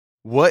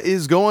What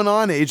is going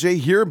on? AJ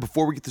here.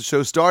 Before we get the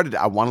show started,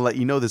 I want to let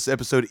you know this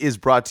episode is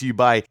brought to you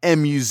by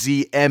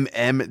MUZMM.com.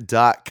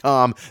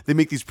 They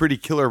make these pretty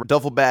killer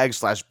duffel bag /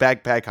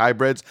 backpack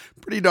hybrids.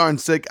 Pretty darn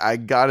sick, I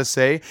gotta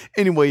say.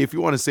 Anyway, if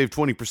you want to save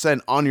 20%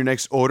 on your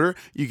next order,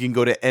 you can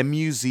go to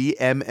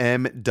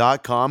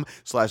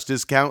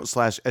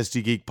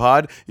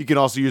MUZMM.com/discount/SDGeekPod. You can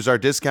also use our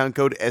discount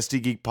code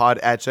SDGeekPod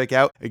at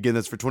checkout. Again,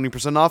 that's for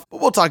 20% off, but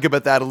we'll talk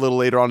about that a little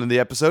later on in the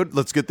episode.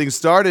 Let's get things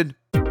started.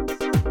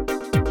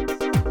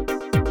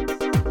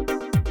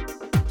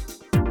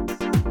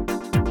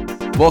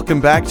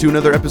 Welcome back to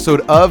another episode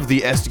of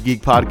the SD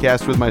Geek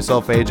Podcast with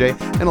myself, AJ,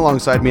 and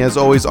alongside me, as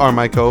always, are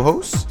my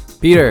co-hosts,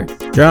 Peter,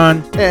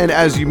 John. And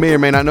as you may or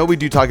may not know, we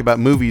do talk about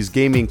movies,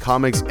 gaming,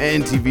 comics,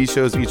 and TV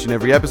shows each and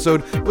every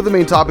episode, with the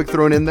main topic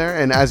thrown in there.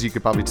 And as you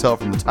could probably tell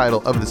from the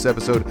title of this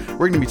episode,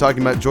 we're going to be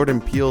talking about Jordan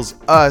Peele's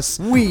Us.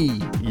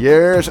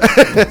 Yes.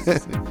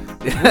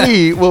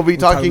 We will be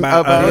talking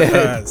about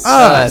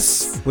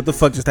us. What the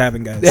fuck just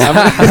happened, guys?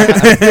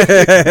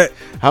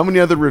 How many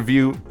other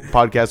review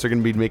podcasts are going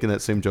to be making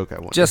that same joke? I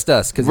want just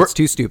us, because it's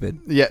too stupid.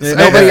 Yes,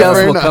 nobody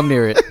else will come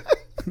near it.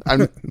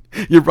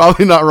 You're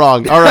probably not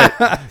wrong. All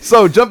right.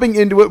 So jumping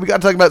into it, we got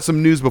to talk about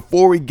some news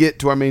before we get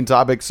to our main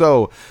topic.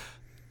 So,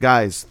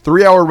 guys,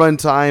 3-hour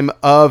runtime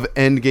of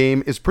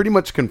Endgame is pretty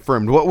much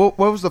confirmed. What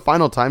was the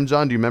final time,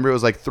 John? Do you remember? It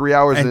was like 3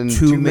 hours and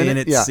 2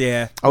 minutes.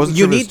 Yeah. I wasn't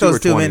you sure need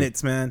those 2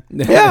 minutes, man.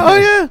 Yeah. Oh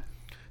yeah.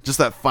 Just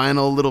that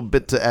final little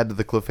bit to add to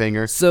the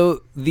cliffhanger.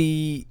 So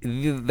the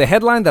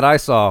headline that I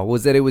saw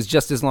was that it was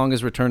just as long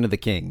as Return of the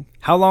King.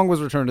 How long was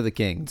Return of the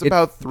King? It's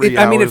about 3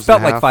 hours. I mean, it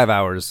felt like 5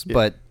 hours, yeah.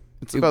 but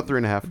it's about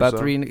 3.5. About or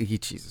so. 3.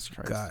 Jesus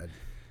Christ! God.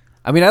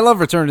 I mean, I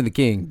love Return of the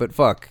King, but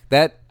fuck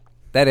that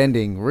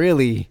ending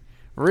really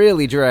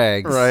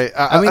drags. Right.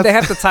 I mean, they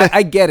have to tie.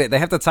 I get it. They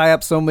have to tie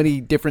up so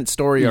many different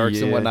story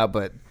arcs and whatnot,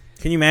 but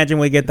can you imagine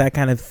we get that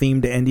kind of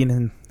themed ending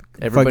and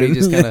everybody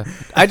just kind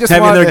of I just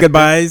having want their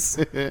goodbyes.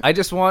 I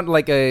just want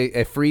like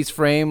a freeze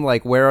frame,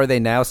 like Where Are They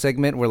Now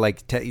segment where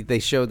like they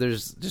show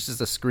there's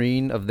just a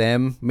screen of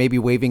them maybe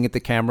waving at the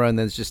camera and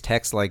then it's just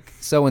text like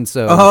so and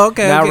so. Oh,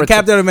 okay.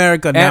 Captain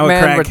America now a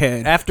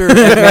crackhead. After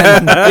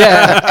Ant-Man,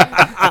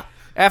 yeah.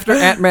 After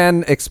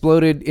Ant-Man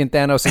exploded in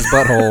Thanos'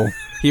 butthole,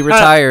 he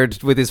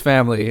retired with his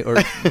family, or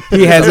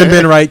he hasn't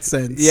been right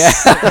since. Yeah.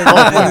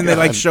 And then they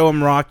like show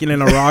him rocking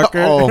in a rocker.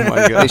 Oh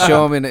my god! They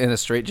show him in a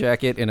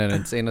straitjacket in an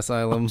insane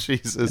asylum,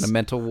 Jesus, in a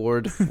mental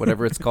ward,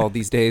 whatever it's called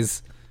these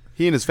days.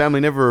 He and his family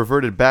never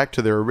reverted back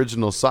to their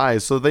original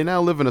size, so they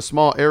now live in a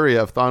small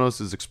area of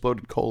Thanos'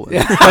 exploded colon.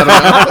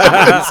 I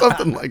don't know.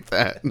 Something like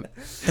that.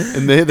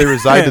 And they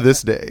reside to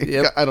this day.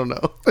 Yep. I don't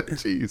know.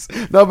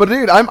 Jeez. No, but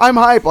dude, I'm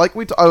hyped. Like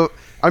I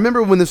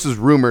remember when this was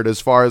rumored as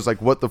far as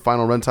like what the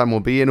final runtime will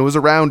be, and it was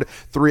around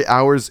 3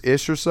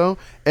 hours-ish or so.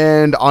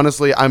 And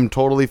honestly, I'm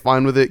totally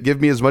fine with it.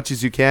 Give me as much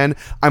as you can.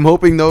 I'm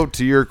hoping, though,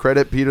 to your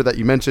credit, Peter, that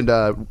you mentioned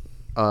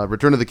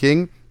Return of the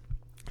King.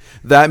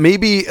 That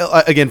maybe,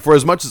 again, for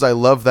as much as I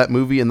love that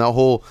movie and that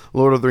whole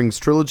Lord of the Rings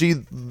trilogy,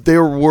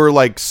 there were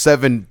like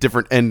 7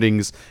 different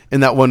endings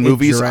in that one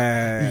movie.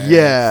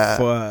 Yeah,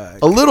 fuck.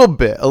 a little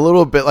bit.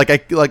 Like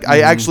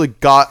I actually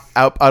got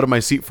out of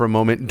my seat for a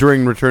moment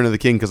during Return of the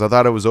King because I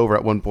thought it was over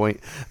at one point.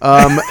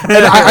 And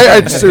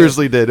I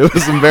seriously did. It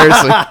was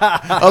embarrassing.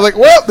 I was like,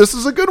 well, this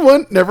is a good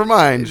one. Never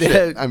mind.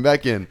 Shit, I'm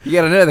back in. You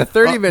got another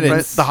 30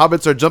 minutes. The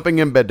hobbits are jumping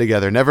in bed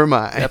together. Never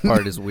mind. That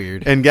part is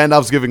weird. And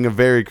Gandalf's giving a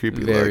very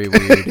creepy look. Very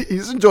weird.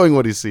 He's enjoying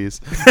what he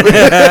sees.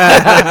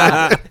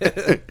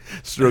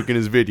 Stroking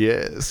his beard,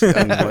 yes.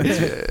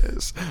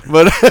 Yes.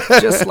 But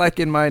just like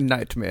in my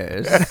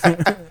nightmares.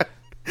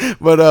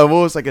 But what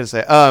was I going to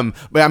say?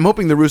 But I'm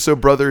hoping the Russo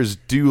brothers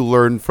do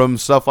learn from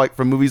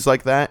movies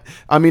like that.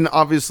 I mean,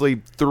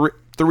 obviously,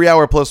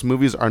 3-hour plus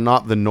movies are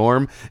not the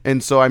norm,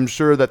 and so I'm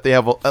sure that they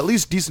have at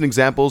least decent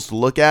examples to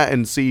look at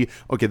and see,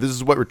 okay, this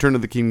is what Return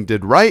of the King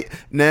did right,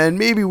 and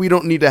maybe we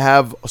don't need to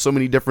have so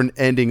many different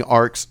ending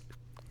arcs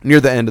near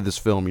the end of this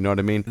film, you know what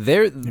I mean?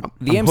 The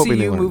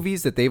MCU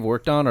movies that they've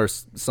worked on are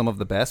some of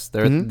the best.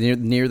 They're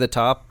near the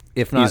top,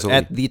 if not easily.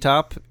 At the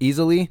top,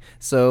 easily.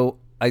 So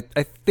I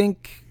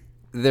think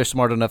they're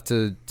smart enough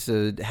to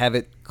have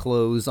it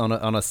close on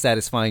a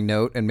satisfying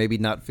note and maybe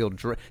not feel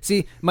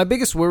See, my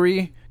biggest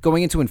worry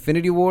going into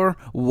Infinity War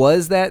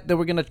was that they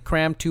were going to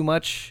cram too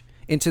much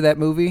into that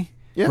movie.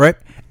 Yeah. Right.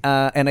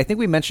 And I think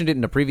we mentioned it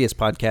in a previous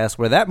podcast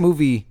where that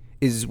movie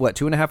is,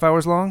 2.5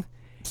 hours long?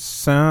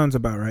 Sounds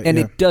about right. And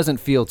it doesn't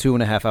feel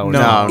 2.5 hours No,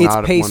 long. It's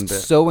not paced one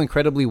bit. so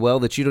incredibly well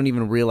that you don't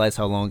even realize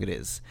how long it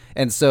is.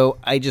 And so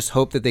I just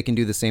hope that they can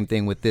do the same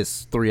thing with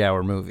this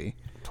 3-hour movie.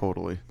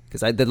 Totally.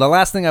 Because the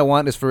last thing I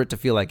want is for it to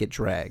feel like it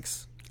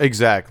drags.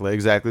 Exactly.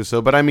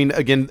 So, but I mean,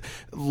 again,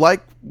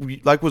 like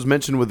was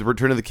mentioned with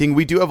Return of the King,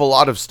 we do have a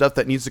lot of stuff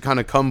that needs to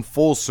kind of come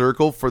full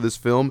circle for this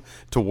film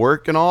to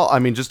work and all. I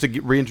mean, just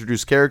to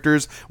reintroduce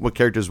characters, what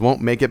characters won't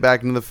make it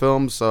back into the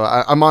film. So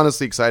I'm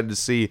honestly excited to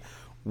see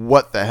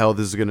what the hell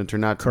this is going to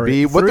turn out to Correct.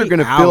 be, what they're 3 going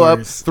to fill up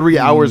hours. 3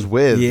 hours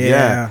with.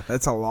 Yeah,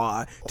 that's a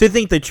lot. To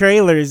think the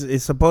trailer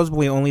is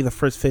supposedly only the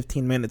first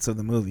 15 minutes of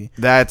the movie.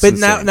 That's But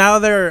insane. now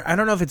they're, I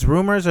don't know if it's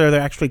rumors or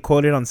they're actually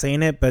quoted on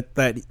saying it, but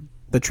that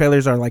the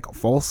trailers are like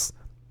false.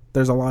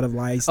 There's a lot of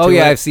lies. Oh to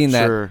yeah, it. I've seen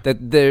that. Sure.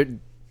 That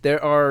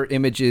there are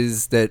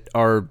images that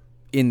are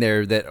in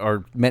there that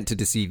are meant to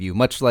deceive you,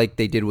 much like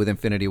they did with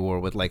Infinity War,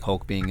 with like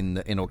Hulk being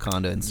in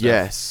Wakanda and stuff.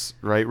 Yes,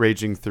 right,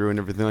 raging through and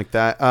everything like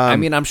that. I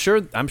mean, I'm sure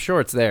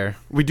it's there.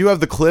 We do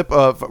have the clip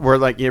of where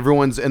like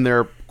everyone's in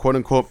their quote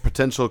unquote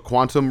potential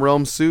quantum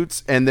realm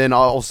suits, and then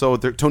also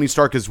Tony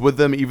Stark is with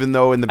them, even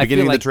though in the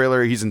beginning of the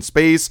trailer he's in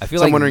space. I feel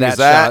so I'm like wondering, that is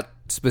that shot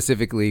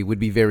specifically would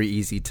be very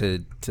easy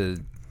to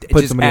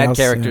Put just somebody add else,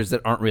 characters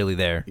that aren't really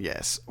there.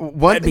 yes?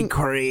 One That'd be thing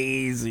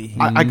crazy.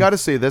 I gotta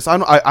say this.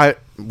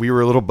 We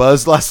were a little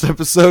buzzed last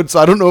episode, so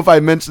I don't know if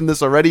I mentioned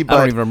this already, I don't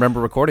but even remember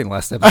recording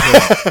last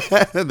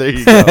episode. there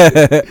you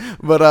go.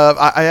 But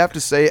I have to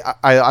say,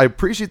 I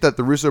appreciate that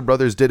the Russo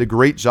brothers did a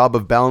great job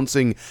of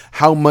balancing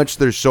how much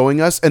they're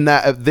showing us, and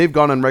that they've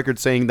gone on record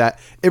saying that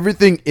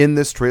everything in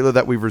this trailer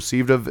that we've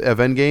received of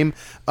Endgame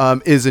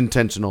is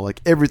intentional. Like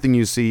everything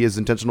you see is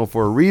intentional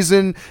for a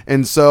reason,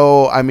 and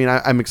so I mean,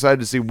 I'm excited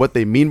to see what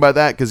they mean by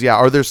that. Because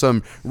are there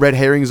some red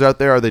herrings out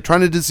there? Are they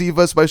trying to deceive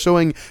us by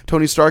showing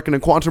Tony Stark in a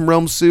quantum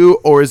realm suit?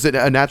 Or is it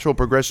a natural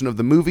progression of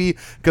the movie?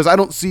 Because I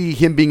don't see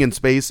him being in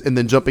space and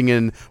then jumping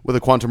in with a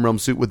quantum realm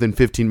suit within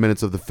 15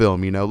 minutes of the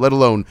film, let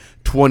alone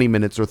 20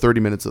 minutes or 30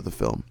 minutes of the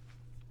film.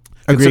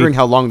 Considering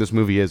how long this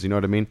movie is, you know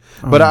what I mean?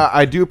 But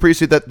I do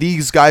appreciate that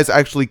these guys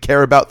actually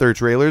care about their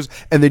trailers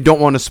and they don't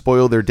want to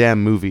spoil their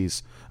damn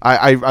movies.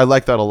 I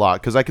like that a lot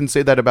because I can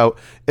say that about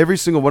every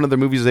single one of the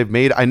movies they've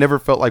made. I never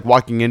felt like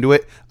walking into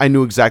it. I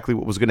knew exactly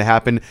what was going to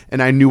happen,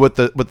 and I knew what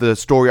the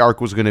story arc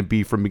was going to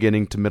be from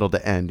beginning to middle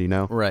to end.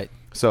 Right.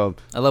 So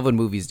I love when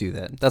movies do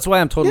that. That's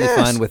why I'm totally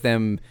fine with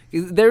them.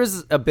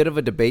 There's a bit of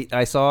a debate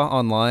I saw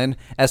online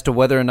as to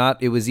whether or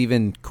not it was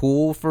even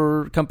cool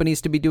for companies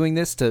to be doing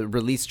this, to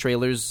release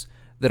trailers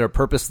that are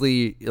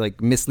purposely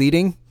like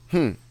misleading.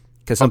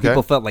 Because some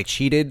people felt like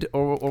cheated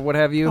or what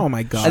have you. Oh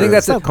my god! I think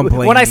that's Stop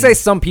complaining. when I say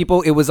some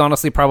people, it was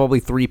honestly probably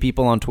 3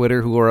 people on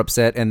Twitter who are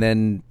upset, and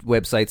then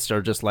websites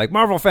are just like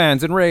Marvel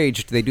fans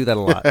enraged. They do that a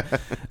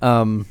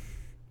lot.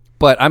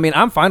 But I mean,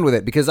 I'm fine with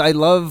it because I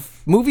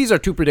love movies are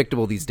too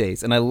predictable these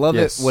days, and I love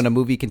it when a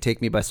movie can take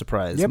me by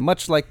surprise. Yep.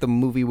 Much like the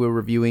movie we're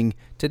reviewing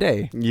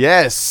today.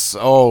 yes,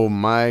 oh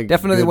my,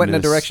 Definitely went in a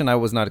goodness. direction I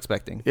was not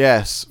expecting.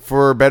 Yes,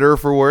 for better or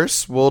for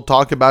worse, we'll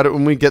talk about it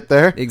when we get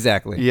there.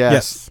 Exactly.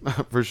 Yes,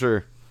 for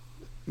sure.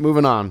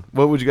 Moving on.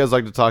 What would you guys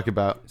like to talk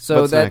about?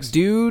 So What's that next?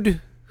 dude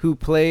who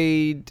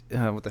played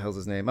what the hell's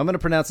his name? I'm going to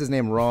pronounce his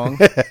name wrong.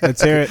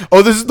 Let's hear it.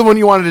 Oh, this is the one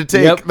you wanted to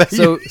take. Yep.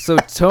 So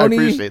I Tony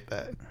appreciate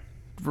that.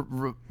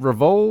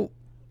 Revolori.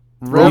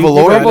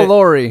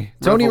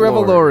 Tony Revolori.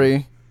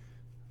 Revolori.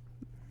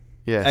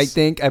 Yes. I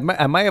think I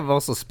might have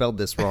also spelled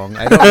this wrong.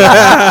 I don't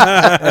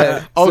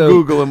know. I'll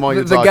Google him while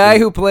you're the talking. guy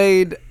who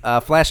played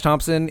Flash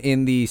Thompson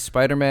in the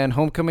Spider-Man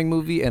Homecoming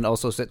movie and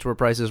also set to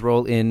reprise his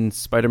role in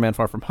Spider-Man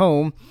Far From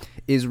Home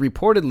is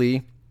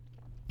reportedly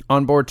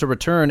on board to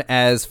return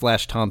as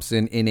Flash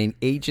Thompson in an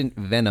Agent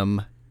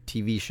Venom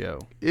TV show.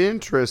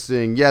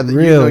 Interesting. Yeah,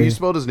 Really? you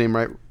spelled his name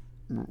right.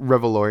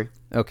 Revolori.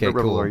 Okay,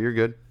 Revolori, cool. you're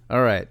good.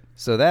 All right,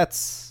 so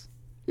that's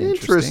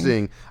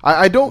Interesting.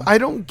 I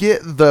don't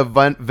get the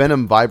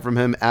Venom vibe from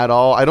him at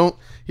all.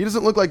 He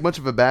doesn't look like much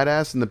of a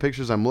badass in the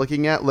pictures I'm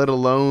looking at, let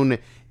alone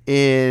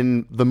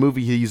in the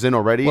movie he's in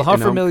already. Well, how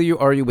familiar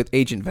are you with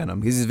Agent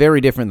Venom? He's very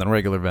different than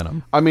regular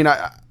Venom. I mean,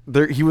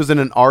 he was in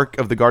an arc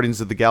of the Guardians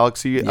of the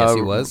Galaxy Yes,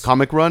 he was.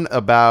 comic run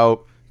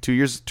about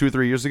 2 or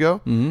 3 years ago.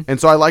 Mm-hmm. And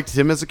so I liked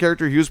him as a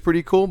character. He was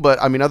pretty cool,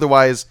 but I mean,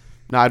 otherwise,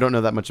 no, I don't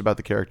know that much about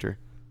the character.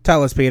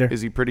 Tell us, Peter.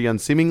 Is he pretty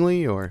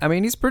unseemingly, or? I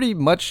mean, he's pretty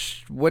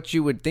much what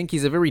you would think.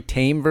 He's a very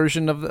tame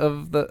version of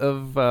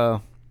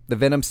the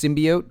Venom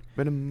symbiote.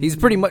 Venom. He's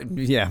pretty much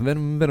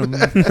Venom.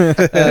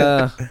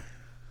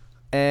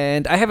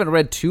 And I haven't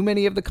read too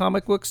many of the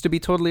comic books, to be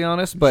totally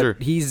honest, but Sure.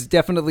 he's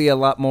definitely a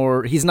lot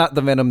more. He's not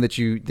the Venom that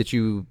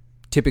you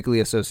typically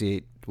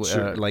associate.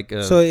 Sure.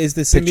 So is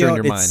the picture in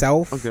your symbiote mind.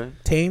 itself Okay.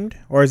 tamed,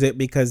 or is it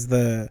because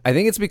the? I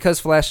think it's because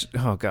Flash.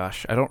 Oh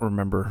gosh, I don't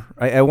remember.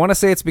 I want to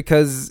say it's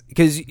because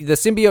the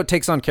symbiote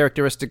takes on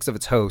characteristics of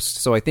its host.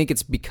 So I think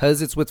it's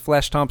because it's with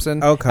Flash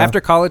Thompson. Okay. After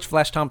college,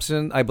 Flash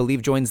Thompson, I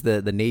believe, joins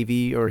the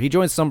Navy, or he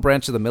joins some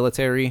branch of the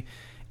military,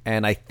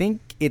 and I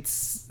think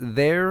it's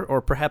there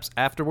or perhaps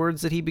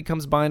afterwards that he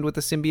becomes bind with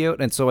the symbiote.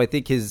 And so I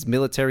think his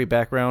military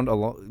background,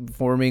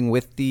 forming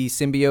with the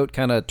symbiote,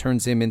 kind of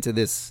turns him into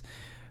this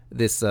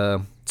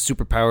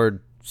superpowered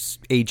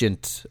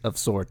agent of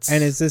sorts.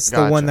 And is this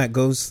Gotcha. the one that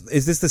goes?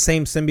 Is this the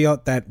same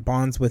symbiote that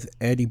bonds with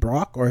Eddie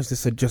Brock, or is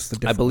this just a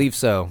different? I believe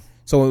so.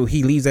 So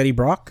he leaves Eddie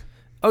Brock.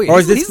 Oh yeah, Or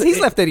is he's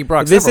left Eddie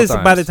Brock. This several is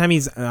times. by the time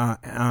he's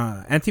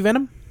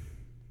anti-Venom.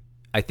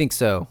 I think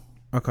so.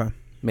 Okay.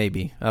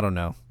 Maybe. I don't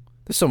know.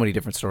 There's so many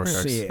different story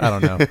arcs. Shit. I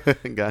don't know.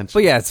 Gotcha.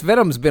 But yeah,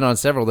 Venom's been on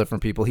several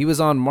different people. He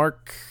was on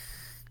Mark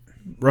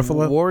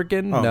Ruffalo.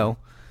 Morgan. Oh. No.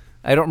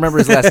 I don't remember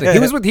his last name.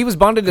 He was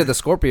bonded to the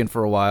Scorpion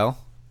for a while.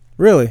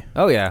 Really?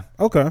 Oh yeah,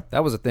 Okay.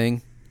 that was a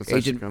thing. That's actually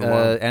Agent kinda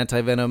wild.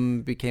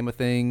 Anti-Venom became a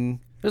thing.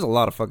 There's a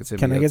lot of fucking symbiotes.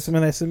 Can I get some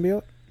of that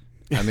symbiote?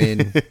 I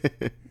mean,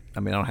 I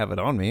don't have it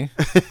on me.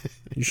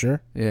 You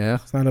sure? Yeah.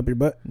 It's not up your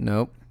butt?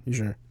 Nope. You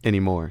sure?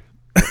 Anymore.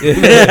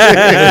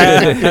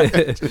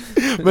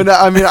 But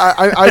I mean,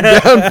 I'm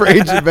down for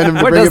Agent Venom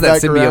to Where bring does it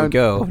that back symbiote around.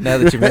 go? Now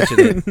that you mention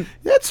it,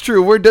 That's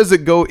true. Where does it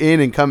go in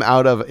and come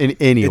out of in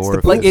any It's the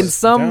orifice? like in telling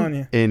some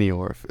you. any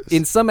orifice.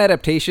 in some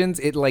adaptations,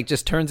 it like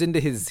just turns into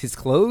his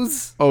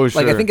clothes. Oh, Like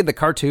I sure. think in the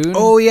cartoon.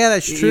 Oh, yeah,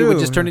 that's It true. would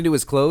just turn into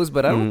his clothes,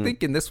 but I don't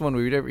think in this one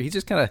we would ever. He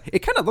just kind of. It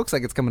kind of looks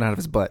like it's coming out of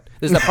his butt.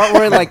 There's that part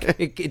where like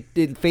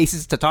it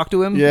faces to talk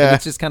to him. Yeah. and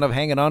it's just kind of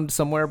hanging on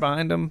somewhere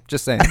behind him.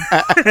 Just saying.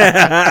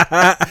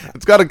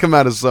 It's got to come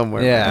out of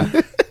somewhere. Yeah.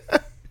 man.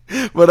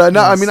 But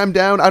no, I mean, I'm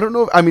down. I don't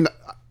know. I mean,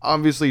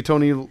 obviously,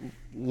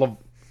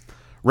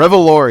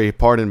 Revelori,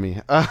 pardon me.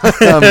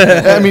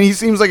 I mean, he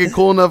seems like a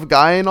cool enough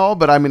guy and all,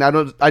 but I mean,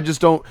 I just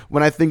don't.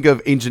 When I think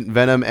of Agent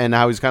Venom and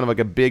how he's kind of like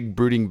a big,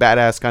 brooding,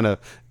 badass kind of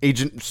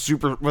agent,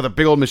 super with a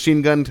big old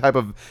machine gun type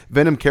of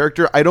Venom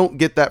character, I don't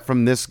get that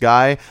from this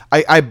guy.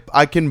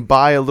 I can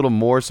buy a little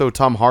more so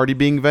Tom Hardy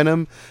being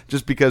Venom,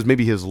 just because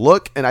maybe his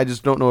look, and I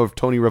just don't know if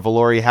Tony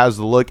Revolori has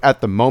the look at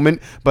the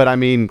moment. But I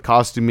mean,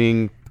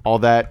 costuming, all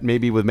that,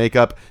 maybe with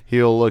makeup,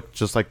 he'll look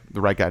just like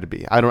the right guy to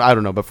be. I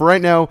don't know. But for right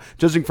now,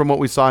 judging from what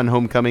we saw in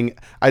Homecoming,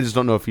 I just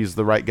don't know if he's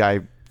the right guy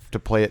to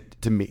play it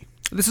to me.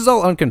 This is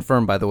all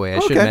unconfirmed, by the way. I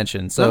should Okay.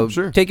 mention, so Oh,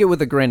 sure. take it with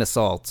a grain of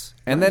salt.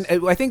 And then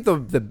I think the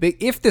big,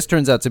 if this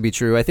turns out to be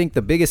true, I think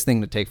the biggest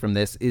thing to take from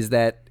this is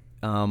that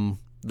the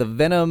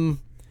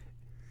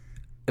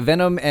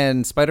Venom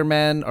and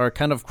Spider-Man are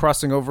kind of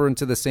crossing over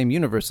into the same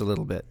universe a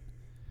little bit.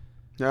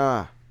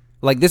 Ah.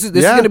 Like this is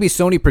Yeah. going to be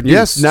Sony produced.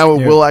 Yes, now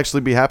it Yeah. will actually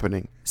be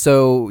happening.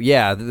 So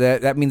yeah,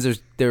 that means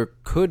there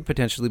could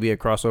potentially be a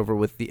crossover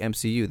with the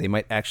MCU. They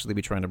might actually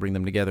be trying to bring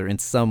them together in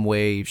some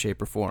way,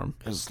 shape, or form.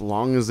 As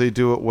long as they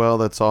do it well,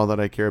 that's all that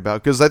I care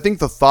about. Because I think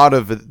the thought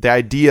of it, the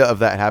idea of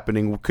that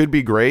happening could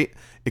be great.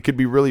 It could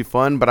be really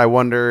fun, but I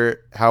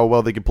wonder how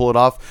well they could pull it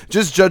off.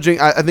 Just judging,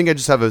 I think I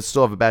just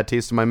still have a bad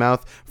taste in my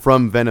mouth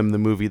from Venom, the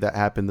movie that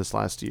happened this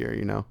last year,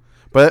 you know?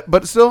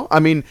 But still, I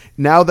mean,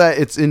 now that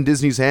it's in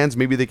Disney's hands,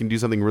 maybe they can do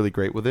something really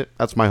great with it.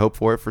 That's my hope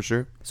for it, for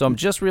sure. So I'm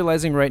just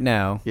realizing right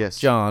now, Yes.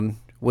 John,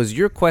 was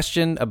your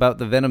question about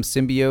the Venom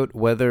symbiote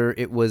whether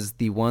it was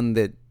the one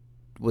that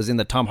was in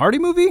the Tom Hardy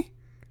movie?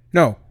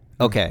 No.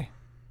 Okay.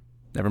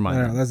 Never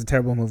mind. No, that's a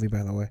terrible movie,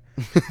 by the way.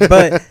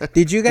 But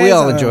did you guys? We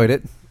all enjoyed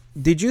it.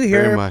 Did you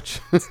Very hear?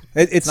 much.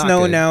 It's Not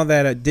known good. now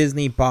that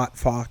Disney bought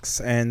Fox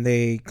and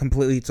they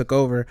completely took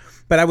over.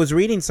 But I was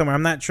reading somewhere,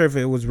 I'm not sure if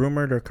it was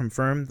rumored or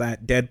confirmed,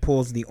 that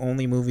Deadpool's the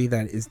only movie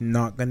that is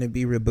not going to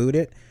be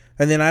rebooted.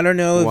 And then I don't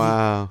know if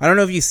Wow. I don't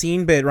know if you've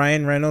seen, but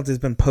Ryan Reynolds has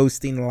been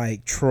posting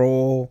like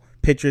troll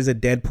pictures of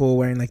Deadpool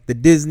wearing like the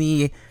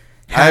Disney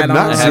I hat have not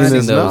on. I seen haven't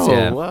this. seen those, No.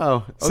 yeah.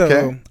 Wow. So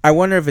Okay. I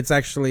wonder if it's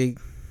actually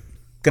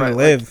gonna Right,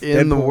 live like,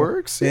 in the Deadpool.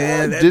 works? Yeah,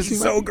 Yeah, that'd Disney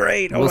be might so be-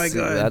 great. Oh We'll my see.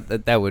 god.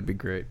 That would be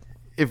great.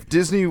 If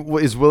Disney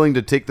is willing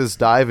to take this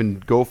dive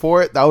and go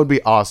for it, that would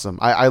be awesome.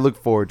 I look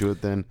forward to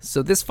it then.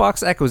 So this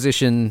Fox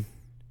acquisition.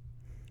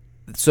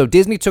 So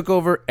Disney took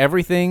over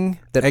everything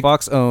that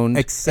Fox owned,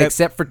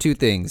 except for two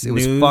things. It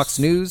was news Fox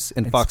News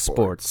and Fox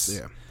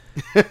Sports.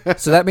 Yeah.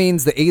 So that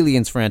means the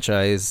Aliens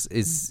franchise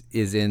is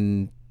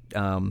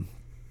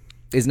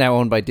now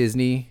owned by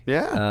Disney.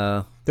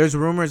 Yeah. There's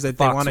rumors that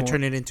they Fox want to won't-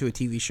 turn it into a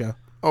TV show.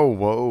 Oh,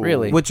 whoa.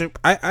 Really? Which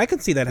I can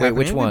see that Wait, happening.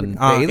 which one?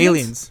 The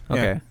Aliens.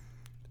 Okay.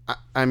 Yeah.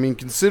 I mean,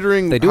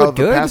 considering They do how it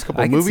the good? past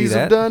couple I can see movies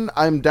have that. done,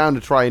 I'm down to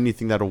try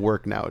anything that'll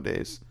work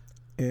nowadays.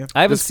 Yeah.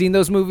 I haven't seen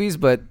those movies,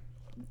 but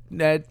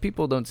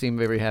people don't seem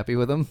very happy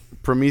with them.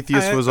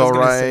 Prometheus I was was all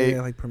gonna right. say, I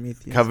like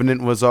Prometheus.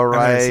 Covenant was all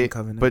I've never seen right,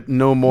 Covenant. but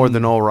no more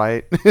than all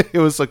right. It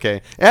was okay.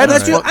 It I had thought,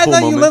 its you, cool I thought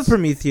you moments. loved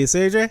Prometheus,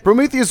 AJ.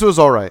 Prometheus was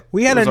all right.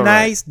 We had It a was all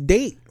right. nice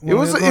date. It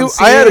was. when we were going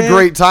to I had a see it.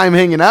 great time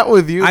hanging out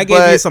with you. I gave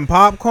but you some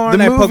popcorn.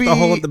 the I poked a movie-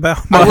 hole at the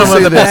bell. I will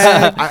say the this.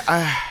 bag.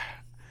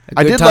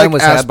 I good did time like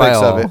was had by aspects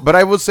of all. it, but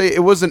I will say it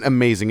wasn't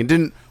amazing. It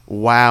didn't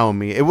wow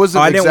me. It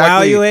wasn't. Oh, I didn't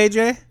wow exactly, you,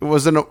 AJ? It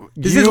wasn't.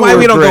 This you is why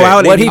we were don't go great.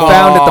 out What he anymore.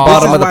 found at the This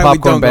bottom is of the why we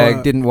popcorn don't go bag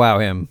out. didn't wow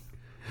him.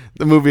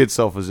 The movie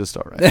itself was just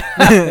all right.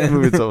 The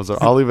movie itself was all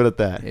right. I'll leave it at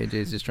that.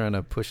 AJ's just trying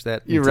to push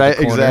that. You're into right,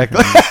 the corner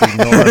exactly.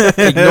 and just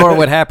ignore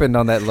what happened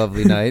on that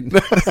lovely night.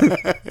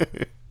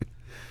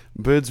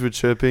 Birds were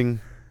chirping.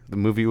 The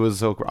movie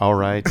was all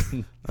right.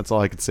 That's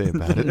all I could say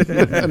about it.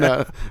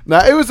 no,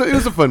 it was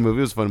a fun movie.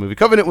 It was a fun movie.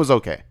 Covenant was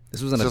okay.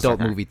 This was an It's just adult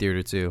like- movie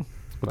theater too.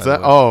 What's by the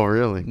that? way. Oh,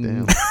 really?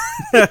 Damn.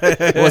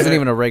 It wasn't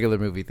even a regular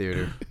movie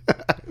theater.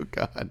 Oh,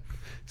 God.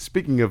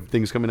 Speaking of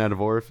things coming out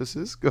of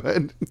orifices, go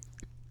ahead.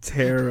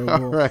 Terrible. All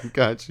right,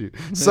 got you.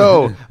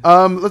 So,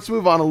 let's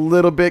move on a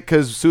little bit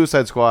because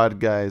Suicide Squad,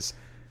 guys.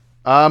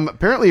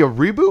 Apparently a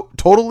reboot.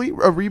 Totally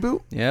a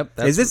reboot. Yep.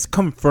 Is this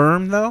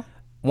confirmed though?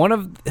 one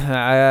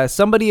of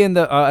somebody in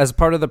the as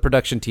part of the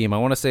production team? I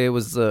want to say it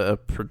was a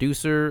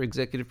producer,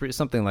 executive,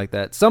 something like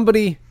that.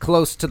 Somebody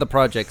close to the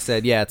project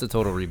said, "Yeah, it's a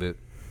total reboot."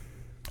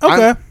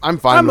 Okay. I'm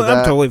fine with that.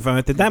 I'm totally fine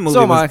with it. That movie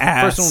So am was I.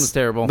 ass. First one was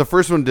terrible. The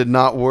first one did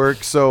not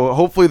work, so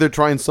hopefully they're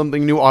trying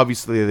something new.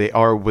 Obviously, they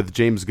are with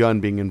James Gunn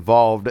being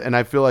involved, and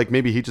I feel like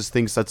maybe he just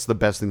thinks that's the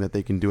best thing that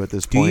they can do at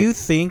this Do point. you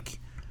think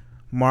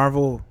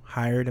Marvel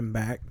hired him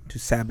back to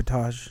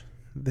sabotage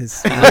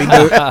this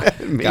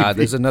reboot? God,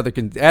 there's another.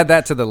 Add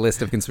that to the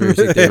list of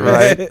conspiracy theories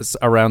Right.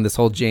 around this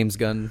whole James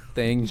Gunn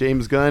thing.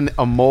 James Gunn,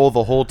 a mole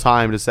the whole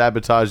time to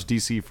sabotage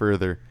DC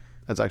further.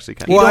 That's actually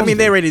kind Well, of I mean,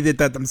 they already did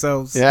that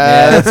themselves.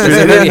 Yeah, that's Yeah, true. so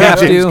They they didn't have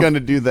have James to. Gunn to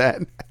do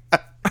that.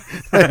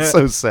 That's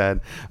so sad.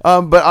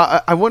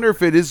 But I wonder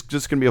if it is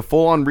just going to be a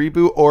full-on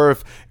reboot, or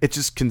if it's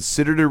just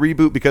considered a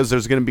reboot because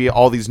there's going to be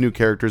all these new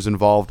characters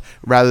involved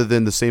rather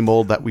than the same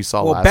old that we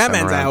saw Well, last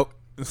Batman's time around. out.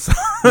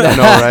 I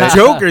know, right?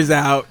 Joker's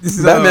out.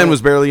 So Batman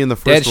was barely in the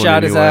first one.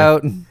 Deadshot is anyway.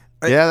 out.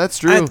 Yeah, that's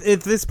true.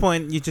 At this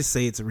point, you just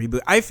say it's a reboot.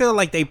 I feel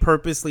like they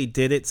purposely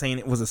did it, saying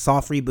it was a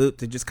soft reboot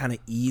to just kind of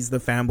ease the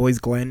fanboys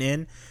Glenn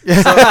in.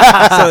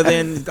 So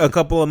then a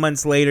couple of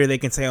months later, they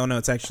can say, "Oh no,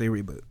 it's actually a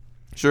reboot."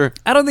 Sure.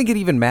 I don't think it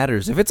even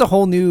matters if it's a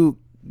whole new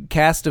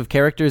cast of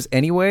characters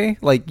anyway.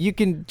 Like you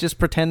can just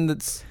pretend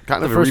that's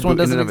Kind the of a first reboot one in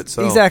doesn't and of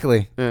itself.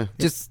 exactly. Yeah.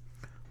 Just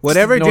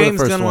Whatever ignore the James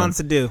first Gunn one. wants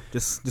to do,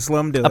 just let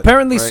him do it.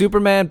 Apparently, Right.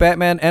 Superman,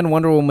 Batman, and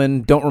Wonder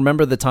Woman don't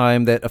remember the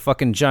time that a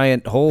fucking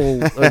giant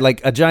hole, or like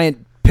a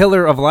giant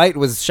pillar of light,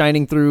 was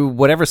shining through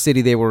whatever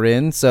city they were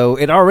in. So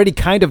it already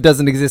kind of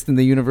doesn't exist in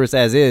the universe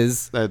as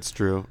is. That's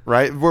true.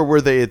 Right? Where were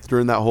they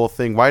during that whole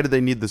thing? Why did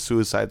they need the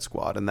Suicide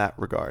Squad in that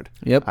regard?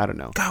 Yep. I don't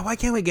know. God, why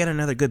can't we get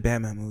another good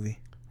Batman movie?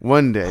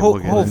 One day we'll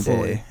get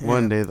Hopefully, it.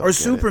 One day they'll or get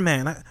it.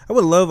 Superman. I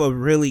would love a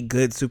really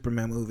good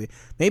Superman movie.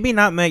 Maybe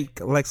not make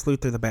Lex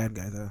Luthor the bad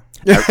guy though.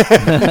 I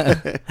Yeah,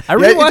 it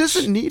rewatched.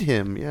 doesn't need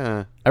him.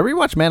 Yeah. I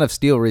rewatched Man of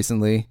Steel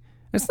recently.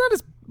 It's not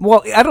as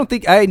well. I don't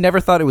think I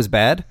never thought it was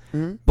bad,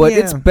 but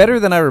it's Yeah. better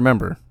than I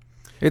remember.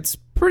 It's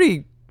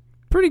pretty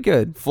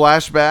good.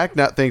 Flashback.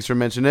 Not thanks for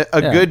mentioning it.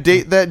 A Yeah. good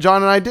date that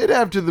John and I did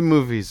have to the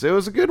movies. It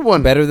was a good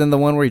one. Better than the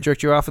one where he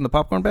jerked you off in the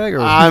popcorn bag,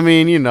 or I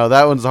mean,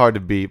 that one's hard to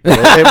beat, but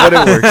it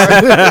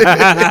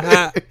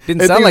works.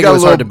 didn't sound like it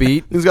was hard to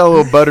beat. It's got a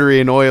little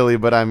buttery and oily,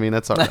 but I mean,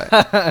 that's all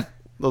right.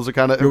 Those are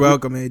kind of. You're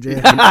welcome, AJ.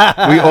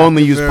 We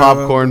only use Very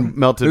popcorn, welcome.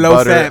 melted Low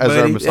butter fat, as our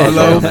buddy. massage.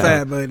 Low oil.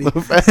 fat, buddy.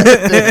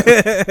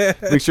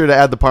 Make sure to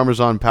add the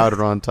Parmesan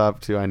powder on top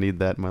too. I need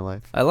that in my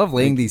life. I love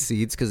laying these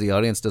seeds because the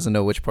audience doesn't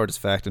know which part is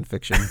fact and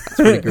fiction. It's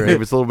pretty Maybe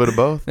great. it's a little bit of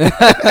both.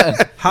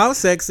 How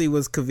sexy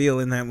was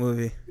Cavill in that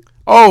movie?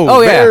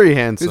 Oh, yeah, very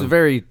handsome. He's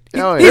very.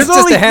 Oh, yeah. He's There's just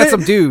only- a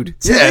handsome dude.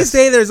 To Yes. this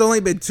day, there's only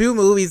been 2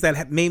 movies that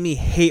have made me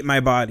hate my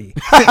body.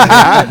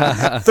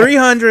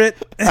 300.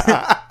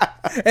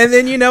 And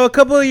then, a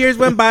couple of years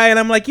went by, and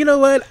I'm like, you know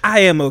what?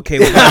 I am okay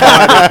with my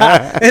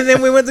body. And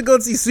then we went to go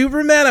see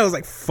Superman. I was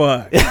like,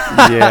 fuck.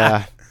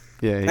 Yeah.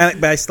 Yeah.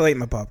 But I still ate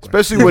my popcorn.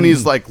 Especially when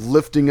he's like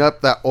lifting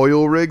up that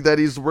oil rig that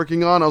he's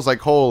working on. I was like,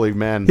 holy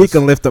man. He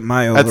can lift up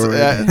my own.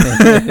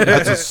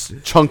 That's a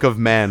chunk of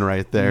man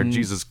right there.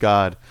 Jesus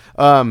God.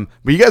 But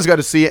you guys got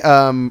to see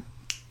the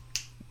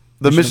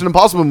Mission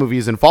Impossible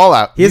movies in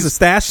Fallout. He has a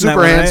stash in that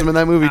super one, right? handsome in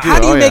that movie too. How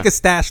do you Oh, make yeah. a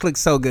stash look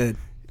so good?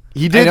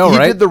 He did. I know, he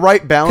right? did the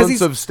right balance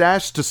he's- of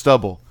stash to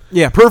stubble.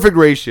 Yeah. Perfect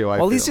ratio. I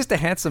Well, feel. he's just a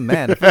handsome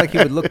man. I feel like he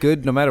would look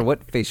good no matter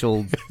what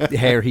facial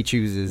hair he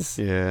chooses.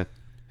 Yeah.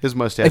 His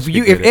mustache.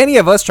 If any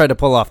of us tried to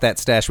pull off that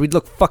stash, we'd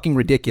look fucking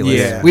ridiculous.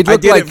 Yeah. We'd I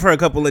look did like it for a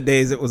couple of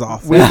days. It was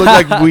awful. we look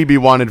like we'd be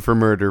wanted for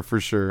murder for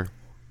sure.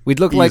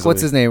 we'd look like what's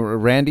Easily. his name,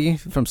 Randy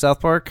from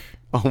South Park.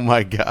 Oh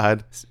my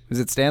God. Is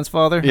it Stan's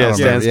father? Yeah, I don't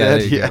remember. Stan's there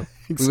dad, you yeah, go.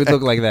 We would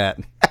look like that.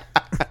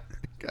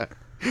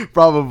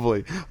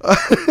 Probably.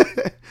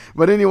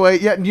 But anyway,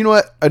 yeah, you know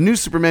what? A new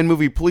Superman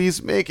movie,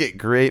 please make it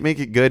great, make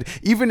it good.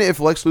 Even if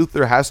Lex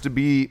Luthor has to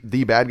be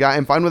the bad guy,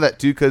 I'm fine with that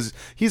too, because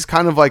he's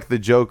kind of like the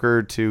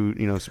Joker to,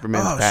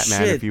 Superman's Oh, Batman,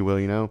 shit. if you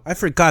will, I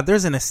forgot.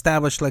 There's an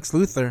established Lex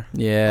Luthor.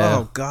 Yeah.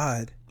 Oh,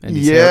 God. And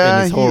he's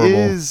Yeah, he's horrible. he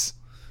is.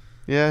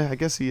 Yeah, I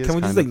guess he is. Can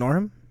we just kind of. ignore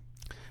him?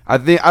 I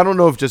don't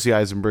know if Jesse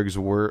Eisenberg's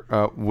were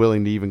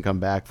willing to even come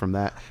back from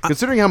that,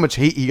 considering how much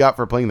hate he got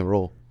for playing the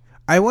role.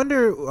 I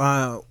wonder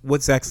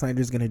what Zack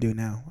Snyder's going to do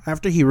now.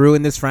 After he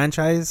ruined this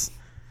franchise,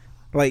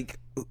 like,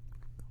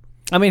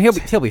 I mean,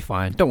 he'll be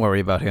fine. Don't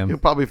worry about He'll him.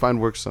 probably find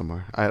work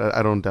somewhere.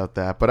 I don't doubt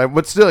that.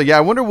 But still, yeah,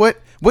 I wonder what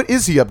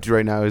is he up to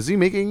right now? Is he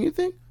making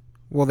anything?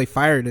 well, they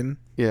fired him.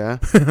 Yeah.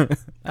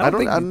 I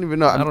don't even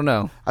know. I don't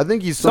know. I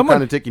think he's still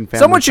kind of taking family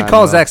Someone should time,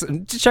 call though.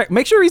 Zach. Check.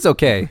 Make sure he's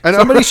okay. I know,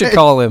 Somebody should right?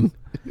 call him.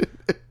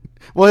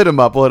 We'll hit him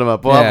up. We'll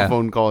have Yeah. a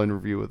phone call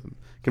interview with him.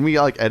 Can we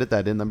edit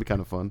that in? That'd be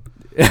kind of fun.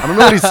 I don't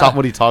know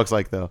what he talks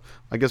like though.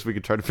 I guess we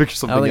could try to figure I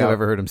something don't think out. I've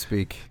ever heard him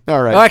speak.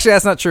 All right. Oh, actually,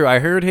 that's not true. I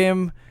heard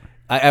him.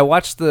 I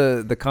watched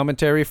the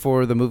commentary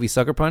for the movie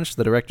Sucker Punch,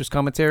 the director's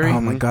commentary.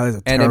 Oh, my God. It's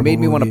a And it made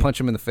me want to movie. punch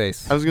him in the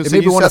face. I was going to It say made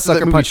me you want to sat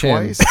through that sucker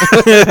movie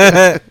punch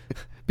him twice.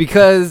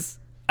 because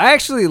I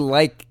actually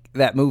like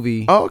that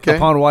movie. Oh, okay.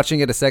 Upon watching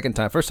it a second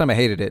time, first time I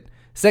hated it.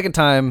 Second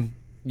time,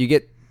 you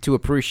get to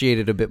appreciate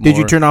it a bit more. Did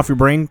you turn off your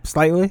brain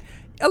slightly?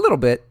 A little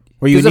bit.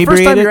 Were you 'Cause the first time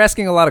inebriated? you're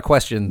asking a lot of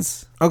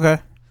questions. Okay.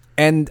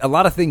 and a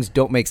lot of things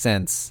don't make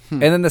sense.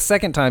 And then the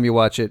second time you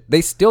watch it,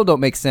 they still don't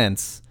make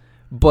sense.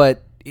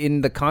 But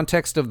in the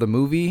context of the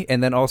movie,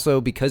 and then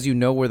also because you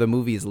know where the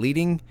movie is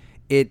leading,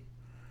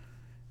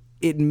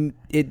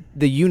 the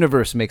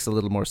universe makes a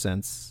little more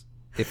sense,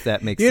 if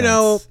that makes sense. You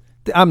know,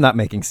 I'm not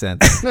making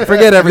sense.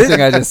 Forget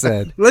everything I just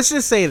said. let's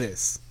just say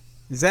this.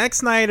 Zack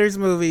Snyder's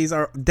movies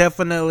are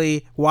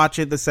definitely, watch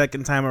it the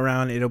second time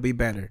around, it'll be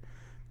better.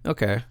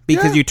 Okay.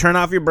 Because you turn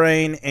off your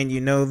brain and you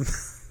know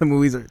the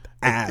movies are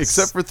ass.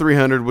 Except for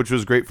 300, which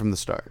was great from the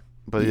start.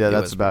 But yeah,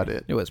 that's about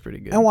it. It was pretty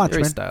good. And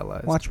Watchmen. Very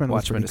stylized. Watchmen was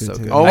Watchmen is pretty so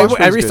good, good. too. Oh, I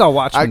Watchmen's resaw good.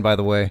 Watchmen, by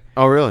the way.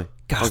 Oh, really?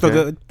 God, Still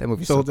good. That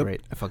movie's So so good.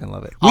 great. I fucking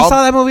love it. We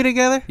saw that movie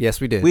together? Yes,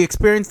 we did. We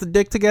experienced the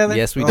dick together?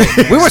 Yes, we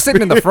did. We were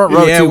sitting in the front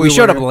row, Yeah, too. We we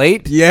showed were. up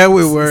late. Yeah,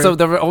 we were. So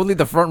there were only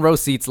the front row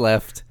seats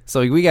left. So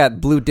we got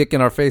blue dick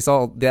in our face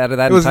all out of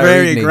that It was entire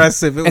very evening.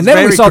 aggressive. It was and then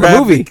we very saw the graphic.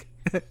 movie.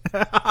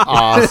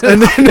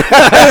 Awesome.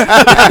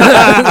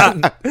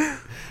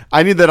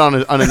 I need that on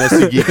an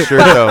SC Geek shirt,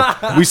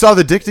 though. We saw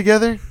the dick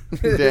together?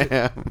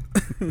 Damn.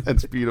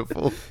 That's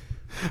beautiful.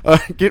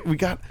 We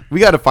got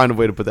to find a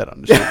way to put that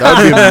on the shirt.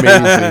 That would be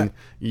amazing.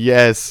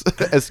 Yes.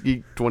 SC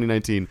Geek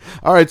 2019.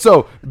 All right,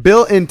 so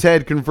Bill and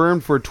Ted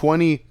confirmed for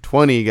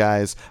 2020,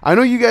 guys. I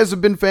know you guys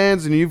have been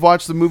fans and you've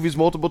watched the movies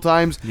multiple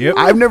times. Yep.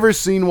 I've never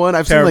seen one.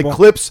 I've seen Terrible. like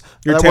clips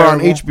You're that were on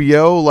terrible.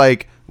 HBO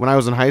like when I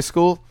was in high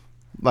school,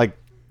 like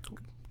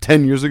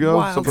 10 years ago,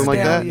 Wild something like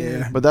that.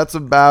 Stallion. But that's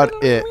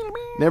about it.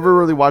 Never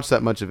really watched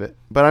that much of it.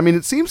 But I mean,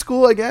 it seems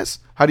cool, I guess.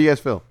 How do you guys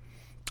feel?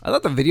 I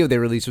thought the video they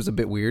released was a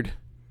bit weird.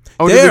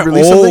 Oh, did They're they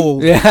release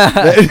old. Yeah.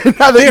 something?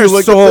 Now that They're you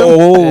look so at them?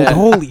 old. Yeah.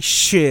 Holy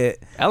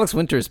shit. Alex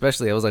Winter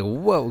especially. I was like,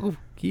 whoa,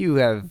 you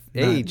have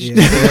aged.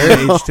 Yeah, they're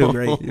aged too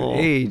great. You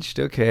aged,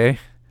 okay.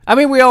 I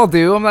mean, we all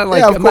do. I'm not like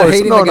Yeah, of I'm not course.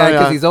 hating No, the guy no,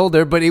 because yeah. he's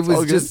older, but it all was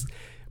good. just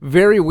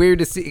very weird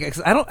to see.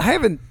 'Cause I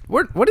haven't.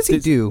 What does he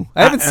do?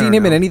 I haven't I seen don't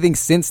him in know. anything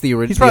since the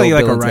original. He's probably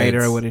like Bill a and writer.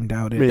 Ted's. I wouldn't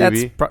doubt it.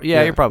 Maybe. That's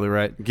Yeah. you're probably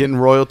right. Getting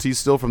royalties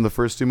still from the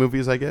first two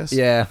movies, I guess.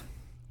 Yeah.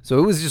 So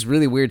it was just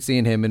really weird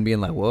seeing him and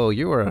being like, "Whoa,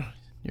 you're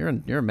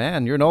a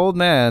man. You're an old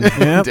man."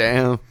 Yep.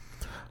 Damn.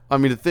 I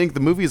mean, to think the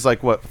movie is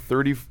like, what,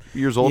 30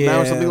 years old now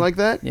or Yeah. something like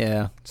that?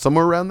 Yeah.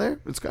 Somewhere around there?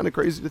 It's kind of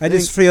crazy to I think.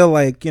 just feel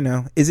like,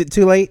 is it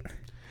too late?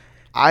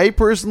 I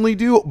personally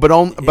do, but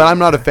I'm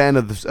not a fan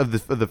of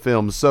the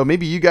films. So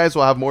maybe you guys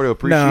will have more to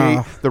appreciate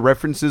No. the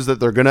references that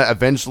they're gonna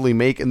eventually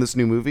make in this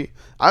new movie.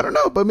 I don't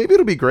know, but maybe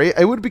it'll be great.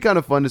 It would be kind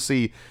of fun to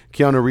see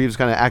Keanu Reeves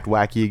kind of act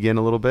wacky again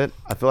a little bit.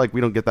 I feel like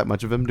we don't get that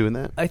much of him doing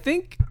that. I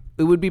think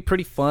it would be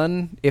pretty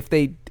fun if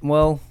they.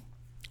 Well,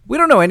 we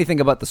don't know anything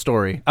about the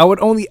story. I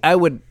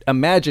would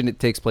imagine it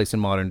takes place in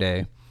modern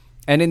day.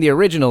 And in the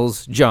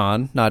originals,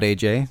 John, not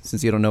AJ,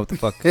 since you don't know what the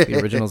fuck the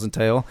originals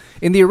entail.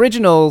 In the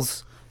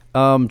originals,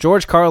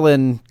 George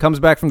Carlin comes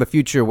back from the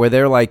future where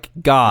they're like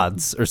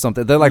gods or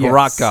something. They're like Yes.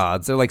 rock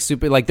gods. They're like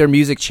super, like their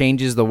music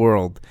changes the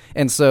world.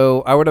 And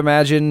so I would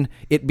imagine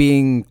it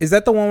being, Is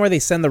that the one where they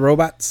send the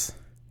robots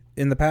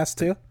in the past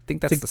too? I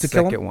think that's the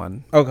kill 'em? second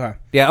one. Okay.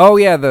 Yeah. Oh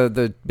yeah.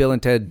 The Bill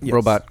and Ted Yes.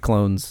 robot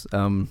clones.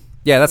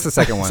 Yeah, that's the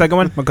second one. Second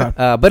one? Okay.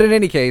 But in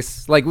any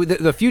case, like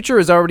the future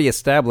is already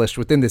established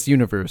within this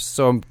universe,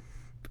 so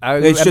I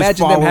It's just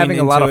imagine them following having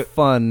a lot into of it.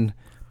 fun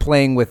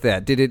playing with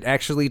that. Did it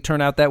actually turn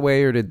out that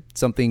way, or did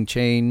something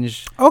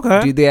change?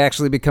 Okay. Did they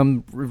actually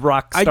become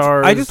rock I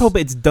stars? just hope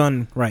it's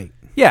done right.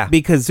 Yeah.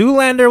 Because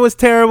Zoolander was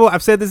terrible.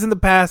 I've said this in the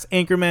past.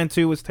 Anchorman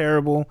 2 was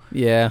terrible.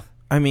 Yeah.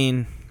 I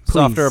mean,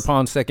 Softer please.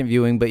 upon second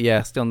viewing, but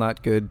yeah, still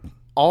not good.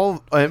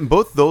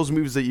 Both those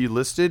movies that you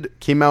listed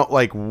came out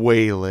like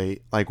way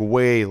late,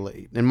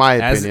 in my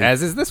opinion.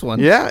 As is this one.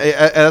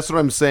 Yeah, that's what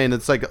I'm saying.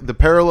 It's like the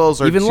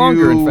parallels are Even too,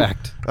 longer, in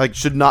fact. like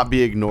should not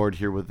be ignored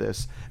here with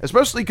this,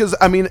 especially because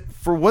I mean,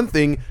 for one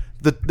thing,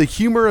 the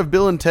humor of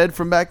Bill and Ted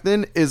from back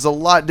then is a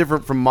lot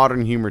different from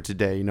modern humor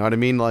today. You know what I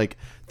mean? Like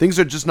things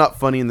are just not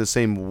funny in the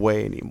same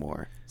way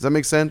anymore. Does that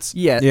make sense?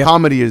 Yeah. Yeah.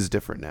 Comedy is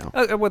different now.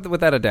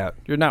 Without a doubt,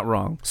 you're not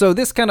wrong. So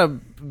this kind of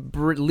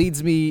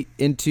leads me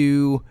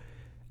into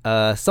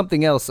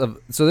something else.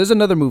 So there's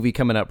another movie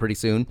coming out pretty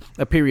soon,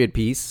 a period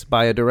piece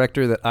by a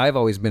director that I've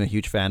always been a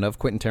huge fan of,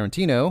 Quentin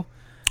Tarantino,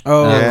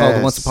 Oh, Yeah. called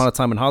Yes. Once Upon a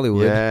Time in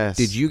Hollywood. Yes.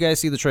 Did you guys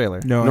see the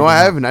trailer? no, I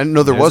haven't. I didn't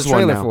know there There's was a one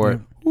trailer now. for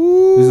it.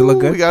 Ooh, Does it look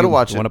good? We gotta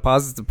watch Want it.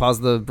 to pause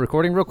the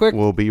recording real quick?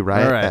 We'll be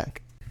right All right.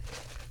 back.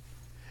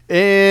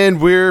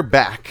 And we're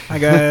back. Hi,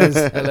 guys.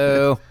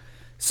 Hello.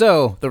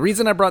 So the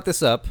reason I brought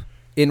this up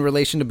in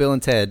relation to Bill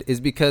and Ted is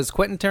because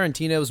Quentin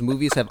Tarantino's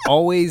movies have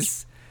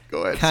always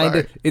Go ahead. kind sorry.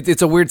 of.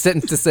 It's a weird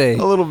sentence to say.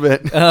 A little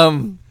bit.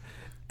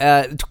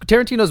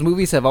 Tarantino's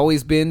movies have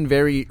always been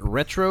very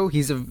retro.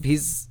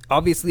 He's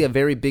obviously a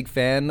very big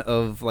fan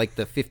of like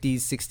the 50s,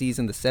 60s,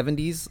 and the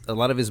 70s. A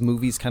lot of his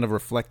movies kind of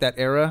reflect that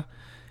era,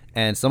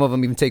 and some of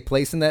them even take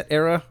place in that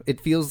era. It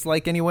feels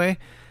like anyway.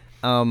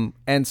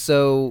 And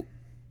so,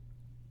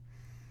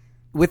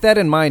 with that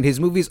in mind, his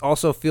movies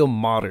also feel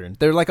modern.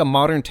 They're like a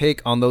modern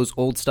take on those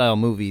old style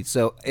movies.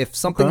 So if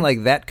something Okay.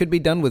 like that could be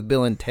done with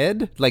Bill and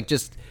Ted, like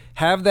just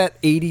have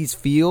that 80s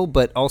feel,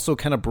 but also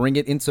kind of bring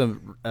it into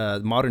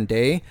modern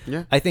day,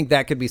 Yeah. I think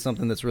that could be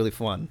something that's really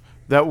fun.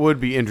 That would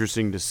be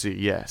interesting to see.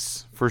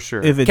 Yes, for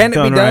sure. If it's Can it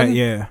be done right, done?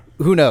 yeah.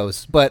 Who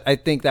knows? But I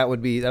think that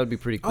would be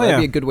pretty cool. Oh, That'd yeah.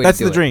 be a good way That's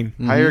to do the it. dream.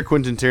 Hire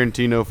Quentin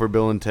Tarantino for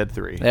Bill and Ted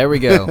 3. There we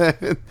go.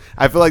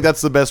 I feel like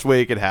that's the best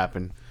way it could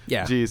happen.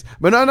 Yeah. Jeez.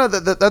 But no,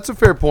 that's a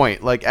fair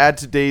point. Like, add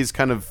today's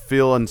kind of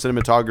feel and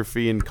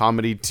cinematography and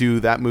comedy to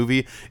that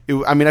movie.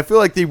 I feel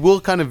like they will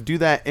kind of do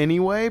that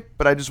anyway,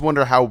 but I just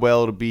wonder how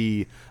well it'll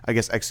be, I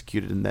guess,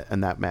 executed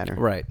in that manner.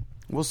 Right.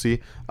 We'll see.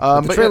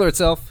 The But trailer yeah,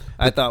 itself,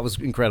 I thought was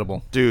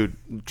incredible. dude,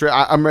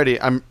 I'm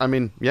ready. I'm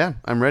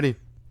ready.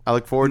 I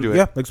look forward to it.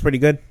 Yeah, looks pretty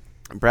good.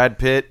 Brad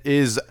Pitt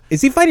is...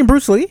 Is he fighting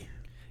Bruce Lee?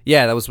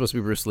 Yeah, that was supposed to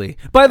be Bruce Lee.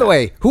 By the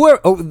way,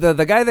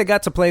 the guy that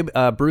got to play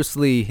Bruce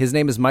Lee, his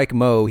name is Mike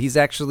Moe. He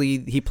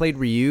played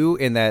Ryu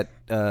in that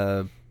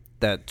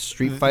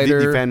Street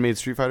Fighter. The fan-made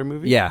Street Fighter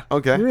movie? Yeah.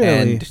 Okay. Really?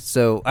 And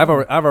so I've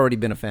already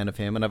been a fan of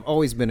him, and I've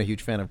always been a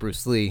huge fan of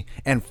Bruce Lee.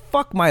 And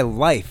fuck my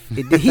life,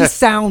 he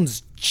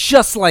sounds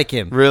just like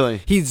him.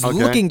 Really? He's Okay.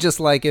 looking just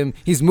like him.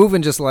 He's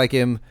moving just like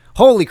him.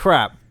 Holy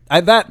crap!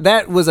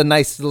 That was a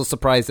nice little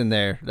surprise in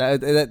there.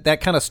 That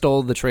kind of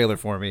stole the trailer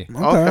for me.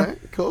 Okay.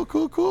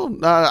 Cool.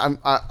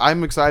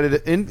 I'm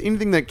excited.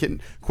 Anything that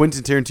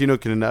Quentin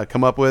Tarantino can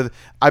come up with.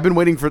 I've been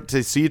waiting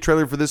to see a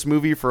trailer for this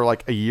movie for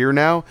like a year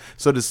now.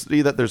 So to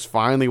see that there's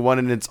finally one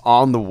and it's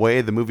on the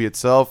way, the movie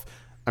itself,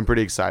 I'm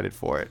pretty excited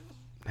for it.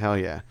 Hell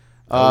yeah.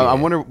 I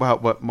wonder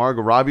what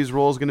Margot Robbie's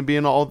role is going to be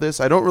in all of this.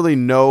 I don't really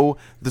know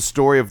the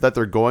story that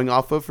they're going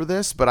off of for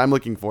this, but I'm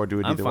looking forward to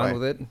it I'm either fine way.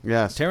 with it.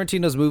 Yes.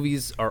 Tarantino's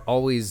movies are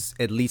always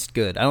at least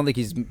good. I don't think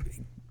he's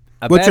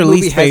a What's bad your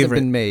movie least hasn't favorite?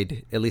 been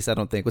made. At least I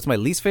don't think. What's my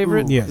least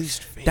favorite? Yeah.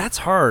 Least favorite. That's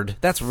hard.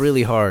 That's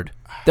really hard.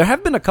 There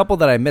have been a couple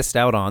that I missed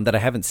out on that I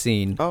haven't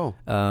seen. Oh.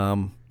 Have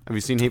Have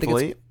you seen Hateful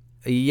Eight?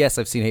 Yes,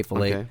 I've seen Hateful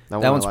Okay. Eight. That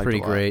one That I one's liked pretty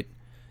a lot. great.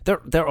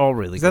 They're all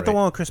really. Is that the great.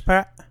 one with Chris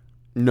Pratt?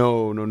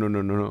 No. Oh. No,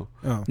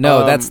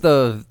 Um, that's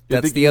You're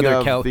the thinking other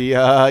of cow.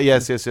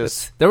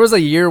 yes. There was a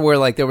year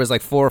where there was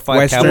 4 or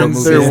 5 cowboy Westerns.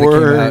 movies There that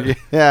were, came out.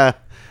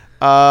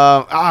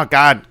 yeah.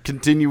 God,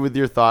 continue with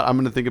your thought. I'm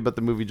going to think about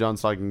the movie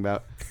John's talking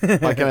about.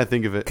 Why can't I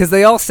think of it? Because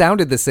they all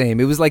sounded the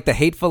same. It was like the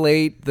Hateful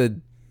Eight, the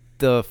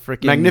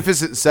freaking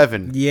Magnificent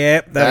Seven.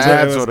 Yep, That's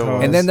that's what it what it was.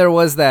 was. And then there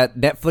was that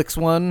Netflix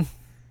one.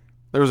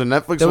 There was a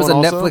Netflix There was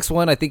one a also? Netflix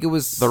one. I think it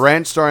was The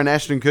Ranch starring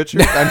Ashton Kutcher?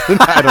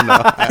 I don't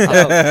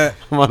know.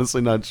 I'm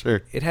honestly not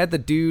sure. It had the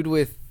dude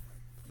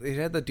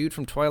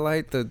from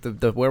Twilight,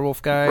 the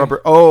werewolf guy.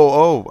 Robert.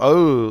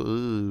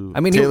 Oh. I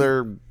mean,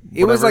 Taylor.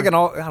 It was whatever. like an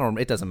all. I don't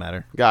know. It doesn't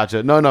matter.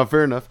 Gotcha. No,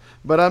 fair enough.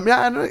 But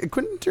yeah, I don't know.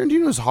 Quentin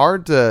Tarantino is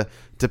hard to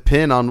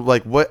pin on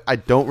what I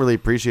don't really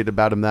appreciate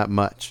about him that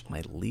much.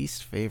 My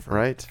least favorite.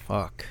 Right.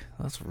 Fuck.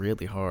 That's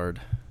really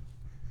hard.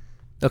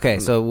 Okay,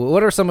 so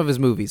what are some of his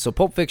movies? So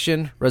Pulp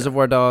Fiction,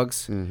 Reservoir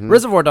Dogs.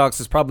 Reservoir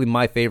Dogs is probably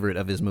my favorite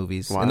of his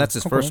movies, Wow. and that's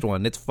his first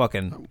one. It's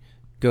fucking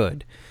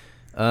good.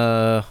 He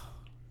also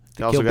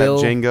Kill got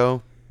Bill.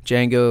 Django,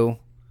 Django.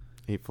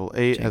 Hateful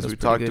Eight, as Django's we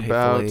pretty talked good.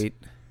 about. Hateful Eight.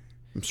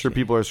 I'm sure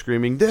people are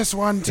screaming, "This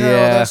one too!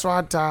 Yeah. This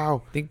one too!" I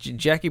think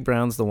Jackie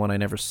Brown's the one I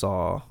never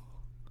saw.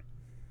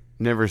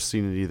 Never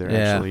seen it either. Yeah.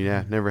 Actually,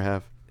 yeah, never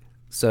have.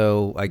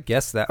 So I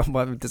guess that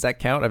does that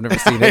count? I've never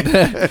seen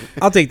it.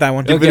 I'll take that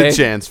one. Give it Okay. a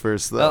chance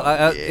first,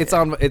 though.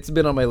 It's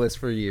been on my list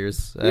for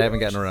years. I haven't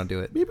gotten around to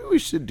it. Maybe we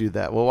should do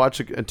that. We'll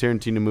watch a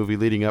Tarantino movie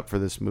leading up for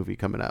this movie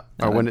coming out,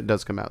 or when it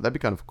does come out. That'd be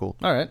kind of cool.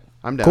 All right.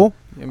 I'm down. Cool.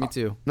 Yeah, me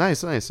too.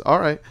 Nice. All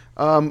right.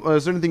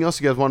 Is there anything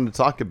else you guys wanted to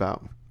talk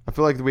about? I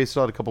feel like we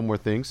still had a couple more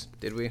things.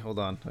 Did we? Hold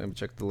on. Let me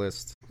check the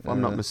list. If I'm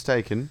not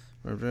mistaken.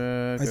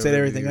 I said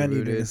everything I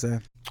needed to say.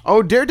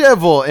 Oh,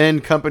 Daredevil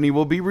and Company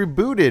will be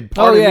rebooted. Oh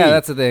Pardon yeah, me.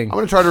 that's the thing. I'm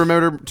gonna try to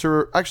remember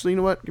to. Actually, you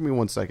know what? Give me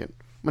 1 second.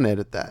 I'm gonna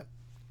edit that.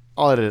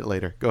 I'll edit it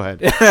later. Go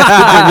ahead.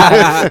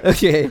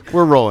 Okay.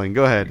 We're rolling.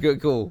 Go ahead.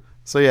 Good. Cool.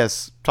 So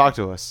yes, talk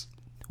to us.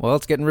 Well,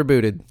 it's getting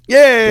rebooted.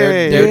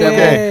 Yay! Daredevil.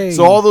 Okay.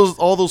 So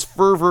all those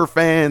fervor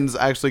fans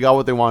actually got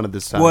what they wanted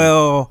this time.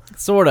 Well,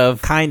 Sort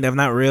of. kind of,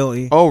 not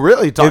really. oh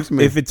really? Talk to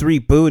me. If it's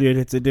rebooted,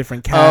 it's a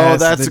different Oh, cast.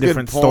 that's it's a a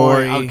different good point.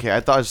 story. Okay,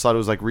 I just thought it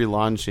was like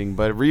relaunching,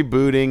 but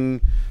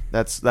rebooting,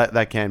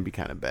 that can be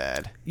kind of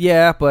bad.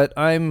 Yeah, but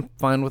I'm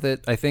fine with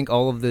it. I think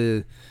all of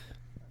the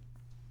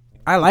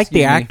I like Excuse the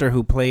me. actor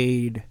who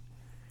played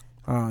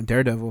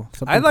Daredevil.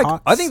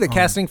 I think the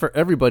casting for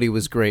everybody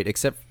was great,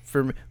 except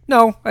for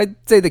no. I'd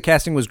say the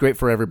casting was great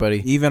for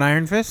everybody. Even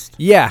Iron Fist.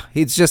 Yeah,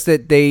 it's just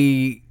that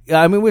they.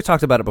 I mean, we've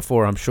talked about it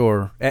before. I'm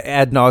sure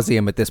ad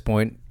nauseum at this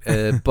point,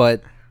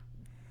 but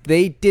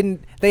they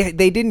didn't. They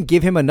didn't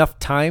give him enough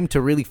time to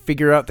really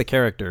figure out the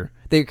character.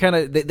 They kind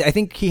of. I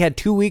think he had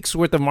 2 weeks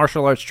worth of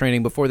martial arts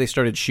training before they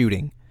started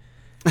shooting.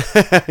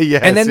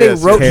 Yes, And then yes,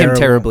 they wrote yes. him Terrible.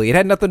 terribly. It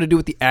had nothing to do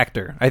with the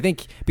actor. I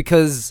think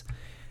because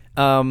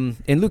in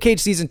Luke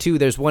Cage season 2,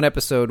 there's one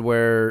episode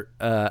where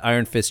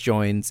Iron Fist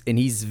joins, and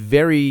he's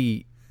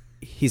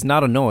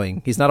not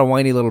annoying. He's not a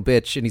whiny little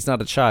bitch, and he's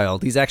not a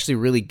child. He's actually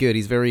really good.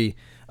 He's very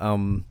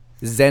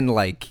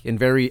Zen-like and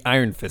very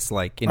Iron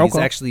Fist-like, and he's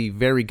Okay. actually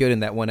very good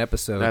in that one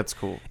episode. That's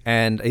cool.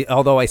 And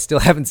although I still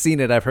haven't seen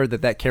it, I've heard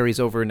that carries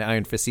over into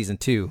Iron Fist season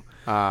 2.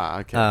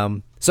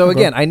 Okay. So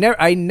again,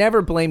 I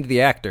never blamed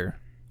the actor.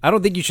 I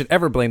don't think you should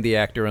ever blame the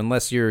actor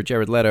unless you're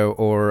Jared Leto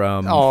or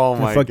oh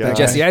my fuck that god. guy.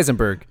 Jesse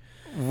Eisenberg.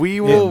 We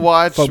will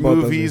watch fuck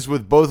both movies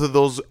with both of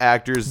those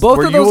actors Both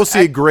where of you those will see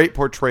a act- great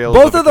portrayal.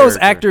 Both a of those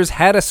character. actors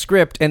had a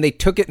script and they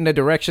took it in a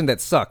direction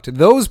that sucked.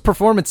 Those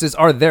performances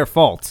are their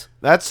fault.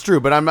 That's true,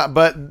 but I'm not.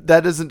 But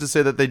that isn't to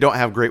say that they don't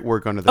have great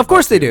work under their Of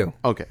course belt, they too. do.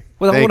 Okay,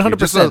 Well, Thank you. 100%.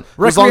 Just as long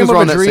Requiem as we're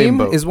of on a that same Dream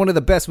boat. is one of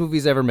the best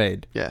movies ever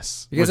made.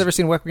 Yes. You guys ever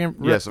seen Requiem?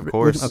 Yes, of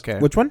course. Okay.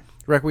 Which one?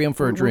 Requiem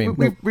for a Dream.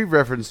 We've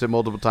referenced it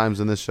multiple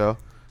times in this show,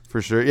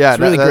 for sure. Yeah, It's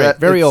really great.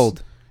 Very it's-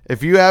 old.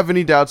 If you have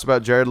any doubts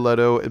about Jared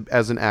Leto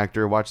as an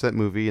actor, watch that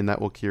movie, and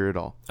that will cure it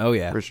all. Oh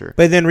yeah. For sure.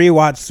 But then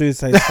rewatch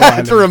Suicide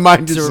Squad. To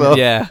remind yourself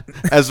Yeah.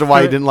 as to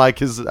why he didn't like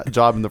his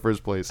job in the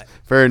first place.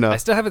 Fair I enough.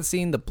 still haven't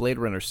seen the Blade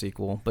Runner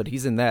sequel, but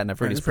he's in that, and I've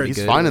heard he's pretty He's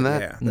good. fine in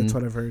that. Yeah, that's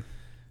what I've heard.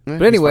 Yeah,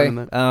 But he's fine anyway, in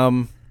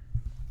that.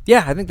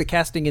 yeah, I think the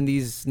casting in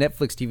these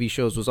Netflix TV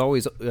shows was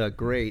always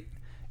great.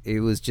 It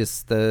was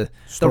just the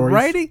Stories.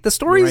 writing, the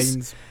stories.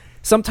 Writings.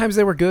 Sometimes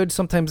they were good,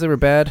 sometimes they were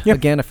bad. Yep.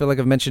 Again, I feel like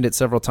I've mentioned it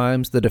several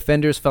times. The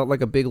Defenders felt like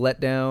a big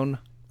letdown.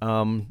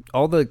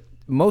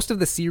 Most of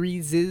the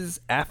series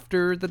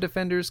after the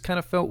Defenders kind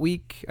of felt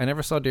weak. I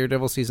never saw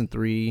Daredevil season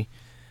 3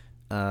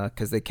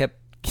 because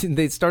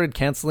they started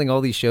canceling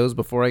all these shows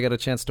before I got a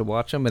chance to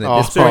watch them. And at,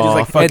 this, So we're point, just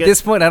like, fuck at it.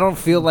 this point, I don't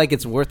feel like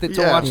it's worth it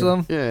to watch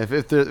them. Yeah,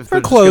 if they're For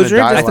just closure,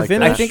 gonna die just to like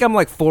finish. that. I think I'm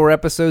like 4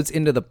 episodes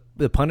into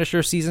the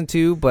Punisher season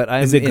 2, but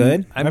I'm Is it in-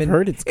 good? I'm I've in-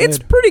 heard it's It's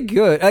good. pretty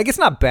good. Like it's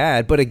not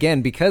bad, but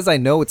again, because I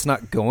know it's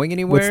not going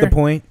anywhere. What's the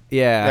point?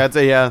 Yeah, That's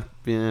a yeah.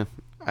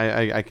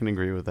 I can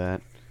agree with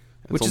that.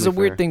 That's which is a only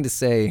weird fair. thing to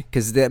say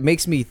because that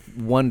makes me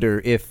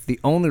wonder if the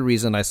only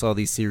reason I saw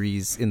these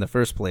series in the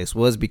first place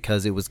was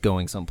because it was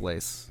going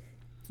someplace.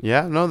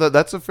 Yeah, no,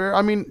 that's a fair.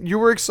 I mean, you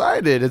were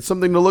excited. It's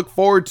something to look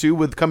forward to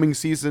with coming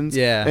seasons.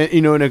 Yeah. and,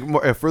 in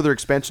a further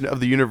expansion of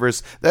the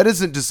universe. That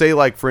isn't to say,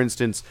 like, for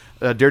instance,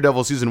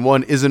 Daredevil season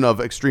 1 isn't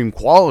of extreme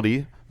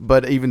quality,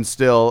 but even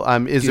still,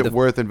 is Dude, it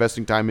worth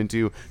investing time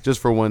into just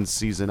for one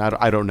season?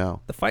 I don't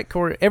know. The fight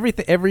core,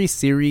 every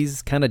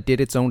series kind of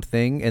did its own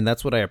thing, and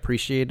that's what I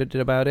appreciated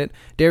about it.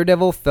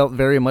 Daredevil felt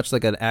very much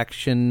like an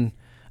action,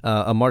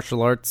 a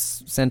martial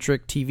arts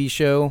centric TV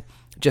show.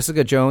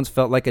 Jessica Jones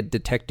felt like a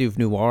detective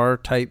noir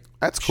type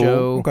That's cool.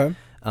 show. Okay.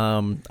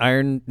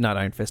 Not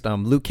Iron Fist.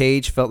 Luke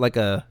Cage felt like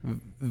a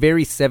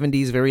very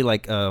 70s, very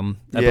like I Yeah.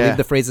 believe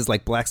the phrase is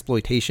like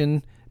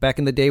blaxploitation back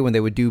in the day when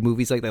they would do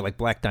movies like that, like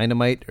Black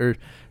Dynamite or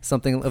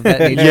something of that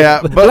nature.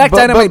 Yeah, But but- Black but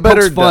Dynamite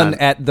better pokes fun done.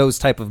 at those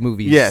type of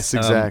movies. Yes,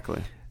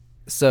 exactly.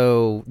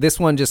 So this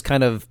one just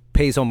kind of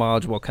pays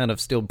homage while kind of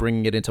still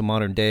bringing it into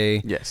modern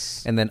day.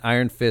 Yes. And then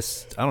Iron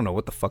Fist, I don't know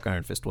what the fuck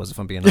Iron Fist was, if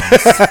I'm being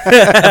honest.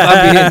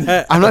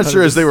 I'm not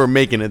sure as they were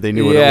making it, they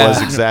knew what Yeah. it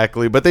was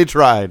exactly, but they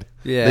tried.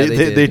 Yeah,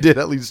 they did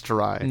at least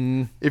try,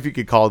 if you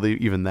could call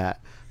even that.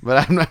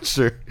 But I'm not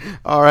sure.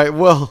 All right,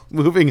 well,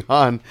 moving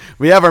on.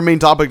 We have our main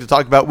topic to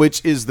talk about,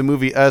 which is the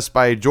movie Us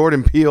by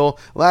Jordan Peele.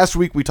 Last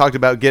week we talked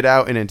about Get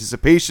Out in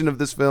anticipation of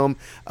this film.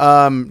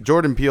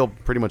 Jordan Peele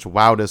pretty much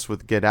wowed us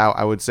with Get Out,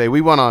 I would say.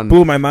 We went on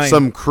Blew my mind.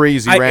 some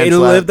crazy rants It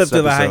lived last up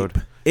to the episode.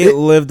 hype. It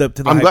lived up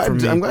to the I'm hype for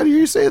glad. me. I'm glad to hear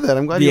you say that.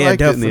 I'm glad you Yeah,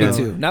 liked it in the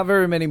definitely. end. too. Not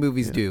very many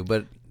movies do,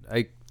 but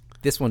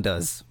this one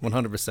does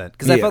 100%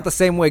 because I Yeah. felt the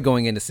same way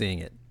going into seeing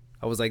it.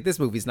 I was like, this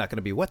movie's not going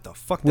to be what the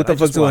fuck. What did I the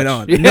fuck's just going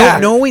watch? on? Yeah.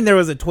 Knowing there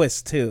was a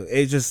twist too,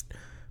 it just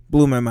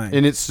blew my mind.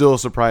 And it still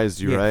surprised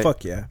you, Yeah, right?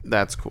 fuck yeah.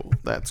 That's cool.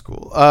 That's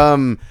cool.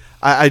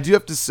 I do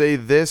have to say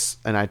this,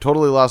 and I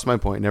totally lost my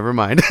point. Never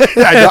mind.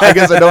 I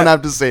guess I don't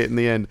have to say it in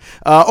the end.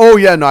 I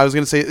was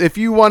going to say, if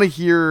you want to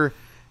hear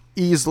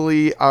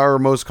easily our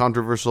most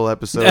controversial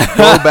episode,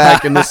 go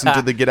back and listen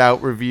to the Get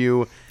Out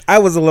review. I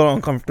was a little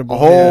uncomfortable.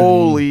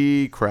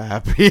 Holy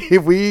crap.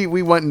 we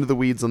went into the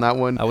weeds on that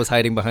one. I was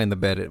hiding behind the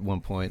bed at one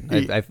point.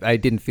 I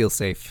didn't feel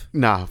safe.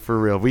 Nah, for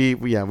real. We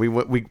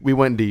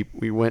went deep.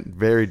 We went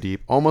very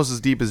deep, almost as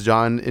deep as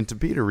John into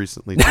Peter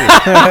recently too.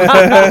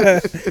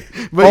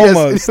 But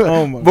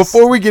Almost.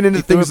 Before we get into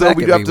He threw things, it though, back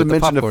we at do have me to with the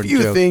mention a popcorn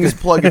few joke. things,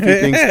 plug a few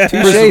things.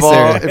 Touche, First of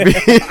all, sir.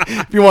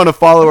 if you want to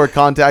follow or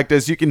contact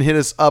us, you can hit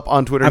us up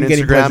on Twitter I'm and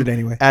getting pressured Instagram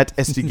anyway. at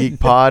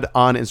SDGeekPod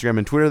on Instagram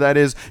and Twitter. That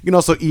is. You can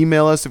also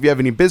email us if you have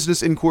any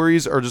business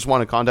inquiries or just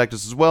want to contact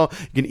us as well.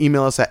 You can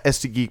email us at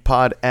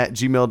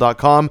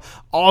sdgeekpod@gmail.com.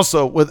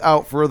 Also,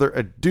 without further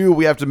ado,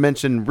 we have to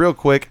mention real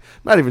quick,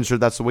 I'm not even sure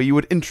that's the way you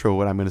would intro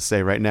what I'm going to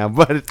say right now,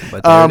 but there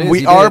it is, we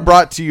you are did.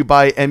 brought to you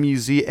by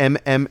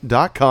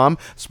MUZMM.com,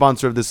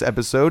 sponsor of this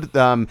episode.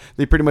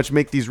 They pretty much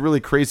make these really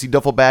crazy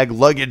duffel bag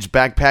luggage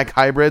backpack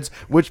hybrids,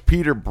 which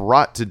Peter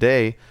brought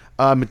today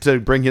to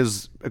bring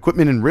his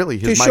equipment and really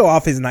To his show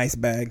off his nice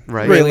bag.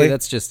 Right. Really,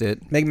 that's just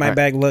it. Make my Alright.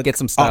 bag look Get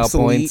some style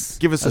obsolete. points.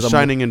 Give us a As I'm-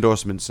 shining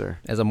endorsement, sir.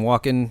 As I'm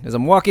walking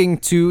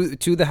to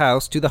the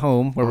house, to the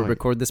home where we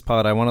record this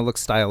pod, I want to look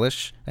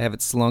stylish. I have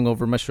it slung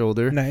over my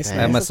shoulder. Nice. I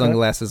have my nice.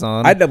 sunglasses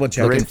on. I double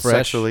check. Looking Great fresh.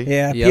 sexually.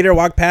 Yeah, Yep. Peter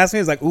walked past me.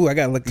 He was like, "Ooh, I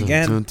gotta look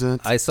again." Dun, dun, dun,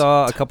 I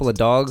saw a couple of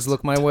dogs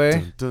look my way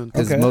dun, dun.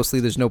 because Okay. mostly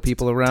there's no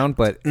people around.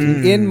 But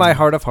in my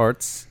heart of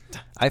hearts,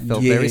 I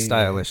felt very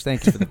stylish.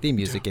 Thank you for the theme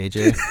music,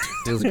 AJ.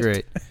 Feels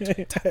great.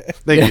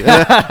 Thank you.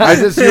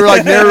 You were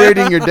like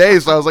narrating your day,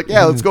 so I was like,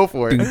 yeah, let's go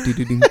for it.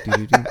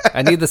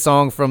 I need the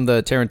song from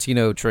the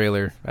Tarantino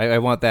trailer. I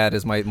want that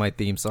as my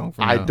theme song.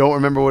 From I now. don't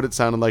remember what it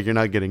sounded like. You're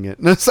not getting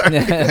it. No, sorry.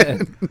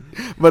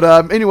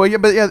 But anyway,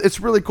 yeah, it's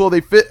really cool.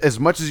 They fit as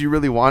much as you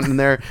really want in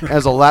there.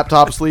 As a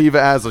laptop sleeve,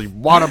 as a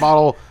water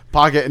bottle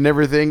pocket, and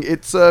everything.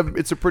 It's a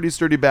pretty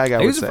sturdy bag. I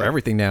would use say it for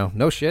everything now.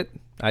 No shit,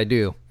 I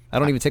do. I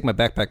don't even take my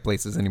backpack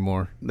places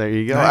anymore. There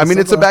you go. Nice. I mean,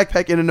 it's a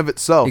backpack in and of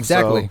itself.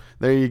 Exactly. So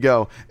there you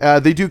go.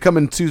 They do come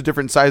in 2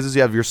 different sizes.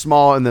 You have your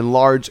small and then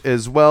large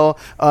as well.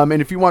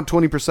 And if you want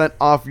 20%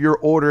 off your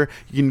order,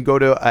 you can go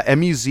to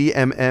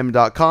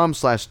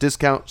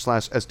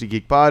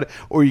muzmm.com/discount/SDGeekPod,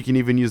 or you can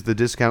even use the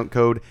discount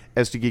code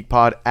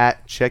SDGeekPod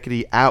at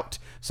Checkity Out.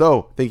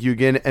 So thank you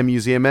again,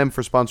 MUZMM,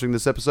 for sponsoring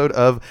this episode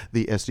of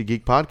the SD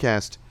Geek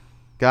Podcast.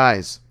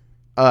 Guys,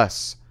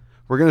 us.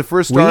 We're going to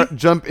first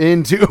jump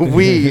into,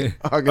 we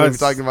are going to be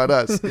talking about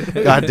us.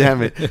 God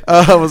damn it.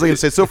 What was I going to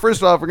say? So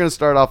first off, we're going to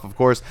start off, of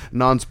course,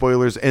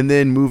 non-spoilers, and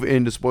then move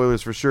into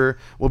spoilers for sure.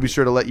 We'll be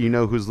sure to let you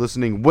know who's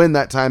listening when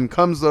that time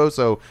comes, though,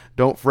 so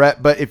don't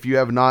fret. But if you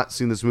have not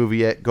seen this movie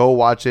yet, go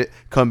watch it.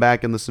 Come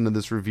back and listen to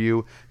this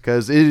review,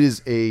 because it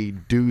is a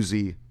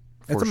doozy.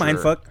 It's a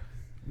mindfuck.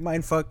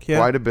 Mindfuck, yeah.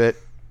 Quite a bit.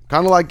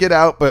 Kind of like Get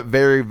Out, but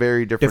very,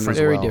 very different as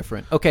Very well.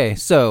 different. Okay,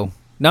 so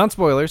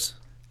non-spoilers.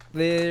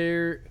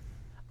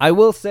 I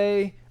will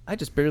say, I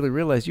just barely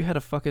realized you had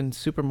a fucking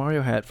Super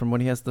Mario hat from when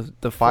he has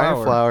the Fire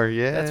flower. flower,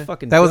 yeah. That's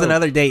fucking That was dope.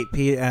 another date.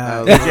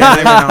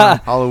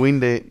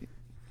 Halloween date.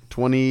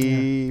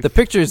 20... The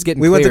picture is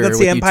getting We went to clearer go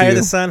see with you Empire of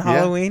two. the Sun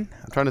Halloween.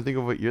 I'm trying to think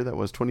of what year that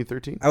was.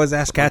 2013? I was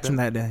asked Something like Ketchum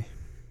that day.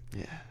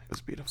 Yeah, it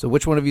was beautiful. So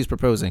which one of you is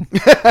proposing?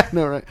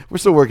 No, right. We're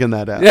still working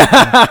that out.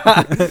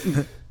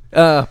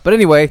 But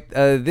anyway,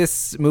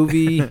 this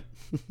movie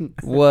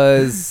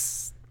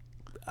was...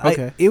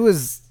 Okay. It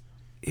was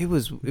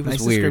Nice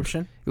weird.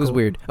 description. It was Cool.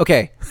 weird.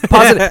 Okay,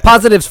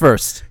 positives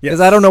first, because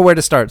Yes. I don't know where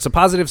to start. So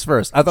positives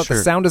first. I thought Sure.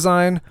 the sound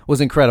design was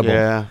incredible.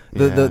 Yeah,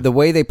 The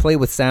way they play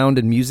with sound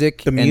and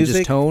music, and just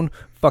music? tone,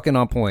 fucking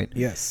on point.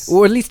 Yes.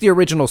 Or at least the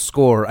original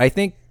score. I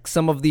think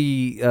some of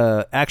the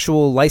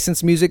actual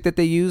licensed music that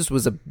they used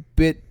was a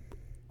bit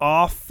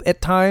off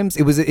at times.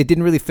 It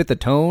didn't really fit the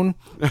tone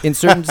in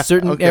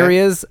certain Okay.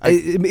 areas.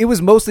 It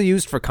was mostly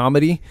used for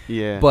comedy.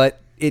 Yeah.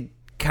 But it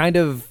kind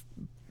of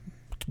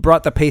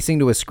brought the pacing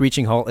to a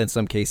screeching halt in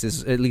some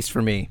cases, at least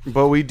for me.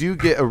 But we do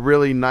get a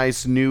really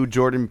nice new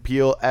Jordan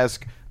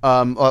Peele-esque,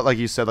 like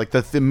you said, like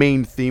the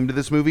main theme to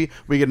this movie.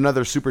 We get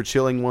another super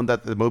chilling one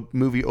that the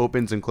movie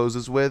opens and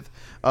closes with,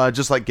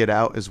 just like Get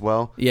Out as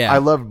well. Yeah. I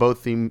love both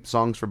theme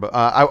songs for both.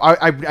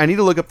 I need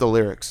to look up the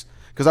lyrics,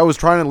 because I was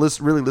trying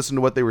to really listen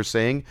to what they were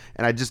saying,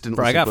 and I just didn't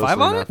Bro, I listen got 5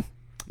 closely on enough. it?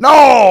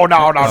 No.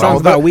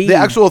 Songs about weed. The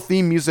actual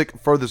theme music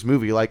for this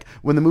movie, like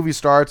when the movie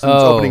starts and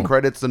it's Oh. opening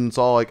credits and it's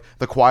all like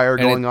the choir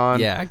And going it- on.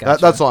 yeah, I gotcha.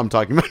 That's all I'm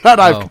talking about. Not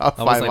I've got I was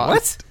 5 like, on.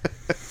 what?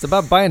 It's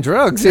about buying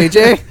drugs,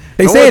 AJ.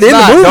 They No, say it it's in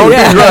not. the movie. Don't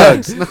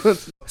Yeah. do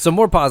drugs. So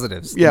more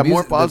positives. Yeah, The more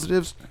music-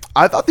 positives.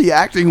 I thought the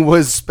acting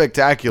was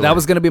spectacular. That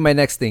was going to be my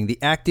next thing. The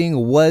acting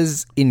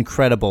was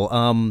incredible.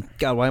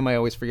 God, why am I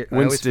always forgetting?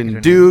 Winston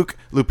Duke,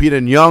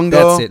 Lupita Nyong'o.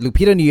 That's it.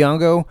 Lupita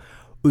Nyong'o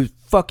was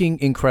fucking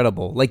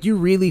incredible. Like, you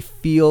really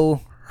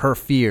feel her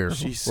fear.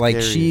 She's like,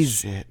 scary as she's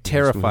shit in this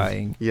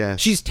terrifying. movie. Yes.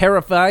 She's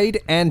terrified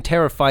and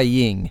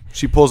terrifying.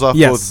 She pulls off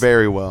Yes. both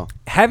very well.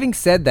 Having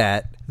said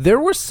that, there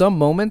were some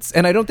moments,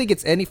 and I don't think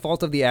it's any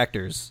fault of the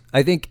actors.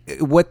 I think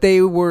what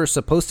they were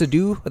supposed to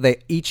do, they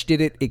each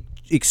did it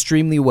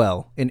extremely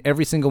well in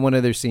every single one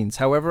of their scenes.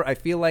 However, I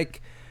feel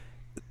like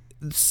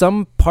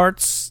some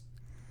parts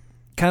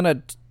kind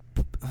of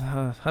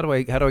how do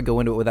I go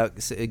into it without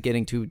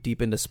getting too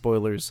deep into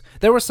spoilers?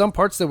 There were some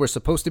parts that were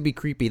supposed to be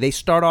creepy. They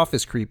start off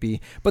as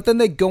creepy, but then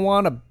they go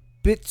on a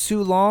bit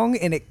too long,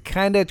 and it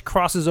kind of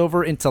crosses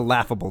over into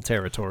laughable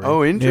territory.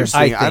 Oh, interesting.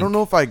 I I, think. don't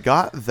know if I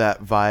got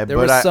that vibe, There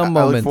but were some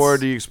I look moments.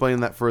 forward to you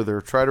explaining that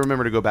further. Try to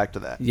remember to go back to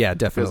that. Yeah,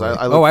 definitely. I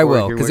look I forward to will,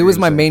 hearing because what it you're was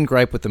gonna my say. main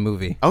gripe with the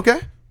movie. Okay,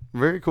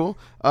 very cool.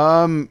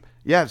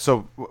 Yeah.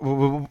 So,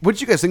 what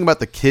did you guys think about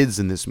the kids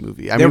in this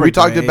movie? I They mean, were we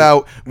talked great.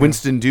 about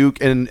Winston Duke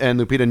and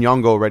Lupita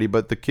Nyong'o already,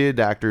 but the kid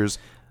actors,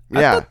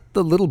 I yeah. thought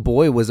the little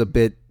boy was a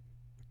bit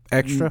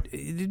Extra.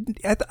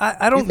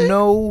 I don't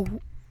know.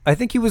 I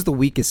think he was the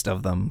weakest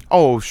of them.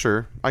 Oh,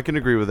 sure, I can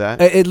agree with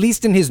that. At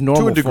least in his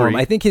normal degree. form.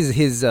 I think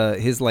his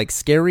like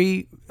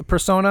scary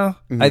persona.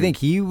 I think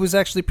he was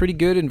actually pretty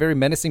good and very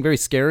menacing, very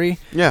scary.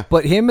 Yeah.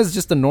 But him as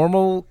just a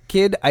normal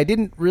kid, I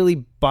didn't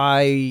really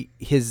buy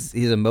his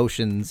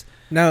emotions.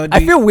 No,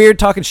 I feel weird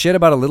talking shit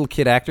about a little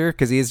kid actor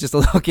because he is just a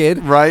little kid.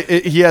 Right?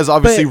 He has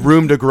obviously But-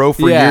 room to grow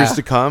for Yeah. years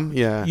to come.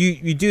 Yeah.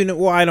 you do know.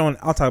 Well, I don't.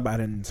 I'll talk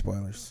about it in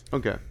spoilers.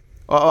 Okay.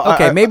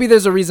 Okay, maybe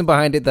there's a reason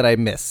behind it that I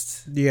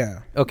missed. Yeah.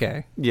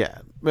 Okay. Yeah.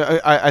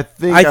 I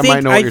think I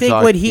might know what I you're think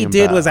talking what he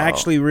did was about.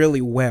 actually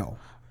really well.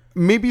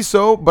 Maybe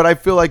so, but I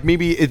feel like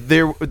maybe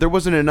there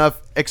wasn't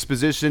enough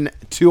exposition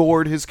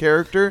toward his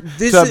character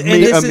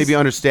maybe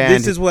understand.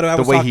 This is what I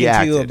was the way talking he to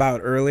acted. you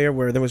about earlier,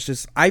 where there was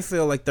just, I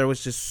feel like there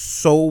was just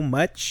so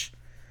much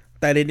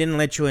that it didn't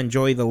let you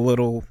enjoy the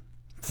little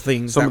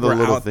things Some that of the were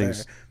little out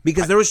things. there,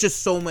 because there was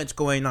just so much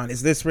going on.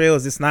 Is this real?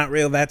 Is this not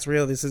real? That's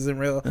real. This isn't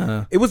real.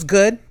 It was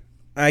good.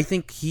 I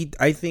think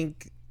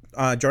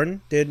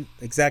Jordan did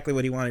exactly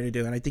what he wanted to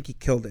do, and I think he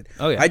killed it.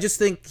 Oh, yeah. I just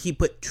think he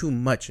put too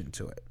much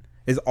into it.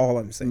 Is all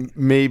I'm saying.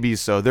 Maybe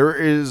so. There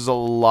is a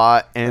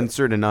lot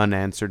answered and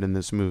unanswered in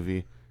this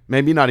movie.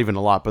 Maybe not even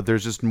a lot, but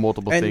there's just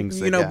multiple And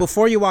things.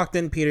 before you walked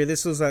in, Peter,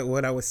 this was like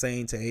what I was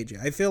saying to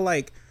AJ. I feel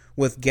like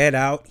with Get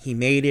Out, he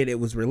made it. It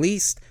was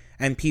released,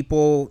 and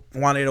people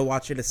wanted to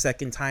watch it a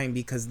second time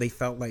because they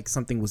felt like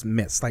something was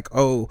missed. Like,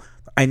 oh,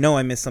 I know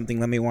I missed something.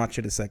 Let me watch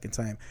it a second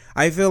time.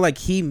 I feel like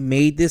he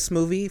made this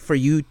movie for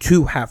you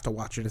to have to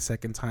watch it a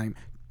second time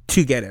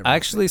to get it. I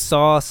actually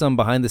saw some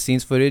behind the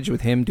scenes footage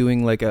with him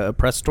doing like a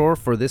press tour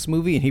for this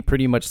movie, and he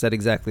pretty much said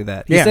exactly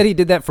that. He said he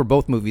did that for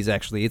both movies.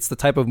 Actually, it's the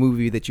type of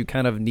movie that you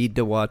kind of need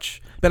to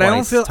watch. But I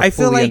don't feel. I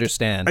feel like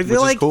understand. I feel Which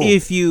is like cool.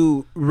 if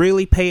you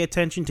really pay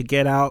attention to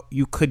Get Out,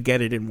 you could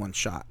get it in one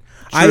shot.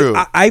 True.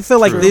 I feel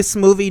like True. this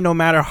movie, no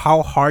matter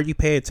how hard you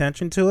pay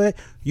attention to it,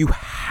 you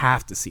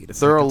have to see it.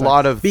 there are a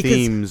lot of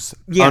themes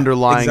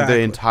underlying the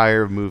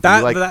entire movie.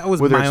 That was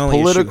whether my it's only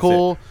issue with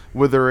political,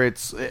 whether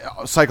it's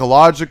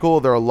psychological,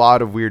 there are a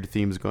lot of weird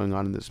themes going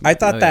on in this movie. I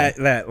thought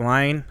that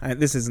line,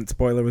 this isn't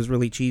spoiler, was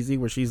really cheesy,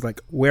 where she's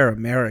like, "We're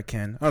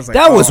American." I was like,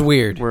 that was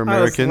weird. We're I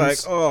was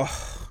Americans. like,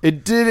 oh,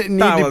 It didn't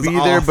need That to was be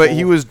there, but he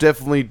awful. was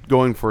definitely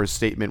going for a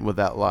statement with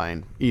that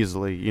line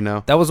easily, you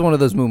know? That was one of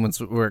those moments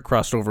where it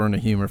crossed over into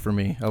humor for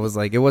me. I was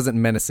like, it wasn't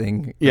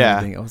menacing. or Yeah.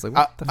 anything. I was like,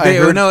 what the I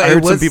heard, no, I it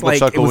heard some was people like-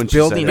 chuckle it was when she said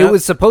building it. up. It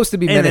was supposed to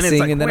be and then menacing, it's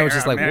like, and then I was "We're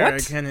just like, what?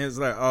 American." It's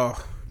like,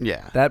 oh,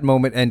 Yeah. That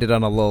moment ended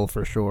on a lull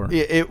for sure.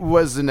 It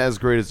wasn't as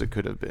great as it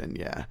could have been,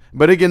 yeah.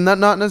 But again, not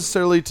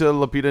necessarily to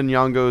Lupita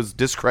Nyong'o's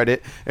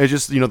discredit. It's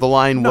just, the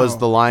line was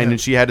the line, and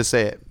she had to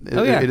say it.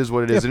 It is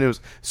what it is. And it was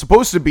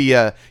supposed to be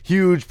a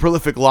huge,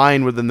 prolific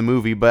line within the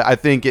movie, but I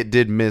think it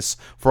did miss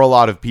for a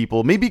lot of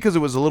people. Maybe because it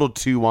was a little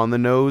too on the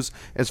nose.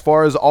 As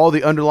far as all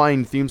the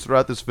underlying themes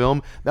throughout this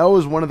film, that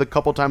was one of the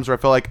couple times where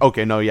I felt like,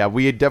 okay, no, yeah,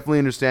 we definitely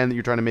understand that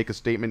you're trying to make a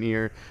statement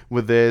here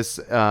with this,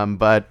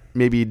 but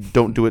maybe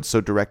don't do it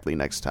so directly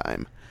next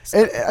time.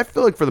 And I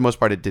feel like for the most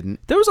part it didn't.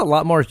 There was a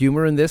lot more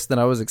humor in this than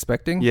I was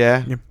expecting.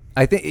 Yeah.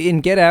 I think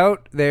in Get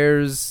Out,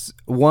 there's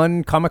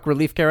one comic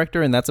relief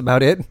character, and that's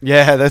about it.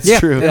 Yeah, that's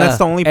true. And that's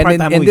the only And part in,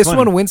 that in movie's this funny.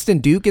 one, Winston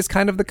Duke is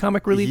kind of the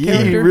comic relief He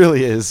character.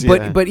 really is.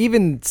 Yeah. But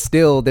even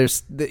still,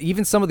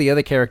 even some of the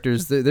other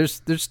characters,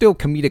 there's still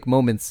comedic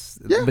moments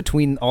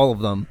between all of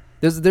them.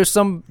 There's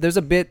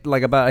a bit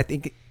like about, I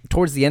think,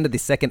 towards the end of the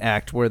second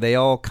act where they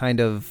all kind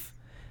of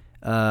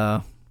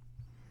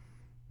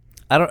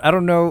I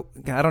don't know.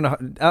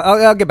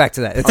 I'll get back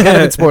to that. It's kind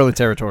of in spoiler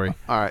territory.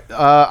 All right,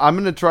 I'm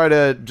gonna try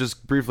to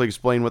just briefly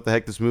explain what the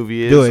heck this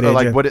movie is, Do it, or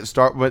like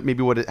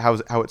AJ.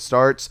 how it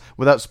starts,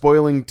 without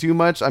spoiling too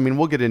much. I mean,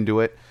 we'll get into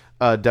it,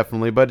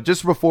 definitely, but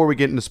just before we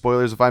get into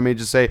spoilers, if I may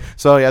just say,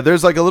 so yeah,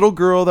 there's like a little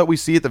girl that we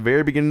see at the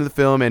very beginning of the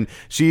film, and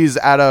she's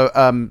at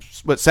a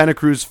Santa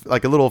Cruz,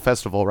 like a little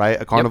festival,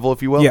 right, a carnival,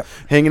 if you will, Yep.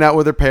 hanging out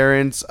with her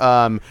parents.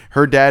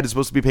 Her dad is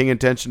supposed to be paying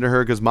attention to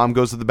her because mom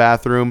goes to the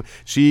bathroom.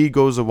 She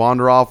goes to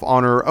wander off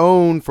on her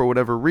own for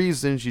whatever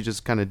reason. She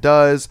just kind of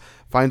does.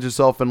 Finds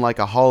herself in like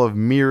a hall of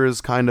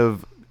mirrors kind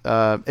of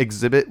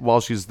exhibit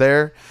while she's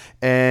there,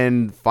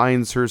 and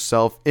finds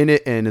herself in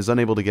it and is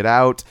unable to get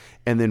out.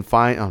 And then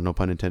no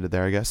pun intended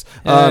there, I guess.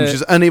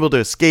 She's unable to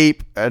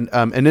escape. And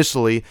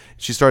initially,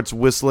 she starts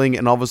whistling,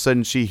 and all of a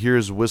sudden, she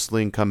hears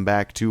whistling come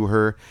back to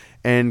her.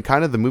 And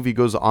kind of the movie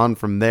goes on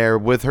from there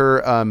with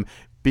her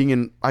being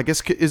in. I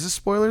guess, is this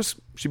spoilers?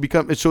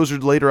 It shows her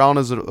later on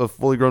as a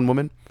fully grown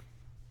woman.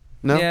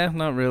 No? Yeah,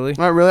 not really.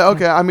 Not really.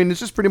 Okay. I mean, it's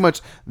just pretty much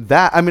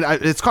that. I mean,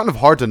 it's kind of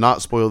hard to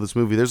not spoil this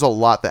movie. There's a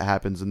lot that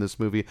happens in this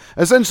movie.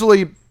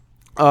 Essentially,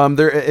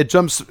 it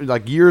jumps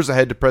like years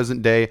ahead to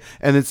present day,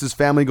 and it's this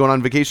family going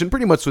on vacation.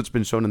 Pretty much what's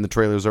been shown in the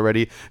trailers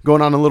already.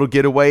 Going on a little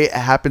getaway. It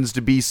happens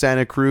to be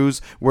Santa Cruz,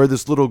 where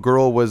this little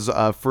girl was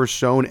first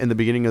shown in the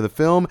beginning of the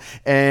film,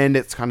 and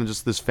it's kind of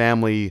just this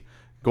family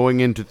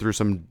going through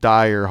some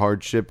dire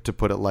hardship, to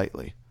put it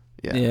lightly.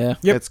 Yeah.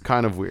 Yep. It's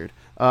kind of weird.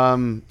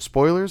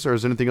 Spoilers, or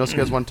is there anything else you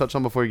guys want to touch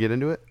on before we get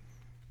into it?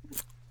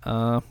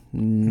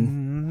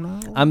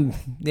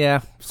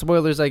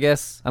 Spoilers, I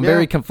guess. I'm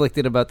very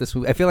conflicted about this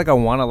movie. I feel like I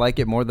want to like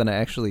it more than I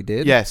actually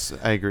did. Yes,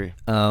 I agree.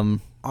 I'll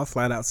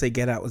flat out say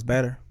Get Out was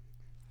better.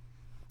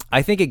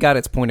 I think it got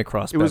its point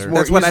across It better. was more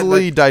That's what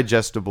easily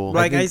digestible.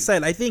 Like I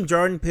said, I think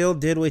Jordan Peele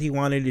did what he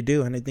wanted to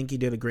do, and I think he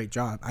did a great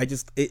job.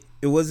 It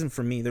wasn't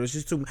for me. There was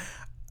just too.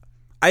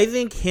 I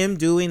think him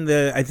doing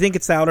I think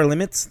it's the Outer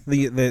Limits,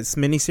 the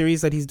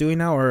miniseries that he's doing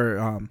now,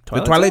 or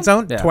the Twilight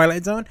Zone. Yeah.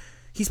 Twilight Zone.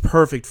 He's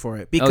perfect for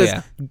it because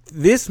yeah.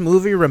 this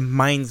movie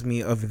reminds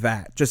me of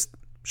that. Just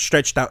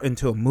stretched out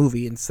into a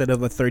movie instead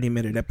of a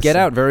 30-minute episode. Get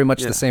Out very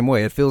much the same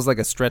way. It feels like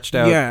a stretched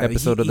out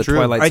episode of the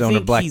Twilight Zone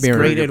or Black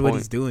Mirror. I think he's great at what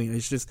he's doing.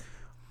 It's just,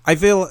 I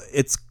feel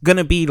it's going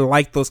to be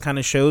like those kind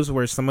of shows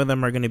where some of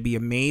them are going to be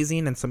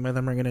amazing and some of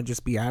them are going to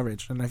just be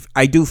average. And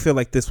I do feel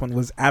like this one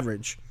was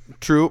average.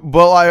 True.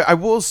 Well, I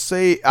will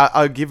say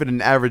I'll give it an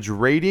average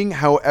rating.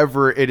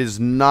 However, it is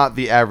not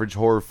the average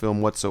horror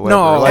film whatsoever.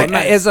 No, like,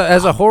 as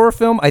a horror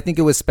film, I think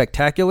it was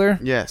spectacular.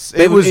 Yes,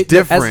 it was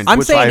different,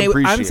 which I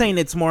appreciate. I'm saying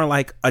it's more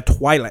like a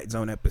Twilight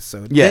Zone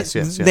episode. Yes.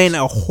 Than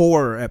a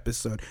horror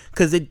episode.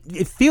 Because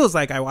it feels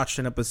like I watched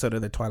an episode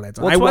of the Twilight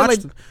Zone. Well,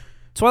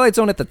 Twilight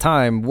Zone at the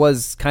time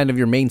was kind of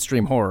your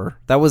mainstream horror.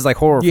 That was like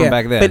horror from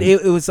back then. But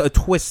it was a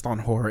twist on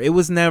horror. It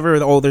was never,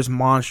 there's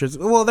monsters.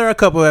 Well, there are a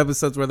couple of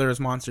episodes where there's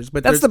monsters,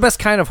 but that's the best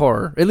kind of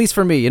horror, at least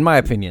for me, in my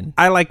opinion.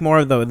 I like more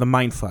of the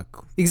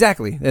mindfuck.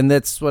 Exactly, and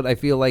that's what I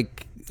feel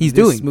like he's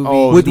doing.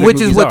 Which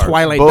is what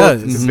Twilight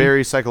both does.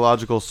 Very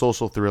psychological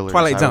social thrillers.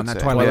 Twilight Zone, not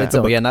Twilight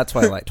Zone. Yeah, not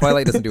Twilight.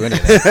 Twilight doesn't do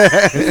anything.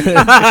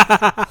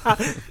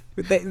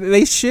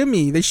 They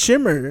shimmy, they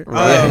shimmer.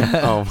 Right.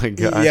 Oh my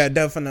god. Yeah,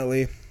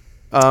 definitely.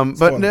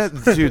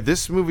 Dude,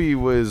 this movie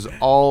was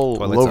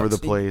all over the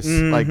place,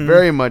 like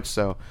very much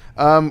so.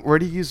 Where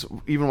do you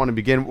even want to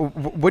begin?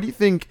 What do you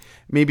think?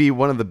 Maybe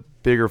one of the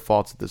bigger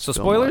faults of this. So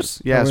film spoilers?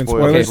 Was? Yeah,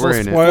 spoilers. Okay, we're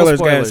in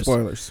spoilers, it. guys.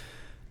 Spoilers.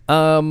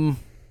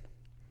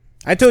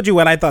 I told you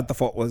what I thought the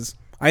fault was.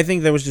 I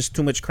think there was just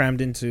too much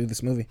crammed into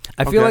this movie.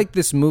 I feel like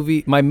this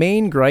movie. My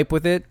main gripe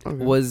with it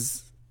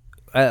was,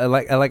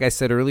 like I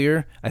said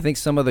earlier, I think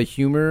some of the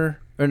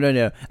humor,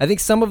 I think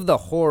some of the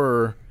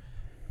horror.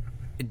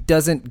 It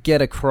doesn't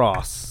get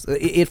across.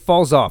 It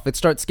falls off. It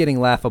starts getting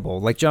laughable.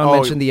 Like John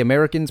mentioned the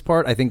Americans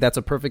part. I think that's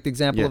a perfect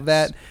example of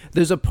that.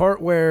 There's a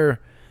part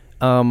where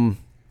the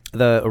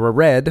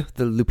Red,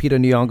 the Lupita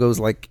Nyong'o's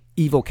like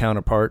evil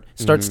counterpart,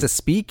 starts to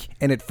speak,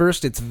 and at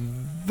first it's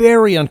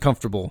very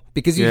uncomfortable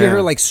because you hear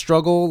her like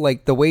struggle,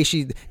 like the way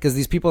because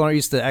these people aren't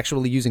used to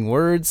actually using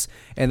words,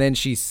 and then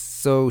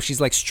she's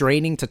like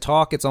straining to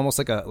talk. It's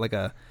almost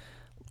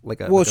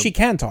she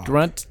can talk.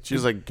 Grunt.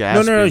 She's like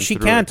gasping. No, she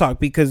can talk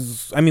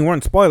because we're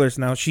in spoilers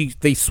now.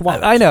 They swap.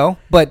 I know,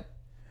 but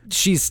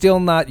she's still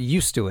not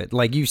used to it.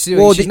 Like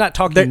she's not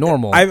talking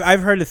normal.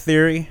 I've heard a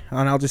theory,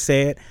 and I'll just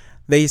say it.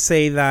 They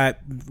say that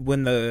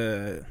when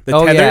the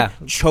tether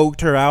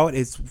choked her out,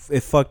 it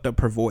fucked up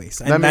her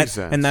voice, and that makes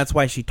sense. And that's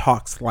why she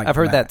talks like. I've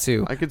heard that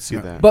too. I could see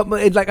that, but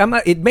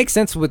it makes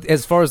sense with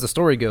as far as the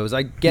story goes.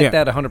 I get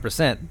that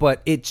 100%,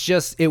 but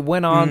it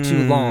went on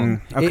too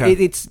long. Okay.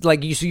 It's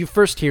like you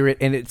first hear it,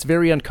 and it's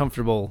very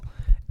uncomfortable,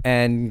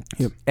 and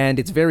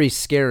it's very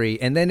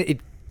scary, and then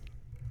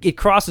it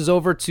crosses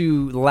over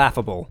to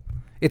laughable.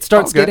 It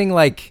starts getting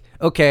like,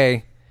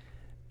 okay,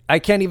 I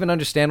can't even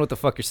understand what the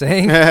fuck you're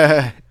saying.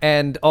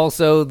 And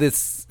also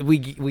this, we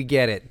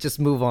get it.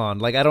 Just move on.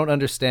 Like, I don't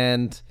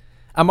understand.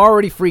 I'm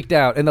already freaked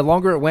out. And the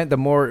longer it went, the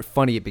more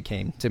funny it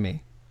became to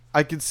me.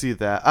 I could see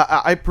that.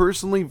 I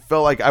personally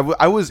felt like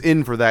I was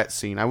in for that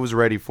scene. I was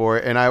ready for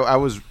it. And I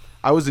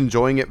was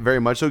enjoying it very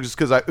much so just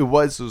because it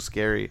was so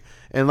scary.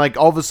 And like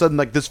all of a sudden,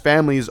 like this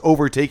family is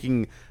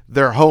overtaking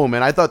their home,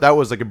 and I thought that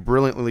was like a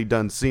brilliantly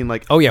done scene.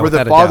 Like where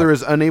the father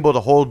is unable to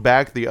hold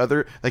back the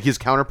other, like his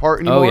counterpart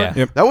anymore.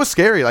 That was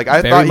scary. Like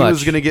I thought he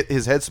was going to get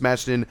his head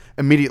smashed in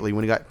immediately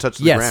when he got touched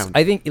to the ground.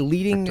 I think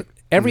leading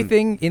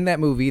everything in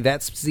that movie,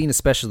 that scene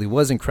especially,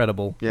 was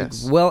incredible.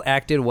 Yes, well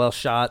acted, well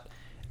shot.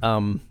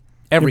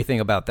 Everything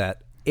about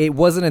that. It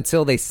wasn't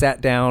until they sat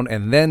down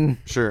and then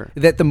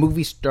that the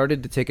movie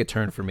started to take a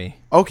turn for me.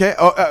 Okay.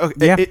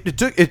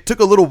 It took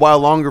a little while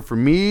longer for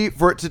me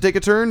for it to take a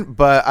turn,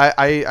 but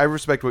I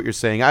respect what you're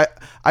saying.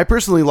 I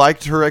personally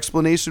liked her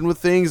explanation with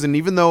things, and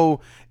even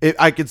though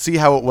I could see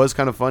how it was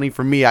kind of funny,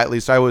 for me at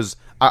least, I was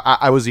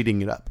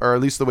eating it up, or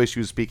at least the way she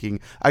was speaking.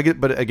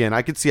 But again,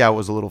 I could see how it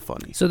was a little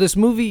funny. So this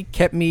movie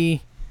kept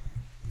me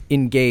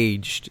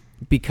engaged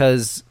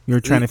because you're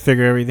trying to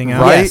figure everything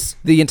out. Right? Yes.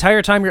 The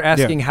entire time you're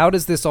asking, how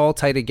does this all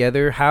tie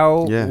together?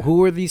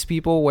 Who are these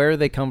people? Where do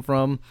they come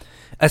from?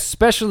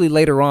 Especially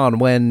later on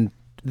when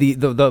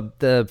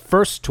the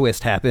first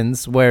twist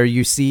happens, where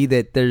you see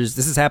that this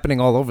is happening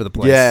all over the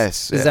place.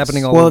 Yes. This is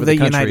happening all over the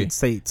country. United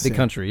States. The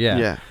country,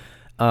 yeah.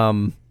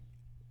 Yeah.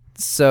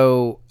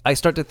 So I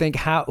start to think,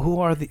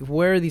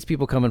 where are these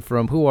people coming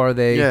from? Who are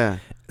they? Yeah.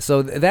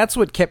 So that's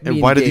what kept me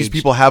And why engaged. do these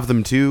people have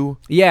them too?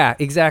 Yeah,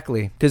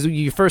 exactly. Because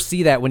you first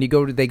see that when they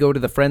go to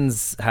the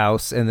friend's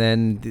house, and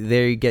then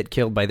they get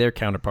killed by their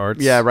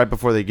counterparts. Yeah, right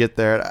before they get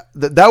there.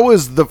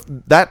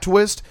 That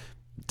twist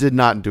did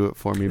not do it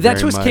for me. That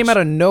twist came out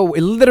of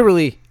nowhere.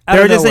 Literally,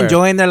 they're just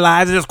enjoying their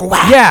lives. Just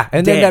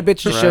and then that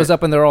bitch just shows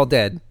up, and they're all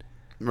dead.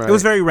 Right. It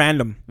was very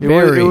random. It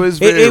was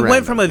very random.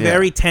 Went from a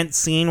very tense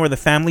scene where the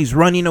family's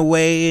running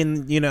away,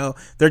 and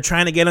they're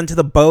trying to get onto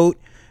the boat.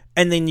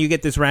 And then you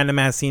get this random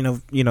ass scene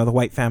of the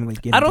white family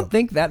getting I don't killed.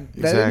 think that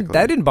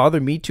didn't bother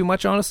me too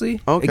much,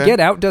 honestly. Okay. Get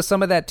Out does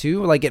some of that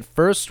too. Like at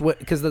first,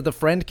 because the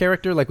friend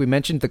character, like we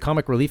mentioned, the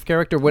comic relief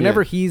character,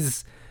 whenever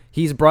he's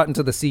brought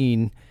into the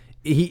scene,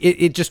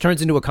 it just turns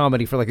into a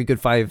comedy for like a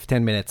good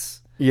 5-10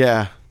 minutes.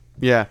 Yeah.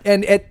 Yeah.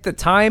 And at the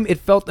time, it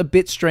felt a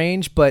bit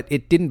strange, but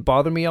it didn't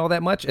bother me all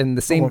that much. And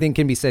the same thing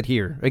can be said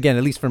here. Again,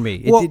 at least for me.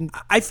 It Well, didn't.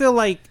 I feel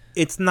like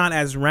it's not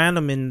as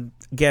random in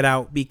Get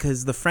Out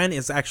because the friend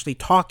is actually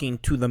talking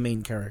to the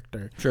main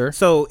character. Sure.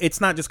 So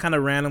it's not just kind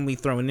of randomly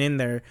thrown in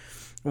there.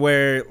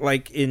 Where,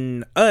 like,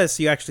 in Us,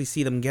 you actually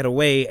see them get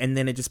away, and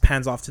then it just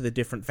pans off to the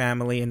different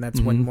family, and that's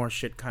when more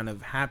shit kind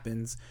of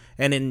happens.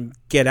 And in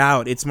Get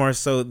Out, it's more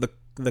so the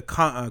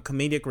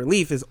comedic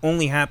relief is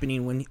only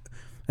happening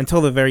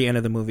until the very end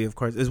of the movie, of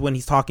course, is when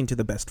he's talking to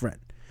the best friend.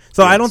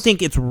 So I don't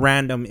think it's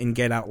random in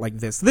Get Out like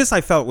this. This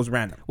I felt was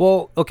random.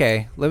 Well,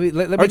 okay. Let me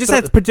Or just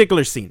that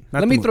particular scene.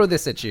 Let me throw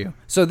this at you.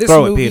 So this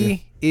Throw it, movie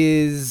Peter.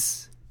 is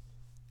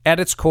at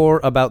its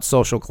core about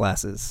social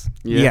classes.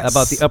 Yeah. Yes.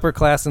 About the upper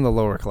class and the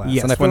lower class.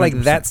 Yes, and I feel like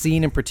 100%. that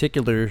scene in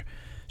particular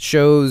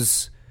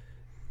shows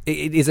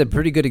it is a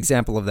pretty good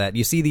example of that.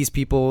 You see these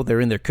people,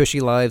 they're in their cushy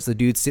lives. The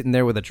dude's sitting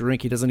there with a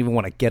drink. He doesn't even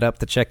want to get up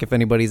to check if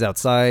anybody's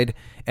outside.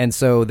 And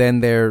so then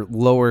their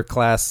lower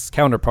class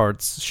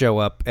counterparts show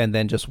up and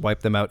then just wipe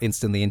them out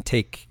instantly and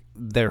take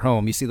their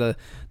home. You see the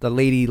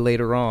lady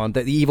later on,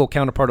 the evil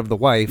counterpart of the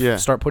wife, Yeah.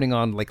 start putting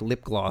on like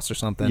lip gloss or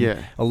something. Yeah.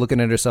 Or looking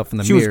at herself in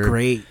the She was mirror.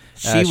 great.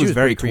 She She was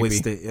very pretty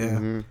creepy.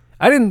 twisted.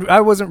 Yeah. I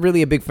wasn't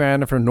really a big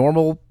fan of her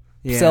normal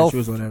Yeah, self. she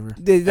was whatever.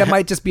 That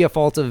might just be a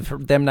fault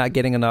of them not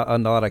getting a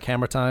lot of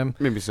camera time.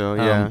 Maybe so.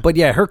 Yeah. But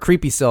yeah, her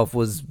creepy self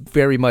was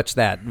very much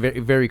that. Very,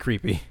 very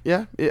creepy.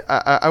 Yeah,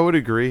 I would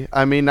agree.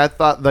 I mean, I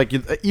thought, like,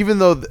 even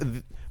though,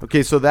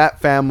 okay, so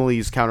that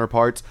family's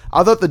counterparts,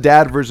 I thought the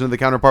dad version of the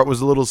counterpart was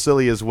a little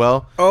silly as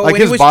well. Oh, like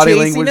when his he was body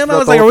chasing language. him, I throughout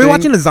was the like, whole "Are we thing.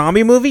 watching a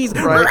zombie movies?"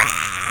 Right.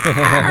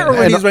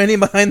 when he's running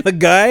behind the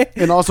guy.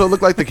 And also, it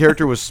looked like the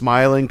character was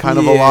smiling kind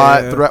of a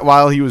Yeah. lot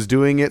while he was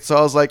doing it. So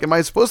I was like, am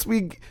I supposed to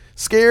be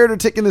scared or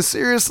taking this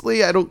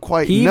seriously? I don't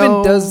quite He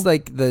know. even does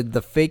like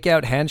the fake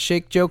out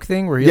handshake joke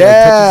thing where he like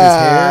touches his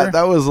yeah, hair.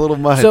 that was a little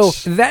much. So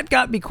that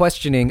got me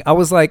questioning. I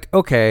was like,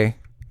 okay,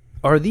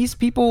 are these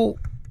people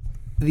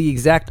the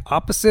exact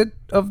opposite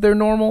of their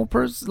normal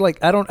person? Like,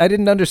 I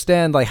didn't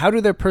understand. Like, how do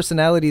their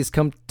personalities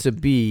come to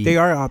be? They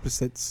are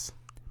opposites.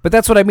 But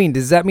that's what I mean.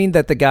 Does that mean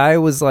that the guy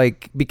was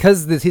like,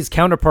 because his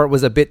counterpart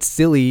was a bit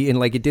silly and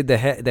like it did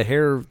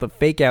the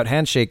fake out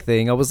handshake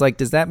thing? I was like,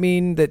 does that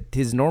mean that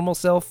his normal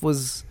self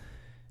was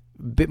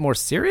a bit more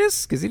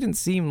serious? Because he didn't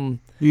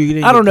seem.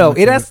 I don't know.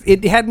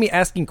 It had me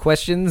asking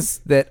questions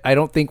that I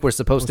don't think were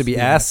supposed to be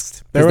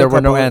asked because there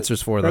were no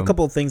answers for them. There were a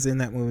couple of things in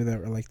that movie that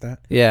were like that.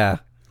 Yeah.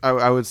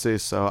 I would say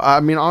so. I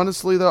mean,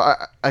 honestly, though,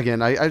 I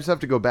just have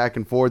to go back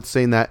and forth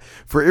saying that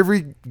for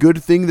every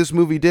good thing this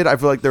movie did, I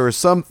feel like there were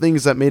some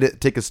things that made it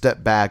take a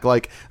step back.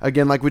 Like,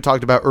 again, like we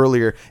talked about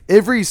earlier,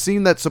 every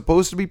scene that's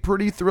supposed to be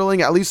pretty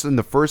thrilling, at least in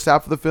the first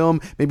half of the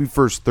film, maybe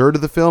first third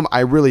of the film,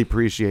 I really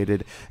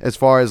appreciated. As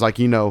far as, like,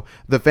 you know,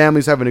 the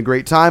family's having a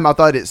great time. I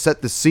thought it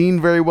set the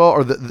scene very well,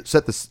 or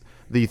set the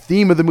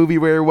theme of the movie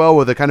very well,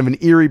 with a kind of an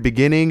eerie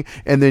beginning,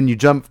 and then you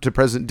jump to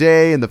present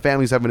day and the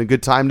family's having a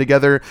good time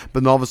together,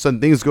 but then all of a sudden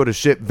things go to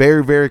shit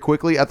very, very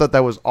quickly. I thought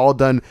that was all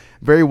done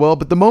very well,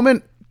 but the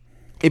moment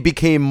it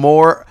became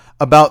more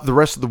about the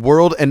rest of the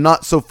world and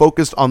not so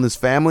focused on this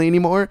family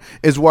anymore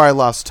is where I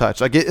lost touch.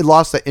 Like, it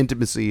lost that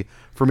intimacy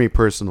for me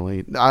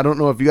personally. I don't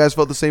know if you guys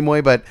felt the same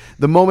way, but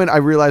the moment I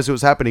realized it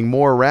was happening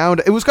more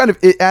around,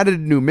 it added a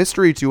new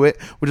mystery to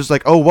it, which is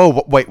like, oh,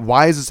 whoa, wait,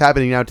 why is this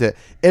happening now to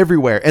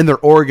everywhere? And they're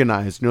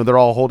organized. You know, they're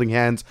all holding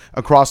hands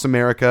across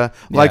America,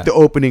 like the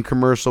opening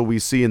commercial we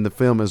see in the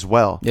film as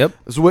well. Yep.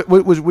 So,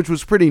 which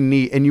was pretty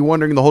neat, and you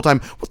wondering the whole time,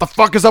 what the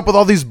fuck is up with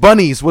all these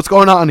bunnies? What's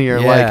going on here?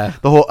 Yeah.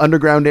 Like, the whole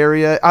underground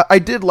area. I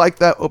did like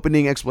that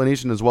opening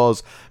explanation, as well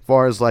as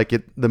far as like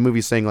the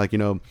movie saying, like, you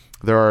know,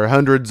 there are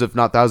hundreds, if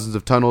not thousands,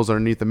 of tunnels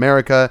underneath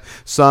America.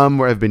 Some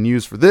have been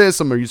used for this,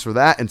 some are used for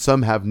that, and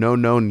some have no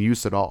known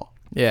use at all.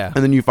 Yeah.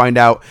 And then you find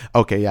out,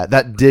 okay, yeah,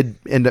 that did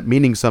end up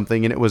meaning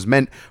something, and it was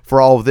meant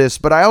for all of this.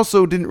 But I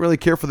also didn't really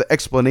care for the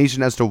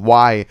explanation as to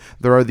why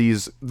there are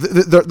these.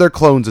 They're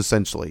clones,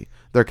 essentially.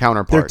 They're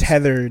counterparts. They're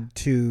tethered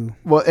to.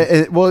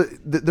 Well,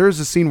 there's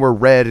a scene where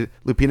Red,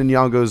 Lupita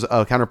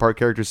Nyong'o's counterpart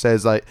character,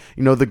 says, like,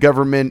 you know, the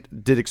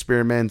government did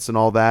experiments and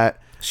all that.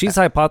 She's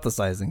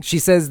hypothesizing. She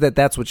says that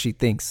that's what she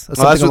thinks.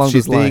 Something that's what along she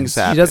those lines. thinks She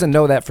happened. doesn't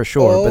know that for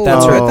sure, but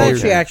that's I her thought theory.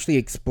 she actually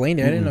explained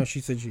it. I didn't know she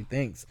said she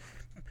thinks.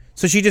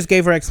 So she just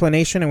gave her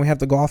explanation, and we have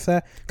to go off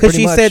that because Pretty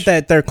she much. said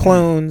that they're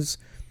clones.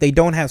 They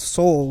don't have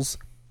souls,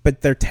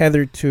 but they're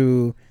tethered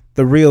to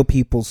the real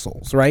people's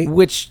souls, right?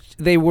 Which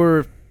they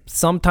were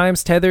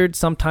sometimes tethered,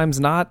 sometimes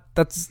not.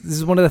 This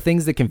is one of the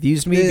things that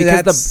confused me, because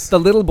That's- the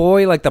little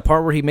boy, like the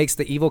part where he makes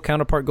the evil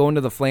counterpart go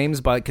into the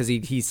flames, because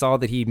he saw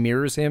that he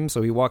mirrors him,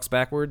 so he walks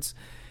backwards.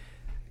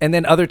 And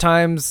then other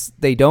times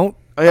they don't.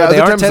 Oh, yeah, they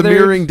other aren't times the tethered.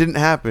 mirroring didn't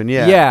happen.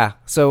 Yeah. Yeah,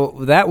 so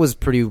that was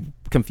pretty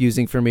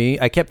confusing for me.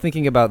 I kept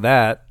thinking about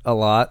that a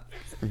lot.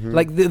 Mm-hmm.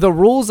 Like the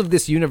rules of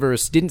this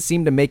universe didn't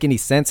seem to make any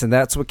sense, and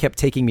that's what kept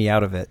taking me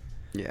out of it.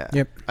 Yeah.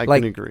 Yep. I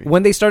Like can agree.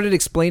 when they started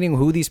explaining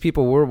who these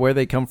people were, where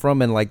they come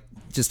from, and like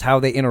just how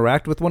they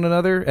interact with one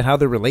another and how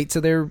they relate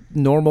to their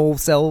normal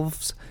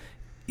selves,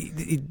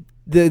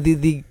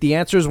 the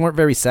answers weren't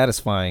very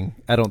satisfying,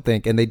 I don't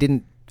think, and they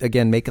didn't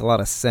again make a lot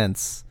of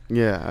sense.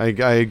 Yeah, I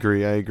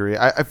agree.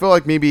 I feel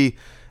like maybe,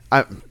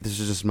 this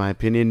is just my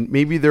opinion,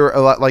 maybe there are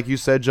a lot, like you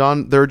said,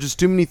 John, there are just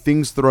too many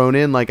things thrown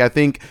in. Like, I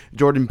think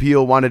Jordan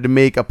Peele wanted to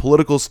make a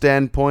political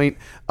standpoint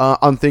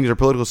on things, or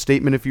political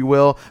statement, if you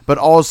will, but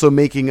also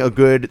making a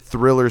good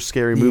thriller,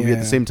 scary movie at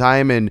the same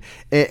time, and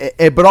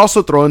but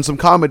also throw in some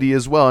comedy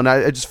as well. And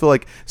I just feel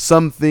like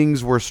some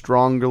things were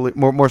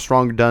more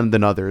strong done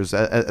than others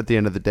at the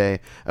end of the day.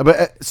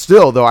 But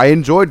still, though, I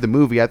enjoyed the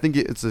movie. I think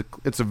it's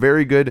a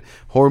very good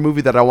horror movie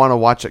that I want to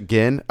watch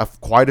again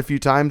quite a few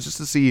times, just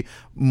to see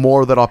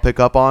more that I'll pick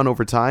up on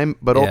over time.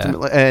 But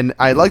ultimately, and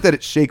I like that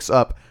it shakes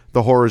up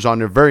the horror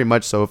genre very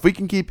much so. If we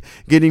can keep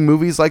getting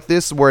movies like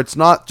this where it's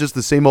not just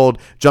the same old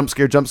jump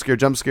scare,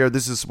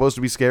 this is supposed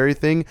to be scary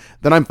thing,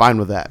 then I'm fine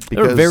with that.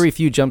 There are very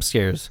few jump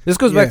scares. This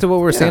goes back to what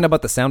we were saying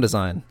about the sound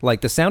design. Like,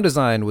 the sound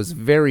design was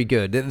very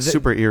good.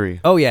 Super eerie.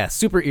 Oh yeah,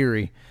 super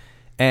eerie.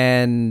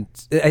 And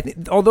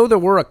although there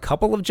were a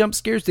couple of jump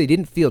scares, they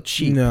didn't feel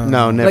cheap.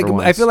 No, never like,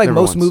 once. I feel like Never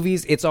most once.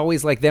 movies, it's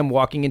always like them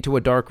walking into a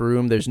dark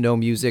room. There's no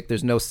music,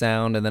 there's no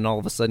sound, and then all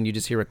of a sudden you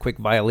just hear a quick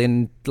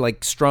violin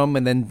like strum,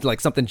 and then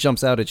like something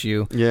jumps out at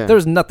you. Yeah. There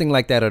was nothing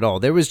like that at all.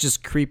 There was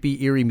just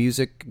creepy, eerie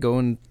music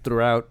going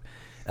throughout.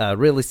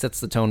 Really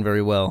sets the tone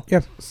very well.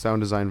 Yep.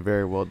 Sound design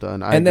very well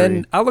done. And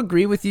then I'll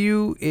agree with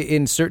you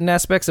in certain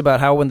aspects about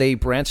how when they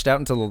branched out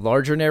into the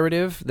larger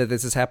narrative that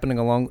this is happening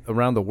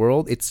around the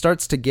world, it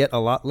starts to get a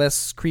lot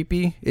less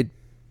creepy.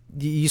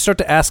 You start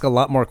to ask a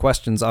lot more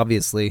questions,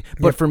 obviously.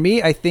 But for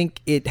me, I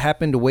think it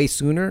happened way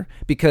sooner,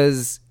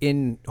 because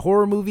in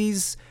horror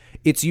movies,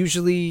 it's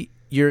usually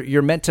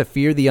you're meant to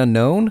fear the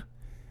unknown.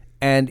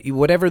 And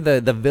whatever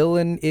the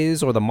villain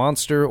is, or the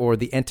monster, or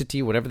the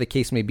entity, whatever the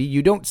case may be,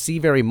 you don't see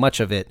very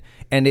much of it.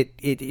 And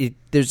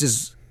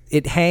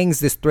it hangs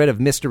this thread of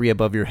mystery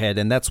above your head,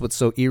 and that's what's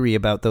so eerie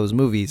about those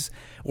movies.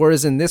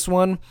 Whereas in this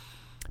one,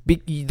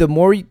 the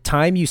more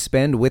time you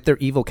spend with their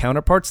evil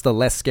counterparts, the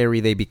less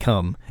scary they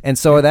become. And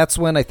so that's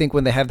when I think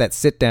when they have that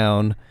sit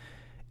down,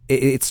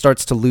 it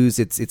starts to lose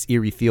its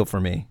eerie feel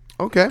for me.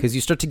 Okay. Because you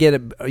start to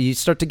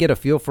get a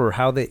feel for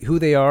who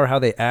they are, how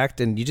they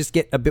act, and you just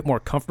get a bit more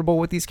comfortable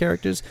with these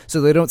characters, so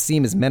they don't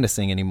seem as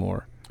menacing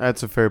anymore.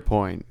 That's a fair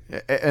point.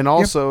 And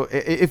also,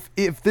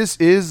 if this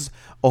is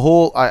a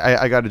whole,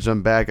 I got to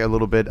jump back a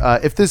little bit.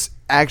 If this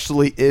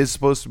actually is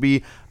supposed to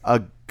be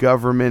a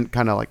government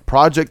kind of like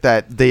project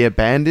that they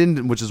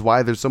abandoned, which is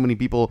why there's so many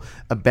people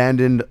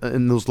abandoned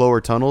in those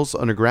lower tunnels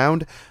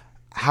underground,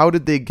 how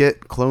did they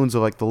get clones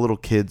of like the little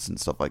kids and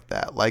stuff like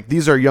that? Like,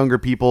 these are younger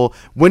people.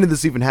 When did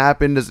this even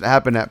happen? Does it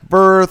happen at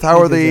birth? How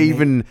are they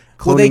even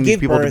cloning these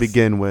people to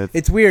begin with?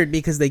 It's weird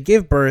because they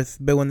give birth,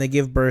 but when they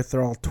give birth,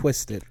 they're all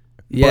twisted.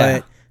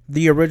 Yeah. But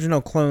the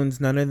original clones,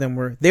 none of them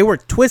were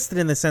twisted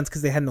in the sense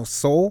because they had no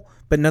soul,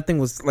 but nothing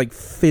was like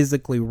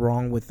physically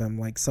wrong with them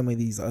like some of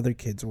these other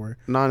kids were.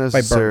 Not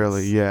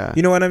necessarily, yeah.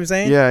 You know what I'm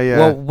saying? Yeah.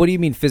 Well, what do you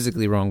mean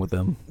physically wrong with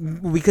them?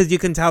 Because you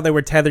can tell they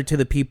were tethered to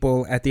the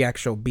people at the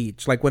actual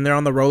beach. Like when they're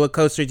on the roller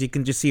coasters, you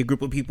can just see a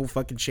group of people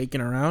fucking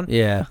shaking around.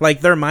 Yeah.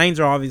 Like their minds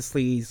are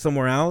obviously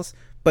somewhere else,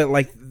 but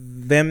like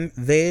them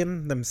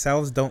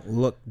themselves don't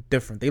look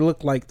different. They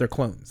look like they're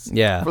clones.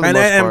 Yeah. For the And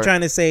most I'm part.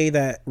 trying to say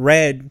that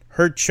Red,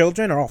 her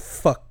children are all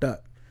fucked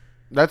up.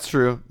 That's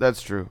true.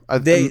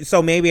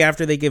 So maybe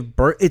after they give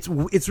birth,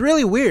 it's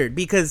really weird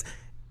because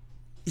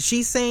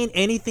she's saying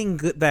anything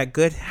that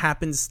good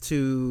happens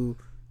to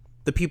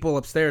the people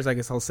upstairs. I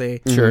guess I'll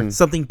say Sure.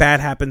 something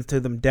bad happens to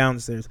them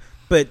downstairs.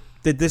 But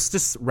did this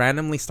just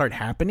randomly start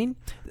happening?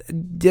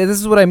 Yeah, this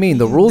is what I mean.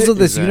 The rules of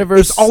this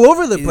universe, It's all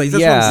over the place.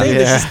 That's what I'm saying. Yeah.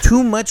 There's just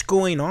too much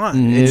going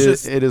on.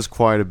 It is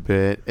quite a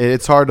bit.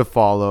 It's hard to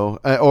follow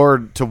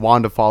or to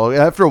want to follow.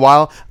 After a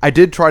while, I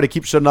did try to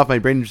keep shutting off my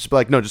brain and just be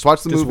like, no, just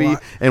watch the movie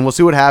and we'll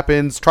see what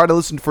happens. Try to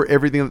listen for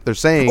everything that they're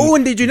saying. Oh,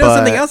 and did you know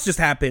something else just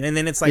happened? And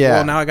then it's like, Yeah.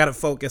 well, now I got to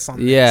focus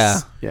on Yeah.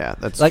 this. Yeah,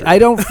 that's like true. I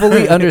don't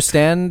fully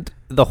understand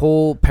the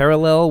whole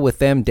parallel with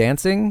them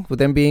dancing, with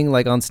them being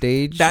like on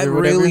stage. That or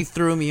whatever. really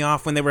threw me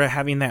off when they were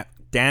having that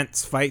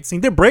dance fight scene.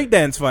 They're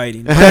breakdance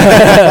fighting.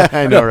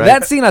 I know, right?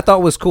 That scene I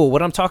thought was cool.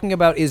 What I'm talking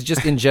about is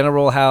just in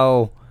general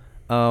how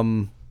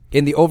in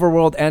the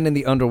overworld and in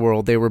the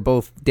underworld they were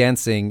both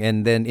dancing,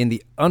 and then in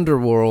the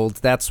underworld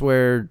that's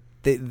where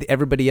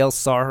everybody else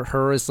saw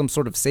her as some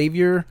sort of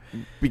savior.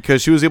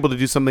 Because she was able to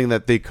do something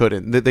that they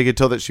couldn't. That they could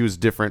tell that she was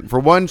different. For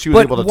one, she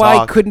was able to why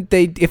talk. couldn't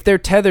they, if they're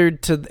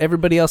tethered to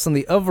everybody else in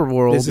the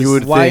overworld? You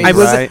would why? think,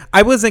 right?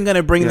 I wasn't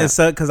gonna bring Yeah. this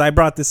up because I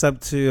brought this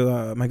up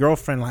to my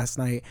girlfriend last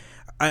night,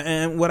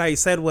 and what I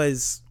said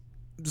was,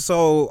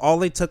 so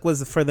all it took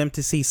was for them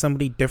to see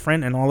somebody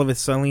different, and all of a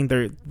sudden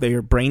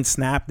their brain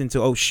snapped into,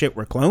 oh shit,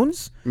 we're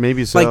clones.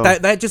 Maybe so.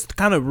 Like that just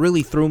kind of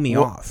really threw me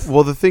off.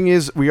 Well, the thing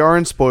is, we are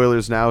in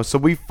spoilers now, so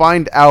we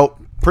find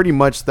out pretty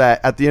much that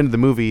at the end of the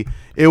movie,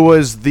 it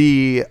was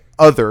the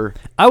other.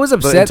 I was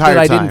upset that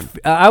I time.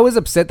 didn't. I was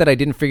upset that I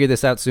didn't figure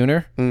this out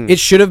sooner. It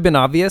should have been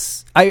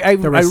obvious. I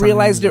was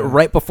realized it something,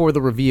 right before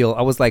the reveal.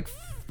 I was like,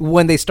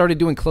 when they started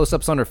doing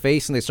close-ups on her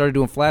face and they started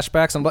doing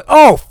flashbacks, I'm like,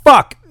 oh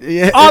fuck,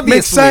 Yeah, obviously. it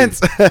makes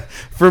sense.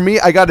 For me,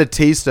 I got a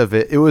taste of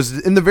it. It was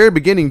in the very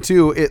beginning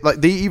too. It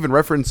like they even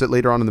reference it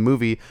later on in the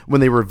movie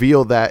when they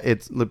reveal that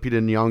it's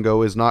Lupita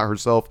Nyong'o is not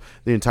herself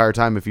the entire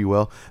time, if you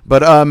will.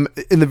 But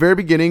in the very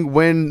beginning,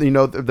 when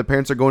the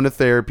parents are going to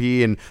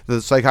therapy and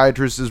the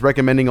psychiatrist is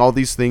recommending all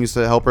these things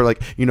to help her,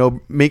 like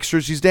make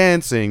sure she's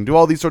dancing, do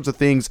all these sorts of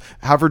things,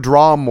 have her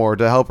draw more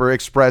to help her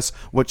express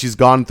what she's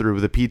gone through,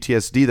 the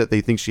PTSD that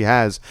they think she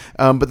has.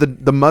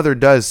 But the mother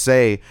does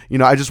say,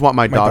 I just want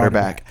my daughter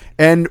back.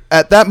 And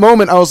at that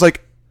moment, I was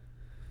like,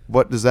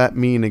 what does that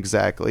mean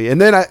exactly?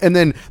 And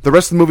then the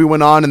rest of the movie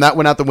went on, and that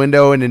went out the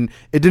window, and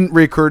it didn't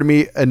reoccur to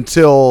me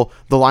until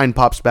the line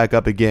pops back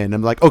up again.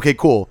 I'm like, okay,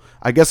 cool.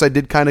 I guess I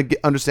did kind of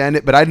understand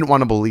it, but I didn't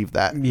want to believe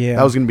that. Yeah.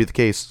 That was going to be the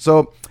case.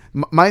 So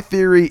my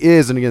theory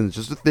is, and again, it's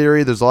just a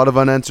theory, there's a lot of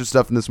unanswered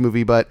stuff in this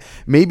movie, but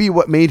maybe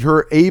what made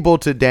her able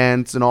to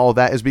dance and all of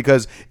that is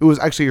because it was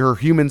actually her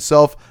human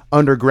self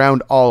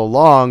underground all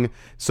along.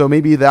 So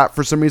maybe that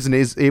for some reason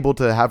is able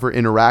to have her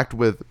interact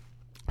with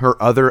her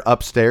other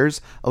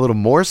upstairs a little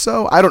more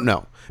so. I don't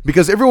know.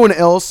 Because everyone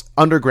else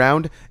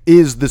underground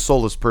is the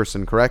soulless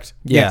person, correct?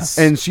 Yes.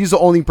 And she's the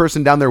only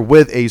person down there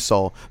with a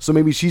soul. So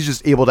maybe she's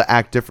just able to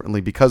act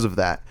differently because of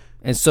that.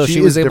 And so she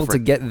She was is able to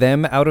different. get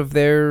them out of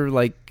their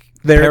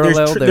They're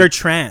their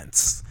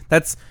trance.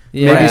 That's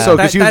Yeah. Maybe so,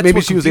 because that's maybe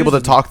what she was able to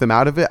confuses me. talk them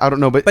out of it. I don't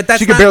know, but But that's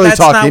she could not, barely that's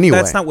talk not, anyway.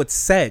 That's not what's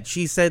said.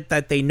 She said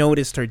that they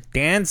noticed her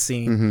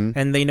dancing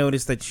and they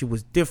noticed that she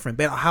was different.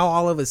 But how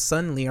all of a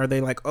sudden are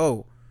they like,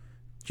 oh,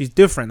 she's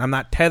different? I'm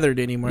not tethered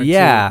anymore.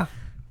 Yeah.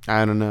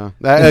 I don't know.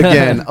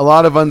 Again, a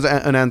lot of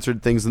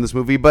unanswered things in this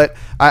movie. But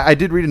I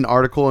did read an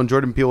article, and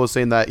Jordan Peele was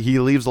saying that he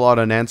leaves a lot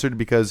unanswered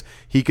because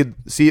he could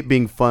see it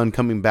being fun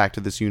coming back to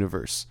this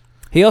universe.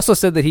 He also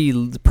said that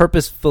he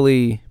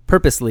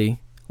purposely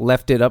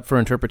left it up for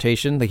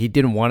interpretation. Like he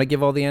didn't want to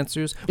give all the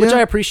answers, which Yeah.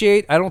 I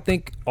appreciate. I don't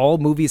think all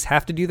movies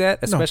have to do that,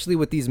 especially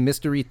with these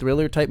mystery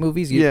thriller type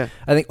movies. Yeah.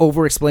 I think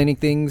over explaining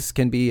things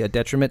can be a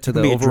detriment to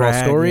the be a overall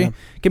drag, story. yeah.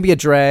 It can be a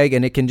drag,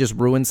 and it can just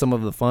ruin some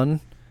of the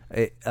fun.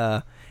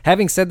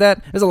 Having said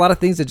that, there's a lot of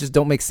things that just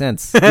don't make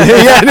sense. Where'd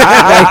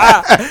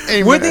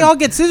they all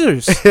get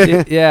scissors?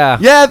 Yeah.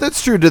 Yeah,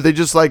 that's true. Did they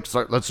just let's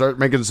start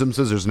making some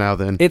scissors now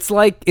then? It's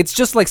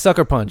just like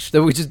Sucker Punch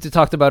that we just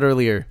talked about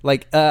earlier.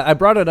 I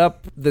brought it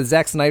up, the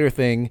Zack Snyder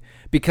thing,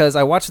 because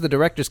I watched the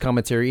director's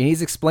commentary and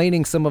he's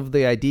explaining some of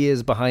the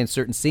ideas behind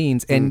certain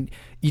scenes, and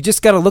you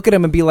just got to look at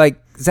him and be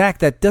like, Zack,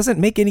 that doesn't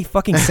make any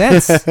fucking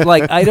sense.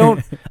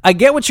 I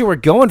get what you were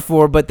going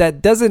for, but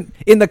that doesn't,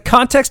 in the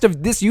context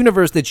of this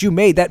universe that you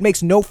made, that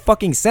makes no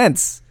fucking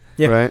sense.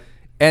 Yeah. Right?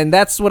 And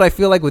that's what I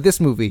feel like with this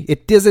movie.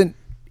 It doesn't,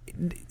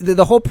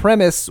 the whole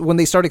premise when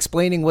they start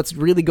explaining what's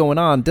really going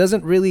on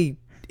doesn't make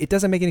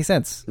any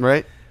sense.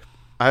 Right?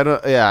 I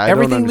don't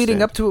Everything leading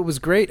understand. up to it was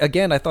great.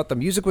 Again, I thought the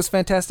music was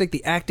fantastic.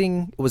 The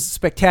acting was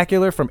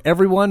spectacular from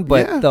everyone.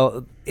 But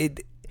Yeah.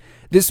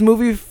 this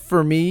movie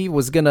for me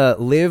was gonna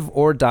live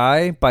or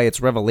die by its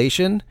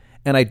revelation,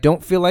 and I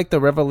don't feel like the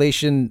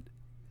revelation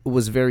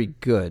was very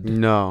good.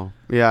 No.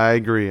 Yeah, I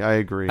agree.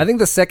 I think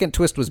the second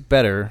twist was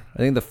better. I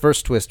think the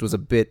first twist was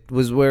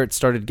where it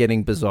started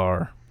getting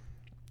bizarre.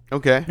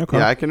 Okay. Okay.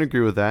 Yeah, I can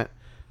agree with that.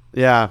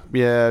 Yeah.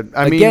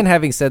 I Again, mean,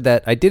 having said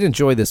that, I did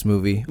enjoy this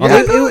movie.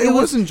 yeah, it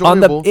was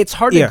enjoyable. It's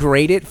hard Yeah. to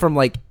grade it from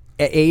like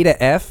A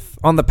to F.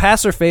 On the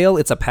pass or fail,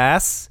 it's a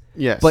pass.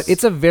 Yes. But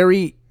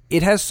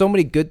it has so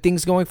many good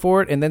things going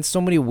for it, and then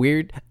so many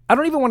weird, I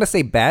don't even want to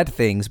say bad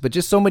things, but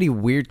just so many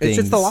weird things.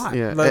 It's just a lot.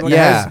 Yeah, Like, it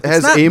has, it's it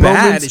has not A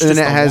bad, moments it's and then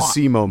just it a has lot.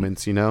 C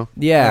moments,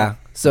 Yeah.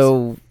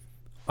 So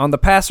on the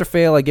pass or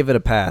fail, I give it a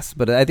pass,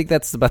 but I think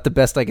that's about the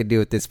best I could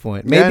do at this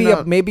point. Maybe Yeah,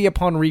 no. maybe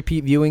upon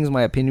repeat viewings,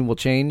 my opinion will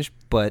change,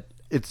 but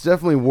It's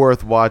definitely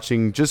worth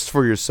watching just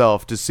for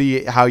yourself to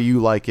see how you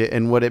like it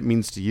and what it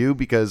means to you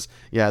because,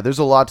 yeah, there's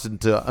a lot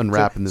to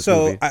unwrap in this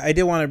movie. I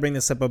did want to bring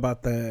this up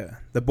about the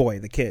boy,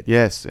 the kid.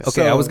 Yes. okay,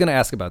 So- I was going to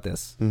ask about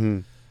this.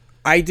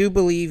 I do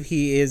believe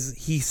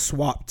he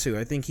swapped too.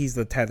 I think he's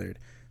the tethered.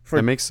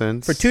 That makes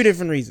sense. For two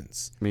different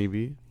reasons.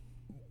 Maybe.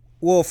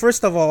 Well,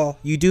 first of all,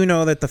 you do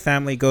know that the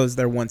family goes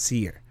there once a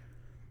year.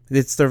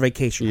 It's their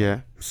vacation.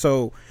 Yeah.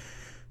 So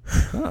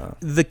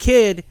the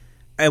kid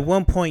at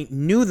one point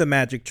knew the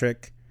magic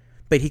trick,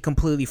 but he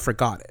completely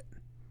forgot it.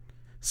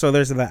 So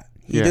there's that.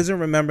 He Yeah. doesn't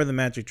remember the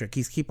magic trick.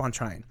 He's keep on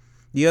trying.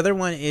 The other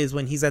one is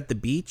when he's at the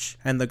beach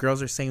and the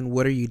girls are saying,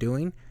 "What are you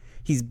doing?"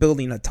 He's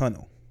building a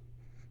tunnel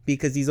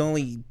because he's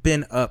only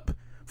been up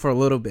for a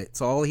little bit.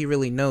 So all he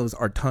really knows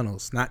are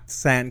tunnels, not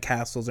sand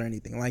castles or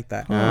anything like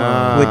that.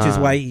 Which is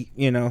why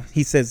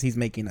he says he's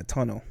making a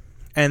tunnel.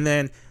 And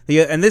then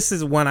and this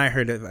is one I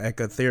heard like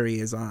a theory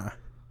is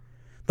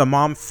the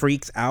mom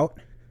freaks out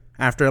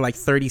after like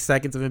 30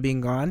 seconds of him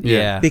being gone.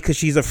 Yeah. Because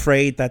she's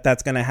afraid that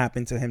that's going to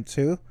happen to him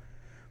too.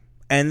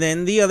 And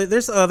then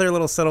there's other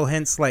little subtle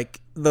hints,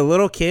 like the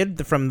little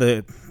kid from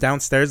the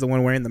downstairs, the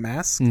one wearing the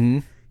mask.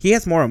 He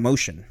has more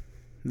emotion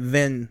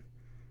than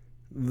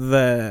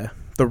the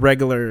the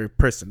regular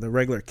person, the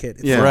regular kid.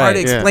 It's Yeah. so hard to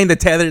Right, yeah. explain the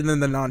tethered than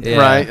the non-tethered.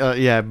 Yeah. Right?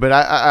 Yeah, but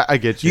I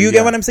get you. You yeah.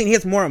 get what I'm saying? He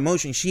has more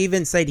emotion. She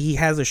even said he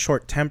has a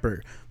short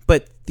temper,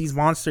 but these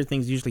monster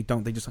things usually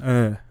don't. They just.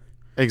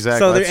 Exactly.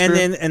 So That's true.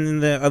 and then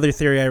the other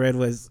theory I read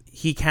was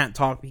he can't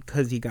talk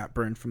because he got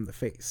burned from the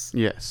face,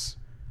 Yes.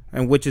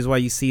 and which is why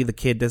you see the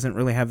kid doesn't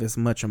really have as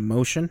much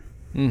emotion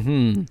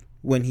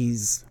when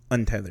he's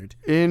untethered.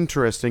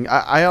 Interesting.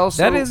 I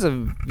also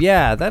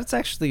That's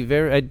actually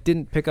very. I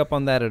didn't pick up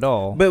on that at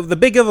all. But the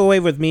big giveaway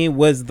with me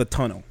was the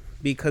tunnel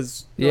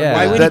because Yeah.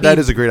 why would That- he be, that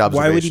is a great Why would he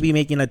observation. be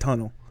making a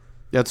tunnel?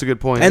 That's a good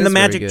point. And the is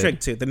very magic good. trick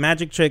too. The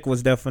magic trick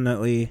was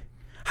definitely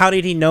how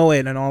did he know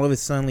it? And all of a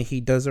sudden he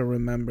doesn't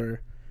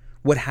remember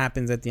what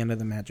happens at the end of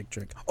the magic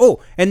trick. Oh,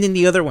 and then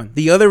the other one,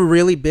 the other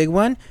really big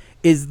one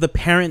is the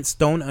parents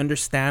don't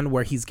understand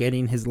where he's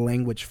getting his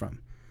language from.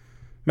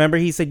 Remember,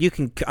 he said, you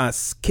can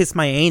kiss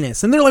my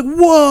anus. And they're like,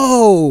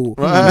 whoa,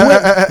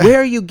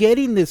 where are you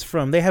getting this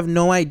from? They have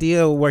no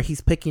idea where he's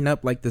picking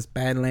up like this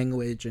bad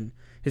language and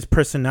his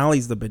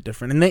personality's a bit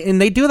different. And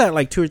they do that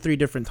like 2 or 3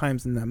 different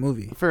times in that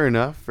movie. Fair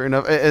enough.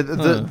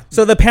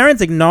 So the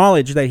parents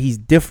acknowledge that he's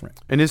different.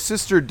 And his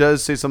sister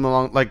does say something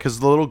along like because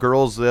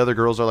the other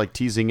girls are like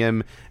teasing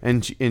him,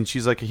 and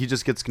she's like he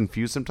just gets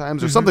confused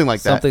sometimes or something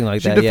like that. Something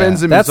like she that.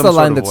 defends Yeah. him. That's in some the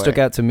line sort of that stuck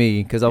way. out to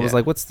me because I was Yeah.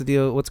 like, "What's the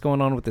deal? What's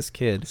going on with this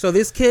kid?" So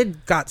this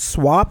kid got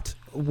swapped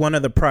one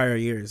of the prior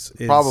years.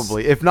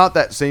 Probably, if not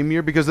that same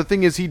year, because the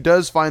thing is, he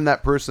does find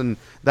that person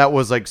that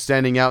was like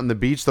standing out in the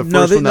beach. The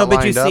first one that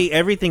but you lined up. see,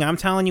 everything I'm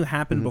telling you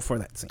happened before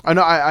that scene. I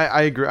know.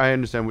 I agree. I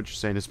understand what you're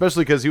saying,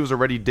 especially because he was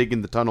already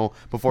digging the tunnel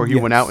before he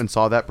went Yes. out and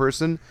saw that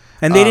person.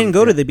 And they didn't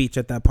go to yeah. the beach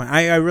at that point.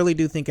 I really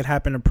do think it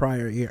happened a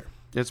prior year.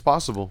 It's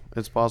possible.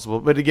 It's possible.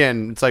 But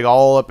again, it's like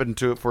all up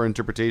into it for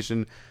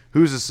interpretation.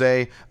 Who's to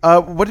say?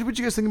 What did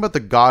you guys think about the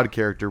God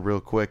character, real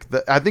quick?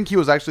 I think he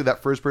was actually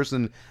that first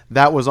person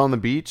that was on the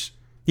beach.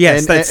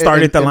 Yes, that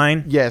started the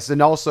line. Yes, and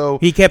also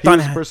He kept on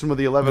was the person with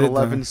the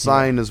 1111 yeah.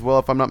 sign as well,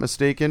 if I'm not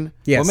mistaken.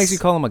 Yes. What makes you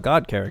call him a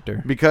god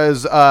character?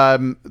 Because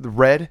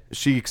Red,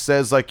 she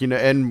says like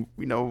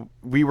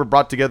we were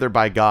brought together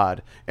by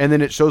God, and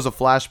then it shows a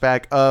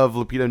flashback of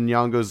Lupita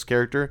Nyong'o's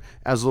character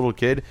as a little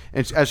kid,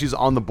 and as she's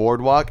on the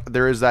boardwalk,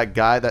 there is that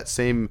guy, that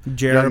same young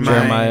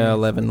Jeremiah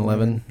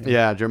 11:11.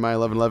 Yeah, Jeremiah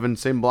 11:11,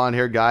 same blonde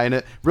haired guy, and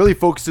it really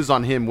focuses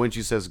on him when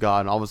she says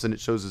God, and all of a sudden it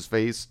shows his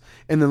face,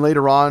 and then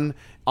later on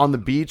the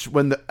beach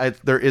when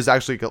there is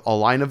actually a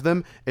line of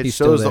them, it He's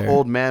shows still the there.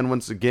 old man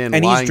once again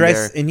and lying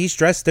he's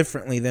dressed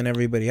differently than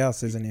everybody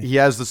else, isn't he? He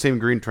has the same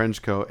green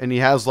trench coat, and he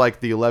has like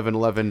the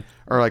 1111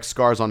 or like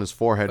scars on his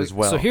forehead as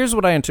well. So here's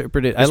what I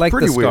interpreted. I It's like the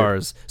pretty weird.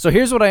 scars. So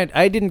here's what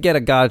I didn't get a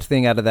god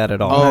thing out of that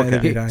at all. Oh,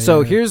 okay.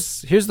 Yeah.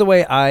 Here's the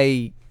way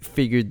I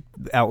figured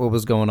out what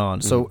was going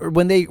on. So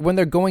Mm. when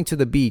they're going to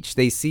the beach,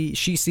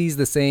 she sees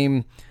the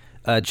same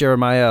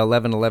Jeremiah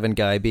 11:11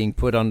 guy being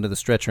put onto the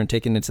stretcher and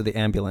taken into the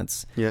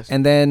ambulance. Yes.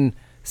 And then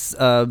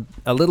a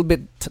little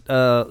bit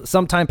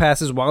some time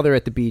passes while they're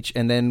at the beach,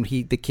 and then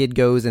the kid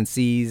goes and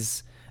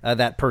sees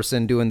that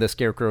person doing the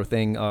scarecrow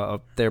thing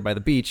up there by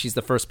the beach. He's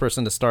the first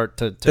person to start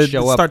to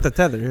show up. Start the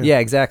tether. Yeah,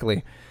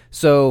 exactly.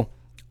 So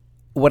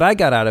what I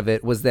got out of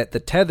it was that the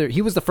tether,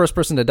 he was the first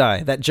person to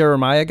die. That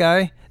Jeremiah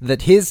guy,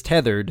 that his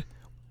tethered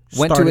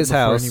went to Started his before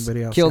house,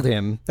 anybody else, killed yeah.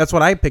 him, That's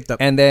what I picked up.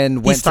 and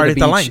then went to the started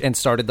the beach line. and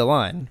started the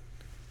line.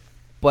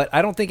 But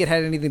I don't think it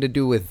had anything to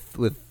do with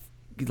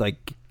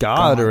like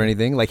God or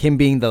anything, like him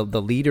being the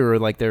leader or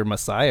like their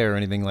Messiah or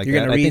anything like You're that.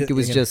 gonna I read think it- it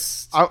was you're gonna-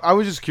 just I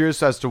was just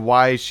curious as to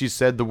why she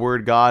said the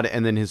word God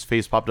and then his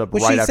face popped up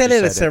Well, right she after said she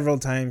it said several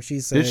times. She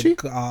said, she?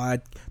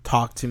 God,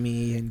 talk to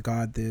me, and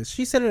God this.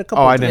 She said it a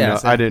couple Oh, I times. didn't know.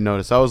 Yeah. I didn't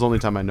notice. That was the only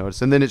time I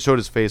noticed. And then it showed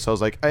his face. I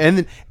was like,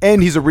 and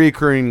he's a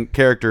reoccurring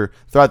character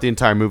throughout the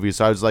entire movie.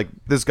 So I was like,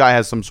 this guy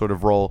has some sort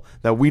of role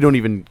that we don't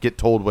even get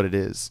told what it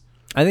is.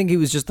 I think he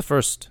was just the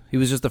first. He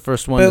was just the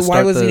first one. But to why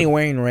start wasn't the- he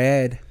wearing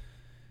red?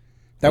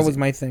 That Was was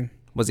my thing.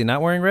 Was he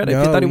not wearing red?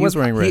 I thought he was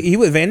wearing red. He,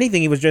 if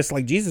anything, he was dressed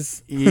like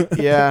Jesus.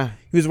 Yeah,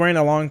 He was wearing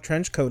a long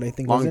trench coat, I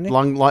think, wasn't he?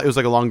 long. It was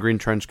like a long green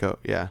trench coat.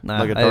 Yeah, Nah,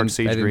 like a I dark didn't-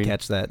 sage I didn't green.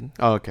 catch that.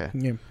 Oh, okay.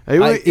 Yeah. It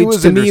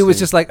was to me, it was interesting.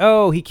 just like,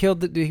 oh, he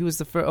killed. He was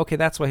the first. Okay,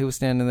 that's why he was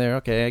standing there.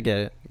 Okay, I get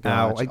it.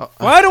 Ow! Gotcha.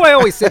 Why do I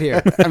always sit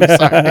here? I'm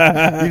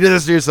sorry. You did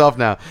this to yourself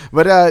now.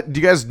 But do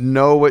you guys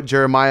know what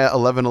Jeremiah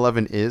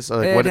 11:11 is?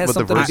 Like, It what has the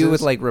something to verse do is?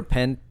 with like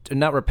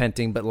not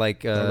repenting, but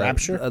like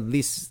rapture? At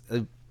least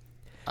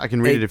I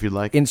can read it if you'd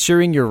like.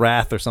 ensuring your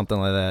wrath or something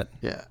like that.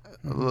 Yeah.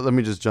 Let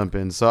me just jump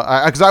in. So,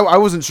 because I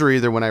wasn't sure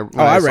either when I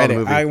I saw read the it.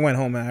 movie. I went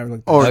home and I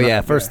looked. Oh, Oh, no,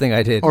 yeah, first thing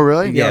I did. Oh,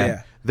 really?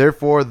 Yeah.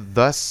 Therefore,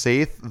 thus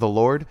saith the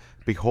Lord,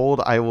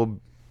 behold, I will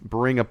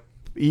bring a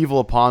evil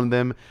upon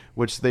them,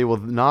 which they will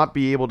not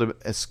be able to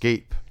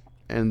escape.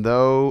 And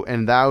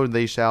thou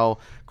they shall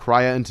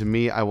cry unto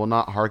me, I will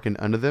not hearken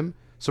unto them.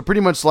 So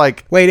pretty much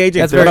like, Wait, AJ,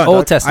 That's hold very on.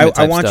 Old Testament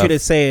I type want stuff. you to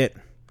say it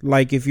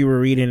like if you were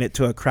reading it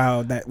to a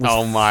crowd that was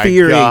Oh my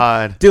fearing.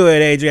 God. Do it,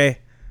 AJ.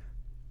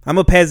 I'm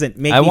a peasant.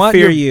 Make I me want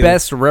fear your you.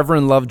 best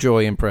Reverend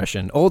Lovejoy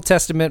impression. Old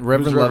Testament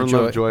Reverend Reverend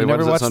Lovejoy. Lovejoy? You Why never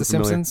does that watched The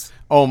sound familiar? Simpsons?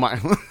 oh my.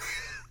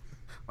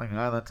 like a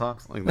guy that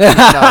talks like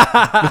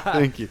that. No,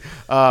 thank you.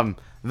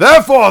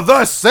 Therefore,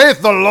 thus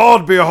saith the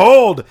Lord,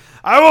 behold,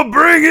 I will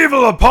bring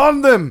evil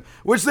upon them,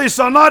 which they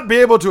shall not be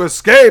able to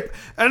escape,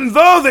 and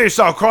though they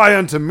shall cry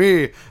unto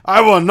me, I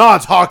will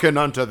not hearken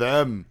unto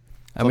them.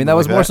 I mean, that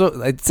was more so.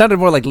 It sounded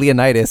more like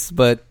Leonidas,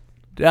 but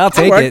I'll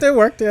take it. It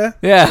worked, yeah.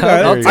 Yeah,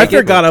 I'll I take it.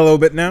 forgot a little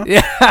bit now.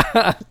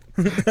 Yeah.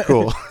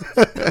 Cool.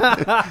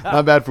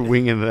 Not bad for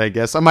winging it, I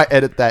guess. I might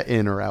edit that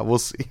in or out. We'll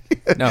see.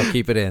 No,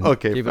 keep it in.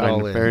 Okay, keep fine. it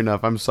all in. Fair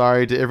enough. I'm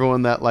sorry to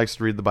everyone that likes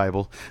to read the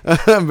Bible.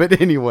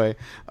 But anyway,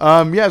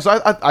 yeah,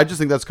 so I just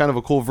think that's kind of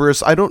a cool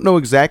verse. I don't know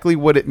exactly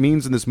what it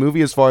means in this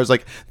movie as far as,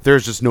 like,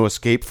 there's just no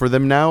escape for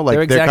them now.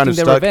 Like, they're kind of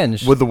their stuck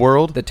revenge. with the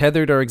world. The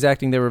tethered are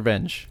exacting their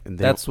revenge. And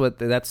That's what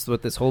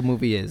this whole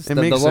movie is. It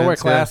The makes lower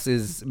sense, class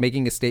is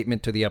making a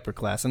statement to the upper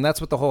class, and that's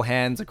what the whole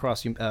hands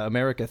across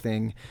America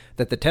thing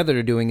that the tethered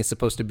are doing is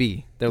supposed to be.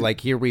 They're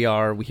like, here we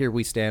are, here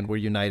we stand, we're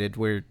united,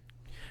 we're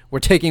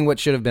taking what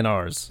should have been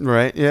ours.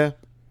 Right, yeah.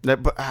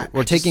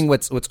 We're taking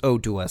what's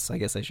owed to us, I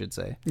guess I should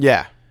say.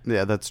 Yeah,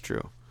 that's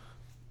true.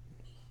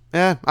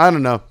 Yeah, I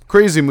don't know.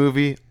 Crazy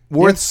movie.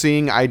 Worth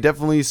seeing. I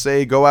definitely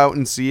say go out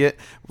and see it.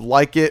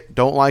 Like it,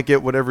 don't like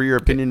it, whatever your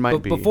opinion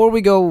might be. Before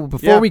we conclude,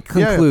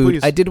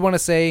 please. I did want to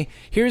say,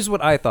 here's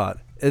what I thought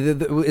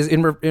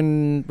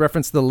in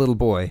reference to the little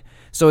boy.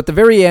 So at the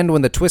very end,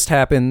 when the twist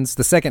happens,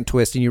 the second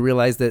twist, and you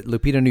realize that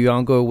Lupita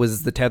Nyong'o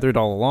was the tethered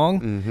all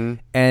along,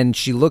 and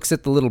she looks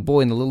at the little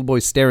boy, and the little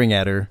boy's staring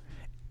at her,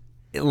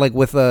 like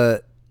with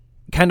a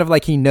kind of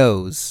like he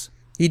knows.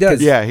 He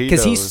does. Yeah, he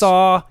because he knows.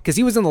 saw, because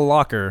he was in the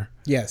locker.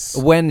 Yes.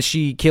 When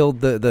she killed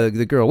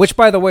the girl, which,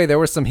 by the way, there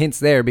were some hints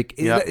there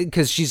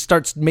because she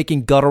starts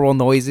making guttural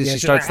noises. Yeah, she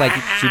starts like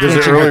She does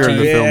it clenching her earlier in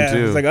the teeth. film,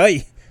 too. It's like,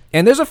 ay.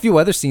 And there's a few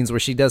other scenes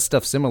where she does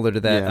stuff similar to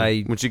that.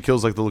 Yeah, when she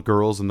kills like the little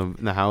girls in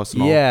the house.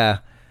 And all. Yeah,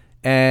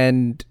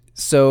 and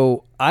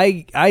so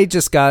I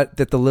just got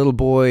that the little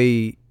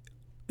boy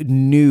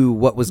knew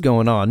what was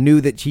going on, knew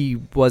that she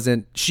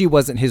wasn't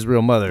his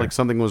real mother. Like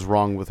something was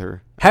wrong with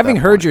her. Having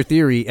heard your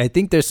theory, I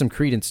think there's some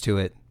credence to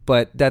it,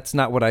 but that's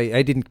not what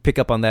I didn't pick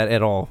up on that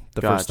at all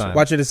the first Gotcha. time.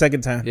 Watch it a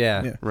second time.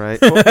 Yeah. Right.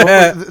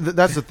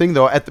 That's the thing,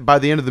 though. By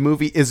the end of the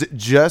movie, is it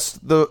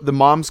just the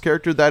mom's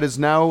character that is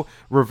now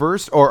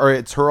reversed, or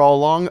it's her all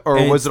along, or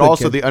And was it's it the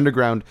also kid. the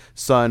underground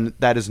son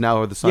that is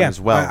now the son Yeah,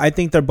 as well? I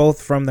think they're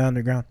both from the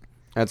underground.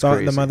 That's So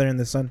crazy. the mother and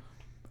the son.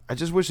 I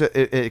just wish it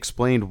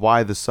explained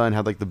why the son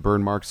had like the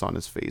burn marks on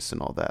his face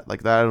and all that.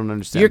 Like that, I don't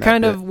understand. You're that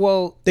kind bit. of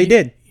well. They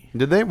did.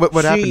 Did they? What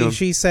happened to him?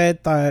 She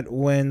said that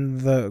when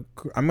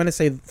I'm gonna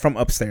say from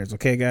upstairs,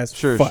 okay, guys.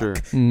 Sure.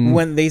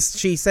 When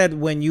she said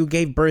when you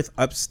gave birth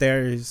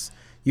upstairs,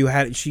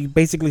 she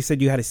basically said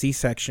you had a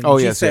C-section. Oh,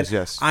 she yes, said,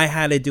 yes. I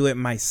had to do it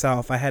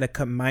myself. I had to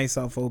cut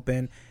myself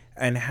open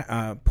and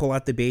pull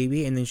out the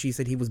baby, and then she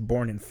said he was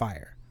born in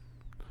fire.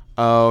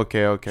 Oh,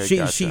 okay. She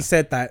Gotcha.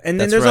 said that, and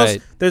then That's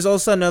there's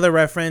also another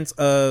reference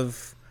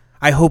of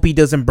I hope he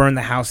doesn't burn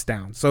the house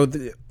down. So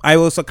I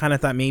also kind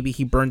of thought maybe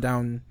he burned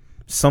down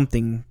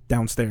something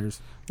downstairs.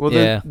 Well,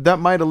 Yeah. then that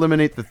might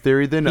eliminate the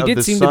theory then He of did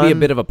the seem son. to be a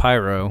bit of a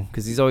pyro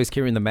because he's always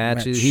carrying the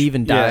matches. Match. He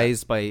even Yeah.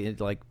 dies by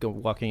like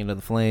walking into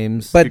the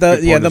flames. But Good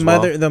point the as well.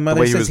 mother The mother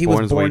way he says was he born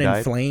was is the way born he in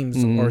died.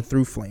 flames or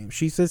through flames.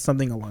 She says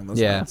something along those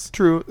Yeah. lines.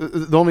 True.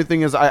 The only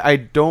thing is, I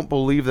don't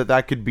believe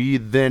that could be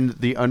then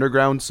the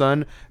underground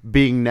son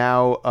being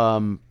now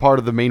part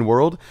of the main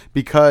world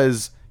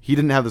because he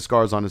didn't have the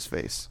scars on his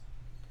face.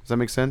 Does that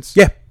make sense?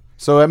 Yeah.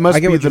 So it must I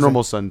get be what the you're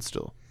normal son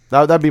still.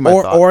 That'd be my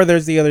thought. Or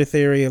there's the other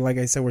theory, like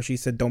I said, where she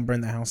said don't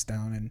burn the house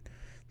down, and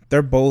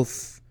they're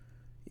both.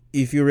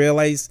 If you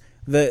realize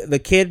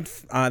the kid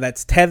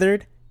that's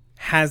tethered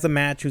has a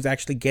match who's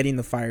actually getting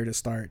the fire to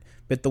start,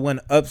 but the one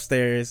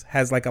upstairs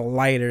has like a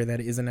lighter that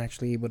isn't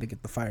actually able to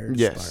get the fire to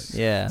Yes. start.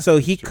 Yeah. So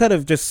he could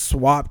have just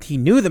swapped. He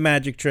knew the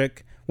magic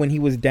trick when he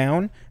was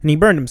down, and he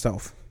burned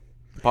himself.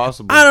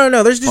 Possible. I don't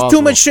know. There's just Possible.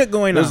 too much shit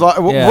going on. There's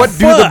Yeah. What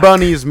do the Fuck.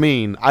 bunnies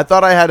mean? I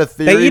thought I had a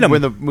theory eat 'em.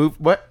 when the move.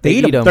 What? They eat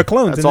eat 'em. them. They're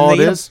clones. That's and then all it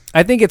they eat 'em. is.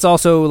 I think it's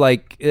also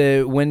like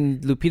when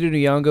Lupita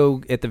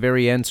Nyong'o at the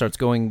very end starts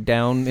going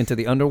down into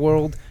the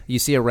underworld. You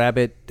see a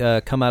rabbit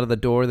come out of the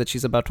door that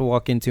she's about to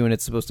walk into, and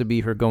it's supposed to be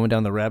her going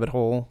down the rabbit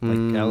hole,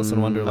 like Alice in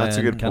Wonderland, that's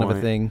a good kind of a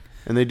point. thing.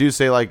 And they do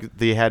say like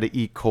they had to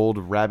eat cold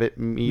rabbit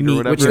meat or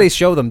whatever. Which they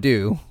show them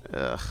do,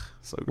 Ugh,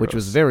 so gross. which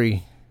was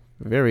very,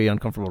 very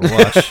uncomfortable to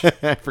watch.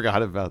 I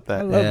forgot about that.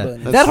 I love Yeah.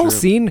 bunnies. That whole true.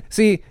 scene.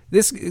 See,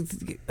 this.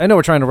 I know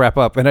we're trying to wrap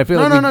up, and I feel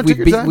No, like take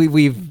your time.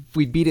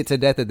 we beat it to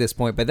death at this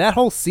point. But that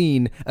whole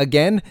scene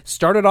again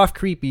started off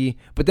creepy,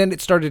 but then it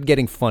started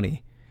getting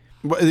funny.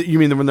 What, you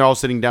mean when they're all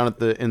sitting down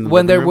in the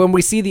When living room? when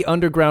we see the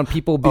underground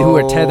people who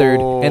are tethered,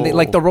 and they,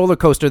 like the roller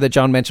coaster that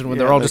John mentioned, when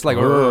they're all just like,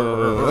 They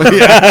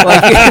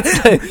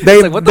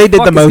what the did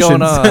fuck the is going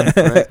motions.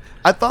 on? Right.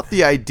 I thought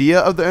the idea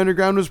of the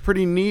underground was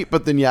pretty neat,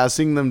 but then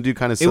seeing them do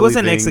kind of It silly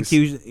wasn't things,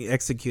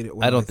 executed.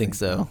 Well, I don't think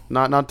so.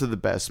 not to the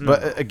best.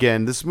 But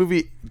again, this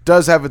movie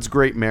does have its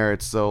great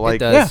merits. So like It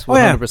does, Yeah, oh,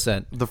 yeah.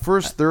 100%. the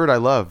first third, I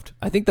loved.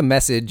 I think the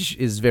message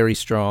is very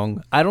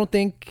strong. I don't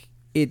think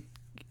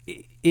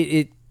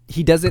it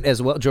he does it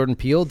as well. Jordan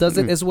Peele does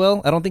it as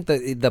well. I don't think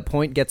the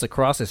point gets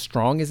across as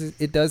strong as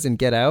it does in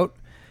Get Out.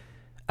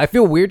 I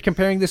feel weird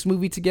comparing this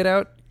movie to Get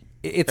Out.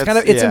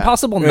 It's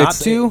impossible not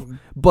to,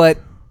 but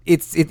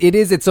it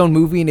is its own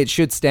movie and it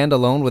should stand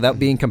alone without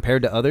being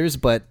compared to others.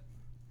 But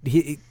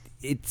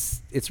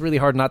it's really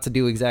hard not to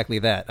do exactly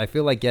that. I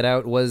feel like Get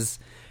Out was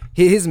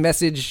his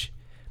message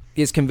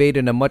is conveyed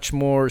in a much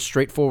more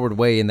straightforward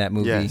way in that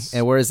movie,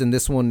 and whereas in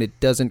this one it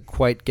doesn't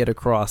quite get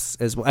across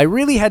as well. I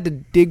really had to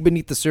dig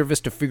beneath the surface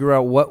to figure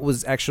out what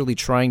was actually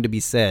trying to be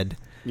said.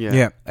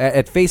 Yeah.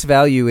 At face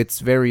value, it's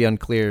very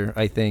unclear,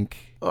 I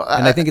think.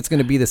 And I think it's going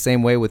to be the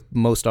same way with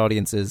most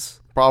audiences.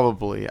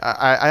 Probably.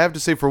 I have to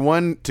say, for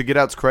one, to Get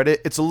Out's credit,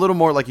 it's a little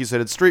more, like you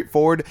said, it's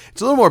straightforward.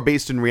 It's a little more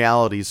based in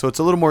reality, so it's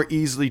a little more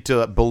easily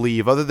to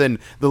believe, other than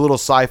the little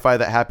sci-fi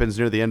that happens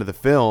near the end of the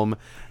film.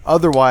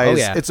 Otherwise,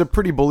 it's a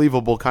pretty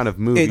believable kind of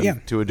movie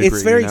to a degree.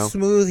 It's very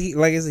smooth.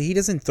 He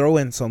doesn't throw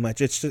in so much.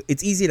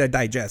 It's easy to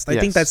digest. I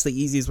think that's the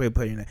easiest way of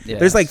putting it. Yes.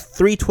 There's like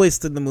 3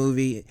 twists in the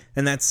movie,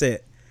 and that's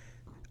it.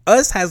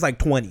 Us has like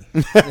 20.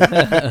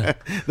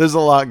 There's a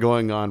lot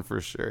going on for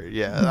sure.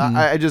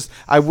 Yeah,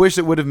 I wish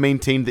it would have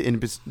maintained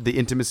the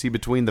intimacy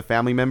between the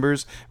family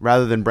members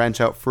rather than branch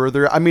out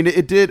further. I mean,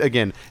 it did.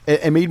 Again,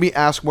 it made me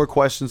ask more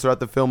questions throughout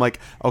the film. Like,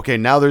 okay,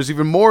 now there's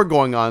even more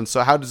going on.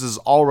 So how does this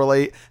all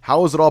relate?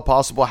 How is it all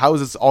possible? How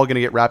is this all going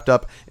to get wrapped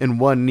up in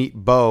one neat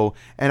bow?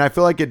 And I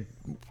feel like it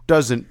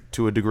doesn't,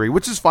 to a degree,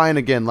 which is fine.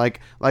 Again, like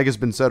has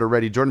been said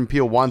already, Jordan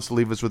Peele wants to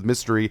leave us with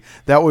mystery.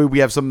 That way we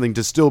have something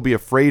to still be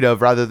afraid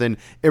of rather than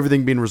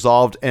everything being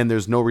resolved and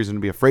there's no reason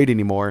to be afraid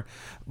anymore.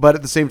 But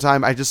at the same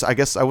time, I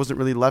guess I wasn't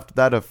really left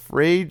that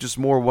afraid, just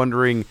more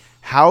wondering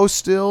how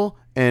still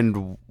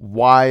and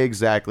why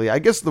exactly. I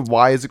guess the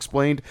why is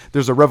explained.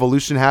 There's a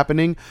revolution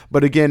happening,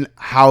 but again,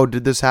 how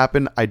did this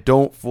happen? I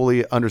don't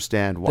fully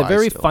understand why. The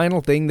very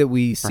final thing that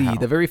we see,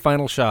 the very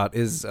final shot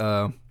is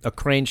a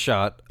crane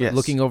shot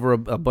looking over a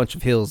bunch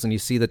of hills, and you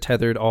see the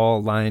tethered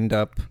all lined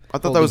up. I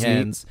thought that was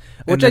hands,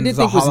 which I did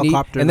think was neat.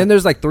 And then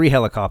there's like 3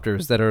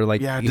 helicopters that are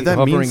like did that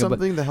mean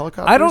something? The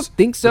helicopters? I don't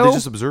think so. Were they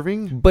just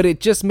observing? But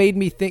it just made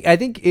me think. I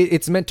think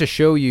it's meant to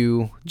show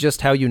you just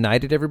how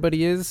united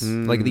everybody is,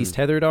 like these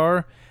tethered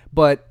are.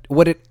 But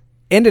what it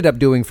ended up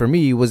doing for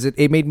me was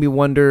it made me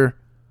wonder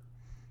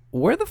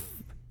where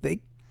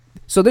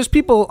so there's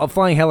people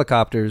flying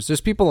helicopters. There's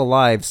people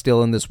alive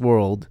still in this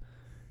world.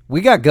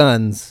 We got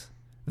guns.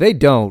 They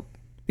don't.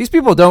 These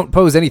people don't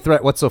pose any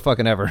threat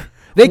whatsoever.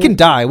 They can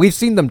die. We've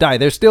seen them die.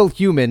 They're still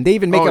human. They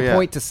even make a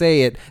point to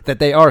say it that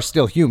they are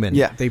still human.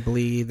 Yeah, they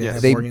bleed. They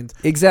have organs.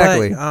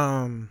 Exactly.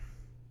 But,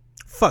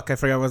 fuck, I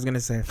forgot what I was going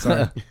to say.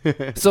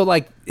 Sorry. So,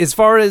 like, as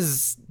far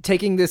as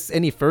taking this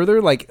any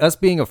further, like, us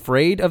being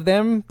afraid of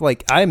them,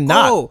 like, I'm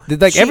not.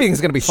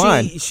 Everything's going to be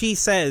fine. She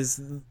says,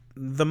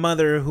 the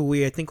mother, who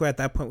I think at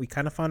that point, we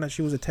kind of found out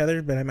she was a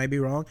tethered, but I might be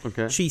wrong.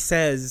 Okay. She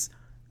says,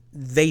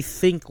 they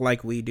think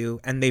like we do,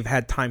 and they've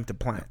had time to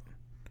plan.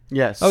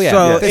 Yes. Oh, yeah.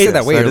 So they said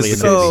that way early in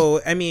the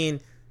movie. I mean,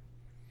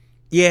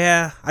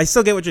 yeah, I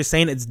still get what you're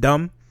saying. It's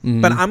dumb,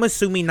 but I'm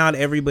assuming not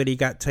everybody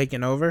got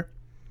taken over.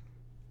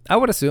 I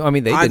would assume. I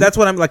mean, they didn't. That's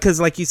what I'm like, because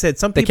like you said,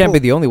 some people... They can't be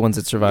the only ones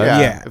that survived.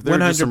 Yeah, if they're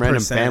just some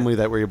random family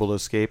that were able to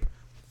escape.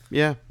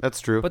 Yeah,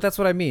 that's true. But that's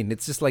what I mean.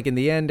 It's just like in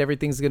the end,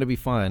 everything's going to be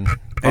fine.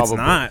 It's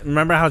not.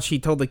 Remember how she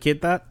told the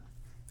kid that?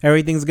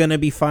 Everything's going to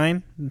be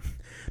fine?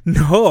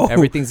 No.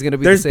 Everything's going to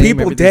be the same. There's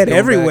people dead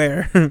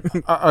everywhere.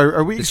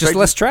 Are we? It's just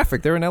less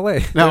traffic. They're in LA.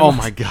 No, oh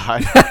my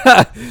God.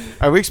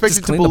 Are we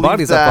expected to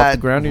believe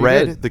that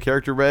Red, the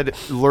character Red,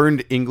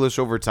 learned English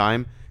over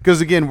time? Because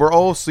again, we're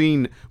all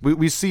seeing,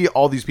 we see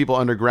all these people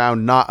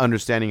underground not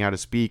understanding how to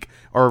speak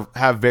or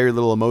have very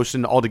little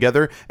emotion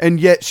altogether, and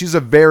yet she's a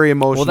very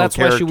emotional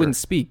character. Well, that's why she wouldn't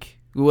speak.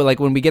 Well, like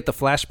when we get the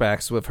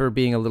flashbacks with her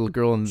being a little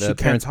girl and the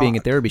parents being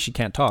in therapy, she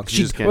can't talk.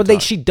 She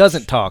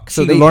doesn't talk.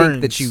 So they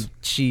think that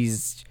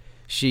she's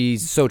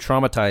so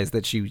traumatized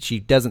that she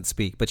doesn't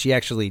speak, but she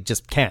actually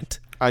just can't.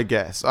 I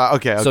guess.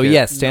 Okay. So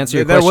yes, to answer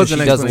your question,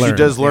 she does learn. She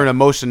does learn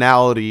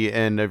emotionality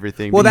and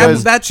everything. Well,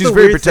 that's she's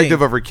very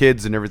protective of her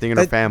kids and everything in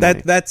her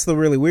family. That's the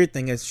really weird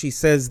thing is she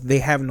says they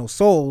have no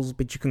souls,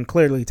 but you can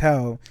clearly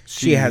tell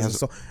she has a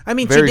soul. I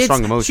mean,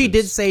 she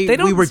did say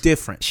we were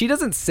different. She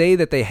doesn't say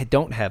that they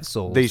don't have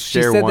souls. They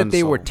share she said one that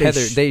they soul. were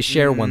tethered. They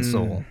share one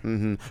soul.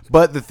 Mm-hmm.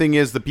 But the thing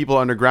is, the people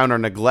underground are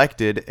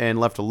neglected and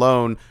left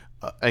alone,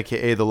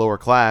 aka the lower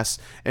class,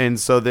 and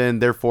so then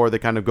therefore they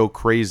kind of go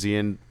crazy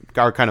and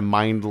are kind of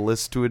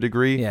mindless to a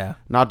degree. Yeah.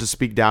 Not to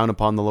speak down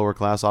upon the lower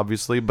class,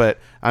 obviously, but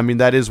I mean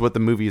that is what the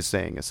movie is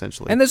saying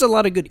essentially. And there's a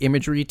lot of good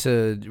imagery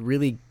to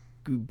really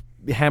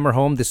hammer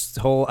home this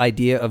whole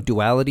idea of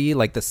duality.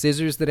 Like the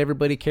scissors that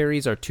everybody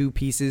carries are 2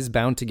 pieces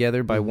bound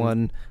together by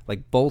one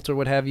like bolt or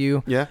what have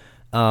you. Yeah.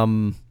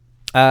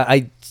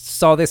 I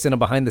saw this in a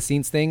behind the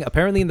scenes thing.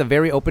 Apparently, in the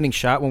very opening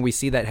shot when we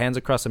see that Hands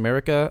Across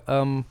America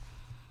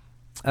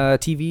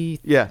TV,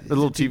 the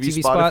little TV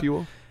spot, if you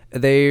will.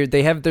 There's 3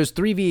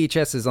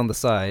 VHSs on the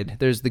side.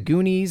 There's The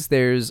Goonies.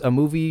 There's a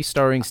movie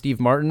starring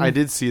Steve Martin. I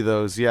did see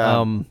those. Yeah.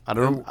 I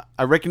don't know.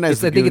 I recognize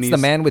the I think Goonies. it's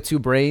The Man with 2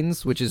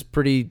 Brains, which is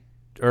pretty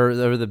or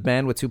the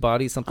man with two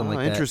bodies, something like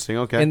that. Interesting.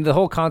 Okay. And the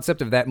whole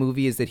concept of that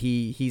movie is that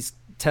he's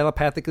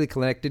telepathically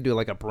connected to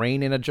like a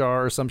brain in a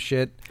jar or some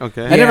shit.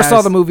 Okay. I never saw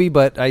Yes. the movie,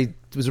 but I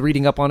was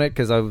reading up on it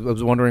because I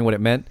was wondering what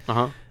it meant.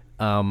 Uh-huh.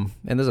 And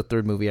there's a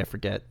third movie I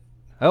forget.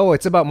 Oh,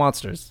 it's about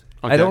monsters.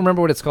 Okay. I don't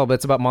remember what it's called, but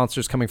it's about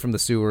monsters coming from the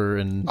sewer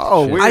and.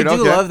 Oh, shit. weird. I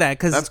do okay. love that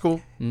because That's cool.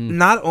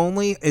 not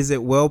only is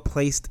it well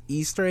placed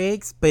Easter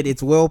eggs, but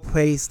it's well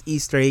placed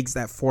Easter eggs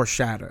that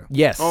foreshadow.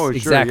 Yes. Oh,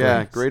 exactly. sure.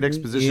 Yeah. Great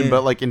exposition, Yeah.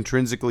 but like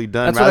intrinsically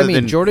done. That's what rather I mean.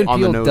 than Jordan on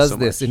the Peele nose does so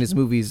this much. in his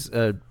movies,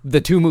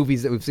 the two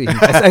movies that we've seen.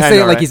 I say know, it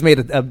like right? he's made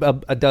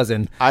a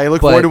dozen. I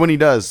look but- forward to when he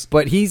does.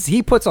 But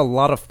he puts a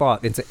lot of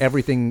thought into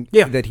everything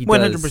that he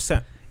does.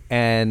 100%.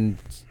 And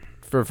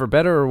for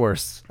better or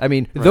worse. I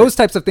mean, those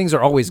types of things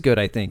are always good,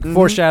 I think.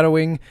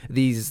 Foreshadowing,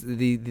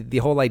 the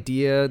whole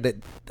idea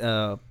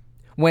that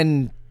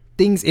when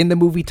things in the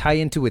movie tie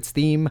into its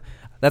theme,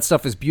 that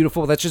stuff is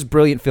beautiful. That's just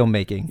brilliant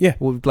filmmaking. Yeah.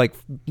 Like,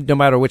 no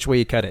matter which way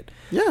you cut it.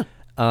 Yeah.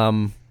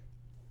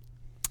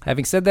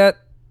 Having said that,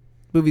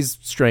 movie's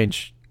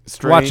strange.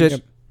 Strange. Watch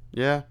it.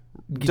 Yeah.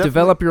 You Definitely.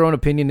 develop your own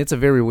opinion. It's a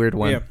very weird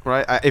one. Yeah.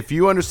 Right. If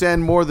you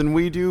understand more than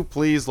we do,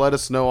 please let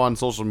us know on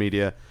social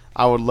media.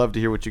 I would love to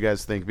hear what you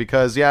guys think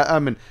because, yeah, I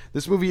mean,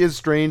 this movie is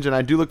strange, and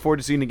I do look forward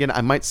to seeing it again.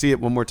 I might see it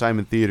one more time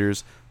in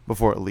theaters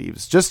before it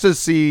leaves, just to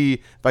see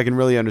if I can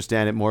really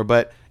understand it more.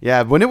 But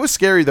yeah, when it was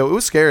scary, though, it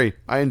was scary.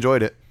 I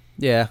enjoyed it.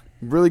 Yeah.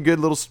 Really good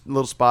little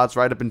spots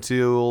right up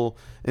until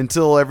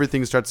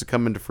everything starts to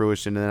come into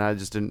fruition, and then I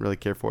just didn't really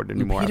care for it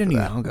anymore Lupita after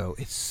that. Nyong'o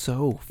is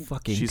so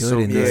fucking She's good so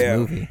in good. this Yeah.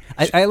 movie.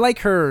 I like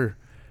her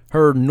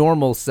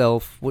normal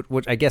self,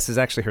 which I guess is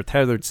actually her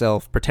tethered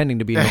self, pretending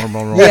to be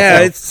normal. Yeah,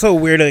 self. it's so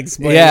weird to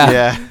explain. Yeah.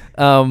 Yeah,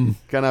 Um,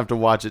 kind of have to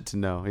watch it to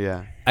know.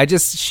 Yeah, I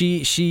just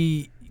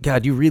she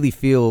God, you really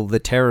feel the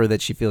terror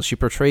that she feels. She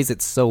portrays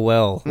it so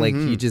well. Like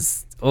you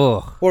just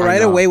Well, I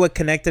right know. away, what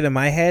connected in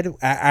my head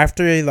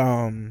after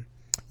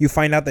you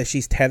find out that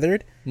she's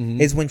tethered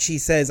is when she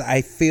says,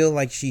 "I feel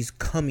like she's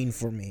coming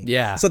for me."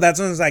 Yeah. So that's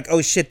when it's like,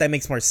 "Oh shit, that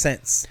makes more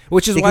sense."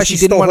 which is Because why she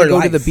didn't stole want to her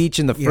go to the life. beach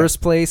in the Yeah. first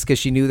place because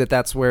she knew that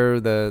that's where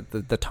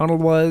the tunnel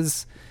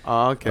was.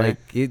 oh, okay. Like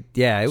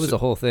it was a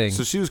whole thing.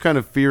 So she was kind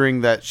of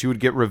fearing that she would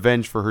get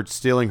revenge for her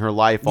stealing her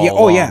life all Yeah.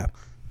 Oh along. yeah.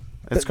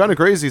 It's kind of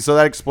crazy. So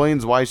that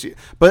explains why she.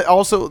 But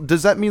also,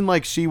 does that mean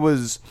like she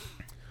was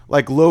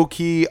like low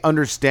key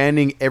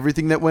understanding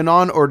everything that went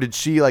on, or did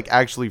she like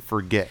actually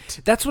forget?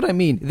 That's what I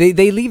mean. They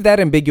leave that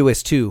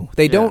ambiguous too.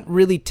 They don't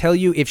really tell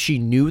you if she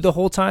knew the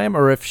whole time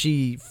or if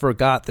she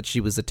forgot that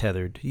she was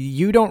tethered.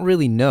 You don't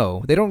really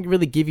know. They don't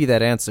really give you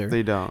that answer.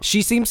 They don't.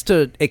 She seems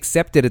to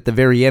accept it at the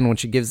very end when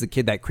she gives the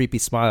kid that creepy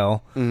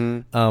smile.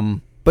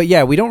 But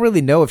yeah, we don't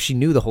really know if she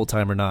knew the whole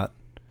time or not.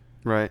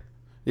 Right.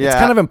 Yeah. It's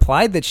kind of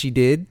implied that she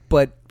did,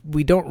 but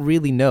we don't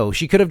really know.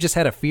 She could have just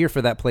had a fear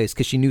for that place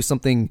because she knew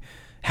something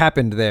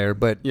happened there,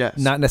 but Yes.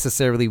 not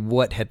necessarily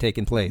what had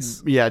taken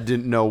place. yeah,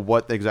 didn't know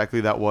what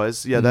exactly that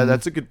was. Yeah,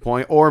 that's a good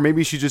point. Or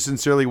maybe she just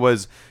sincerely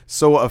was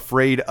so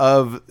afraid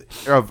of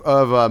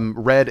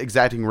Red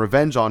exacting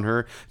revenge on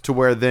her to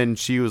where then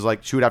she was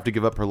like she would have to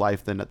give up her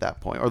life then at that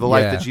point, or the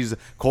life Yeah. that she's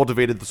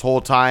cultivated this whole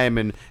time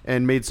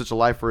and made such a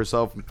life for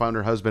herself and found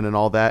her husband and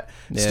all that.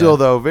 Yeah. Still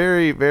though,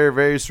 very very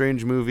very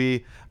strange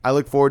movie. I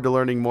look forward to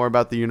learning more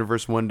about the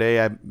universe one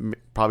day.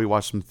 Probably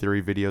watch some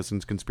theory videos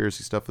and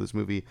conspiracy stuff for this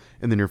movie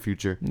in the near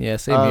future. Yeah,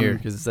 same here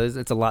because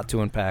it's a lot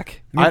to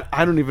unpack.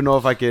 I don't even know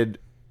if I could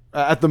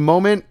at the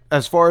moment,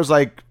 as far as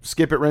like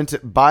skip it, rent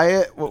it, buy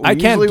it. What we I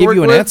can't usually give work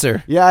you an with.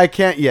 answer. Yeah, I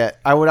can't yet.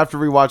 I would have to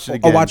rewatch it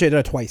again. I'll watch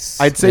it twice.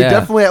 I'd say Yeah.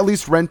 definitely at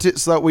least rent it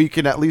so that way you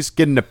can at least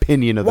get an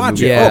opinion of the watch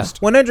movie. it. Yeah.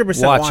 first.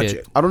 100% Watch watch it.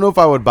 it. I don't know if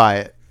I would buy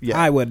it yet.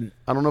 I wouldn't.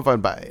 I don't know if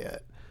I'd buy it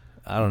yet.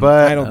 I don't.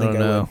 But I don't think I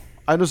know. would.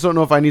 I just don't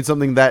know if I need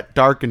something that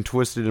dark and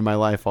twisted in my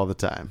life all the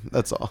time.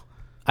 That's all.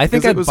 I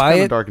think Because I'd it was buy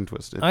kinda it. dark and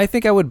twisted. I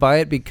think I would buy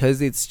it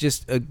because it's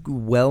just a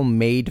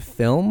well-made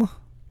film.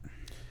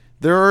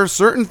 There are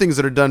certain things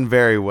that are done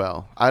very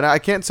well. I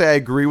can't say I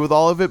agree with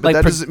all of it, but Like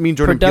that doesn't mean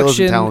Jordan Peele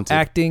production, isn't talented.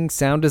 acting,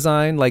 sound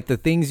design, like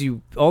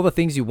all the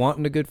things you want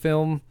in a good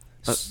film.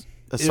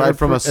 Aside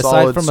from a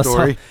solid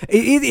story.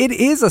 It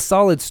is a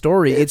solid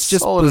story. It's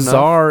just solid enough.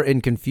 bizarre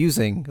and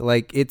confusing.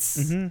 Like it's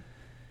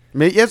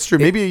That's true.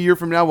 Maybe a year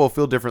from now we'll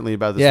feel differently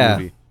about this Yeah.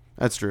 movie.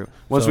 That's true.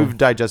 Once So- we've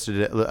digested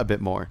it a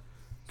bit more.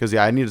 Because,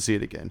 yeah, I need to see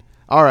it again.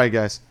 All right,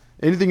 guys.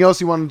 Anything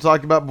else you want to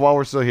talk about while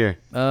we're still here?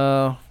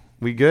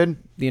 We good?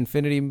 the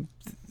Infinity,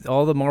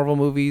 all the Marvel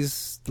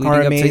movies leading Are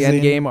up to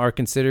amazing. Endgame are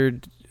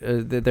considered.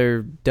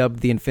 They're dubbed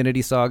the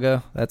Infinity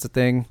Saga. That's a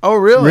thing. Oh,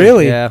 really?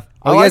 Really? Yeah.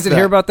 I Oh, you like guys didn't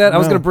hear that. about that? I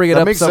was No. going to bring it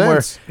That up makes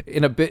somewhere sense.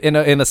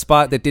 in a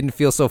spot that didn't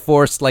feel so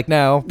forced like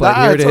now, but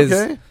Nah, here it it's is.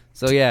 okay.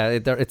 So yeah,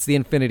 it's the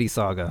Infinity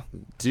Saga.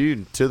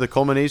 Dude, to the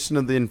culmination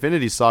of the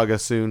Infinity Saga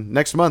soon.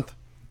 Next month.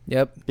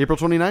 Yep. April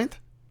 29th?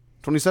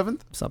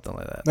 27th? Something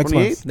like that. Next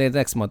 28th? month.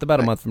 Next month, about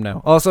a month from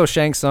now. Also,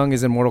 Shang Tsung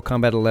is in Mortal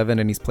Kombat 11,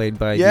 and he's played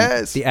by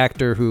Yes. the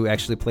actor who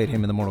actually played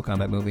him in the Mortal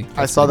Kombat movie.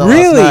 I saw that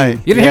Really? last night.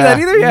 You didn't hear that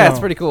either? Yeah, No. it's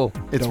pretty cool.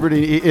 It's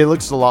pretty. It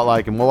looks a lot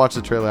like him. We'll watch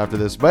the trailer after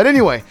this. But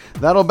anyway,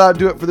 that'll about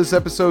do it for this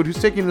episode. Who's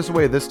taking us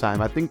away this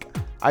time? I think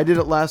I did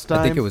it last time.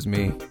 I think it was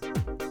me.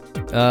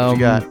 What you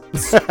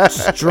got?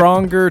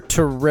 Stronger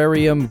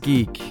Terrarium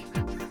Geek.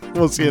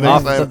 We'll see you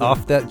next time.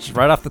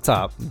 Right off the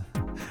top.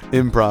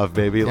 Improv,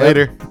 baby.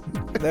 Later.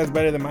 That's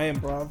better than my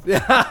improv.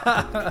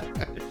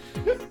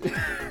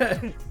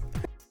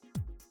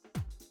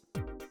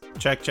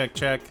 Check. Check.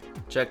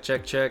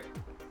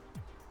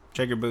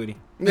 Check your booty.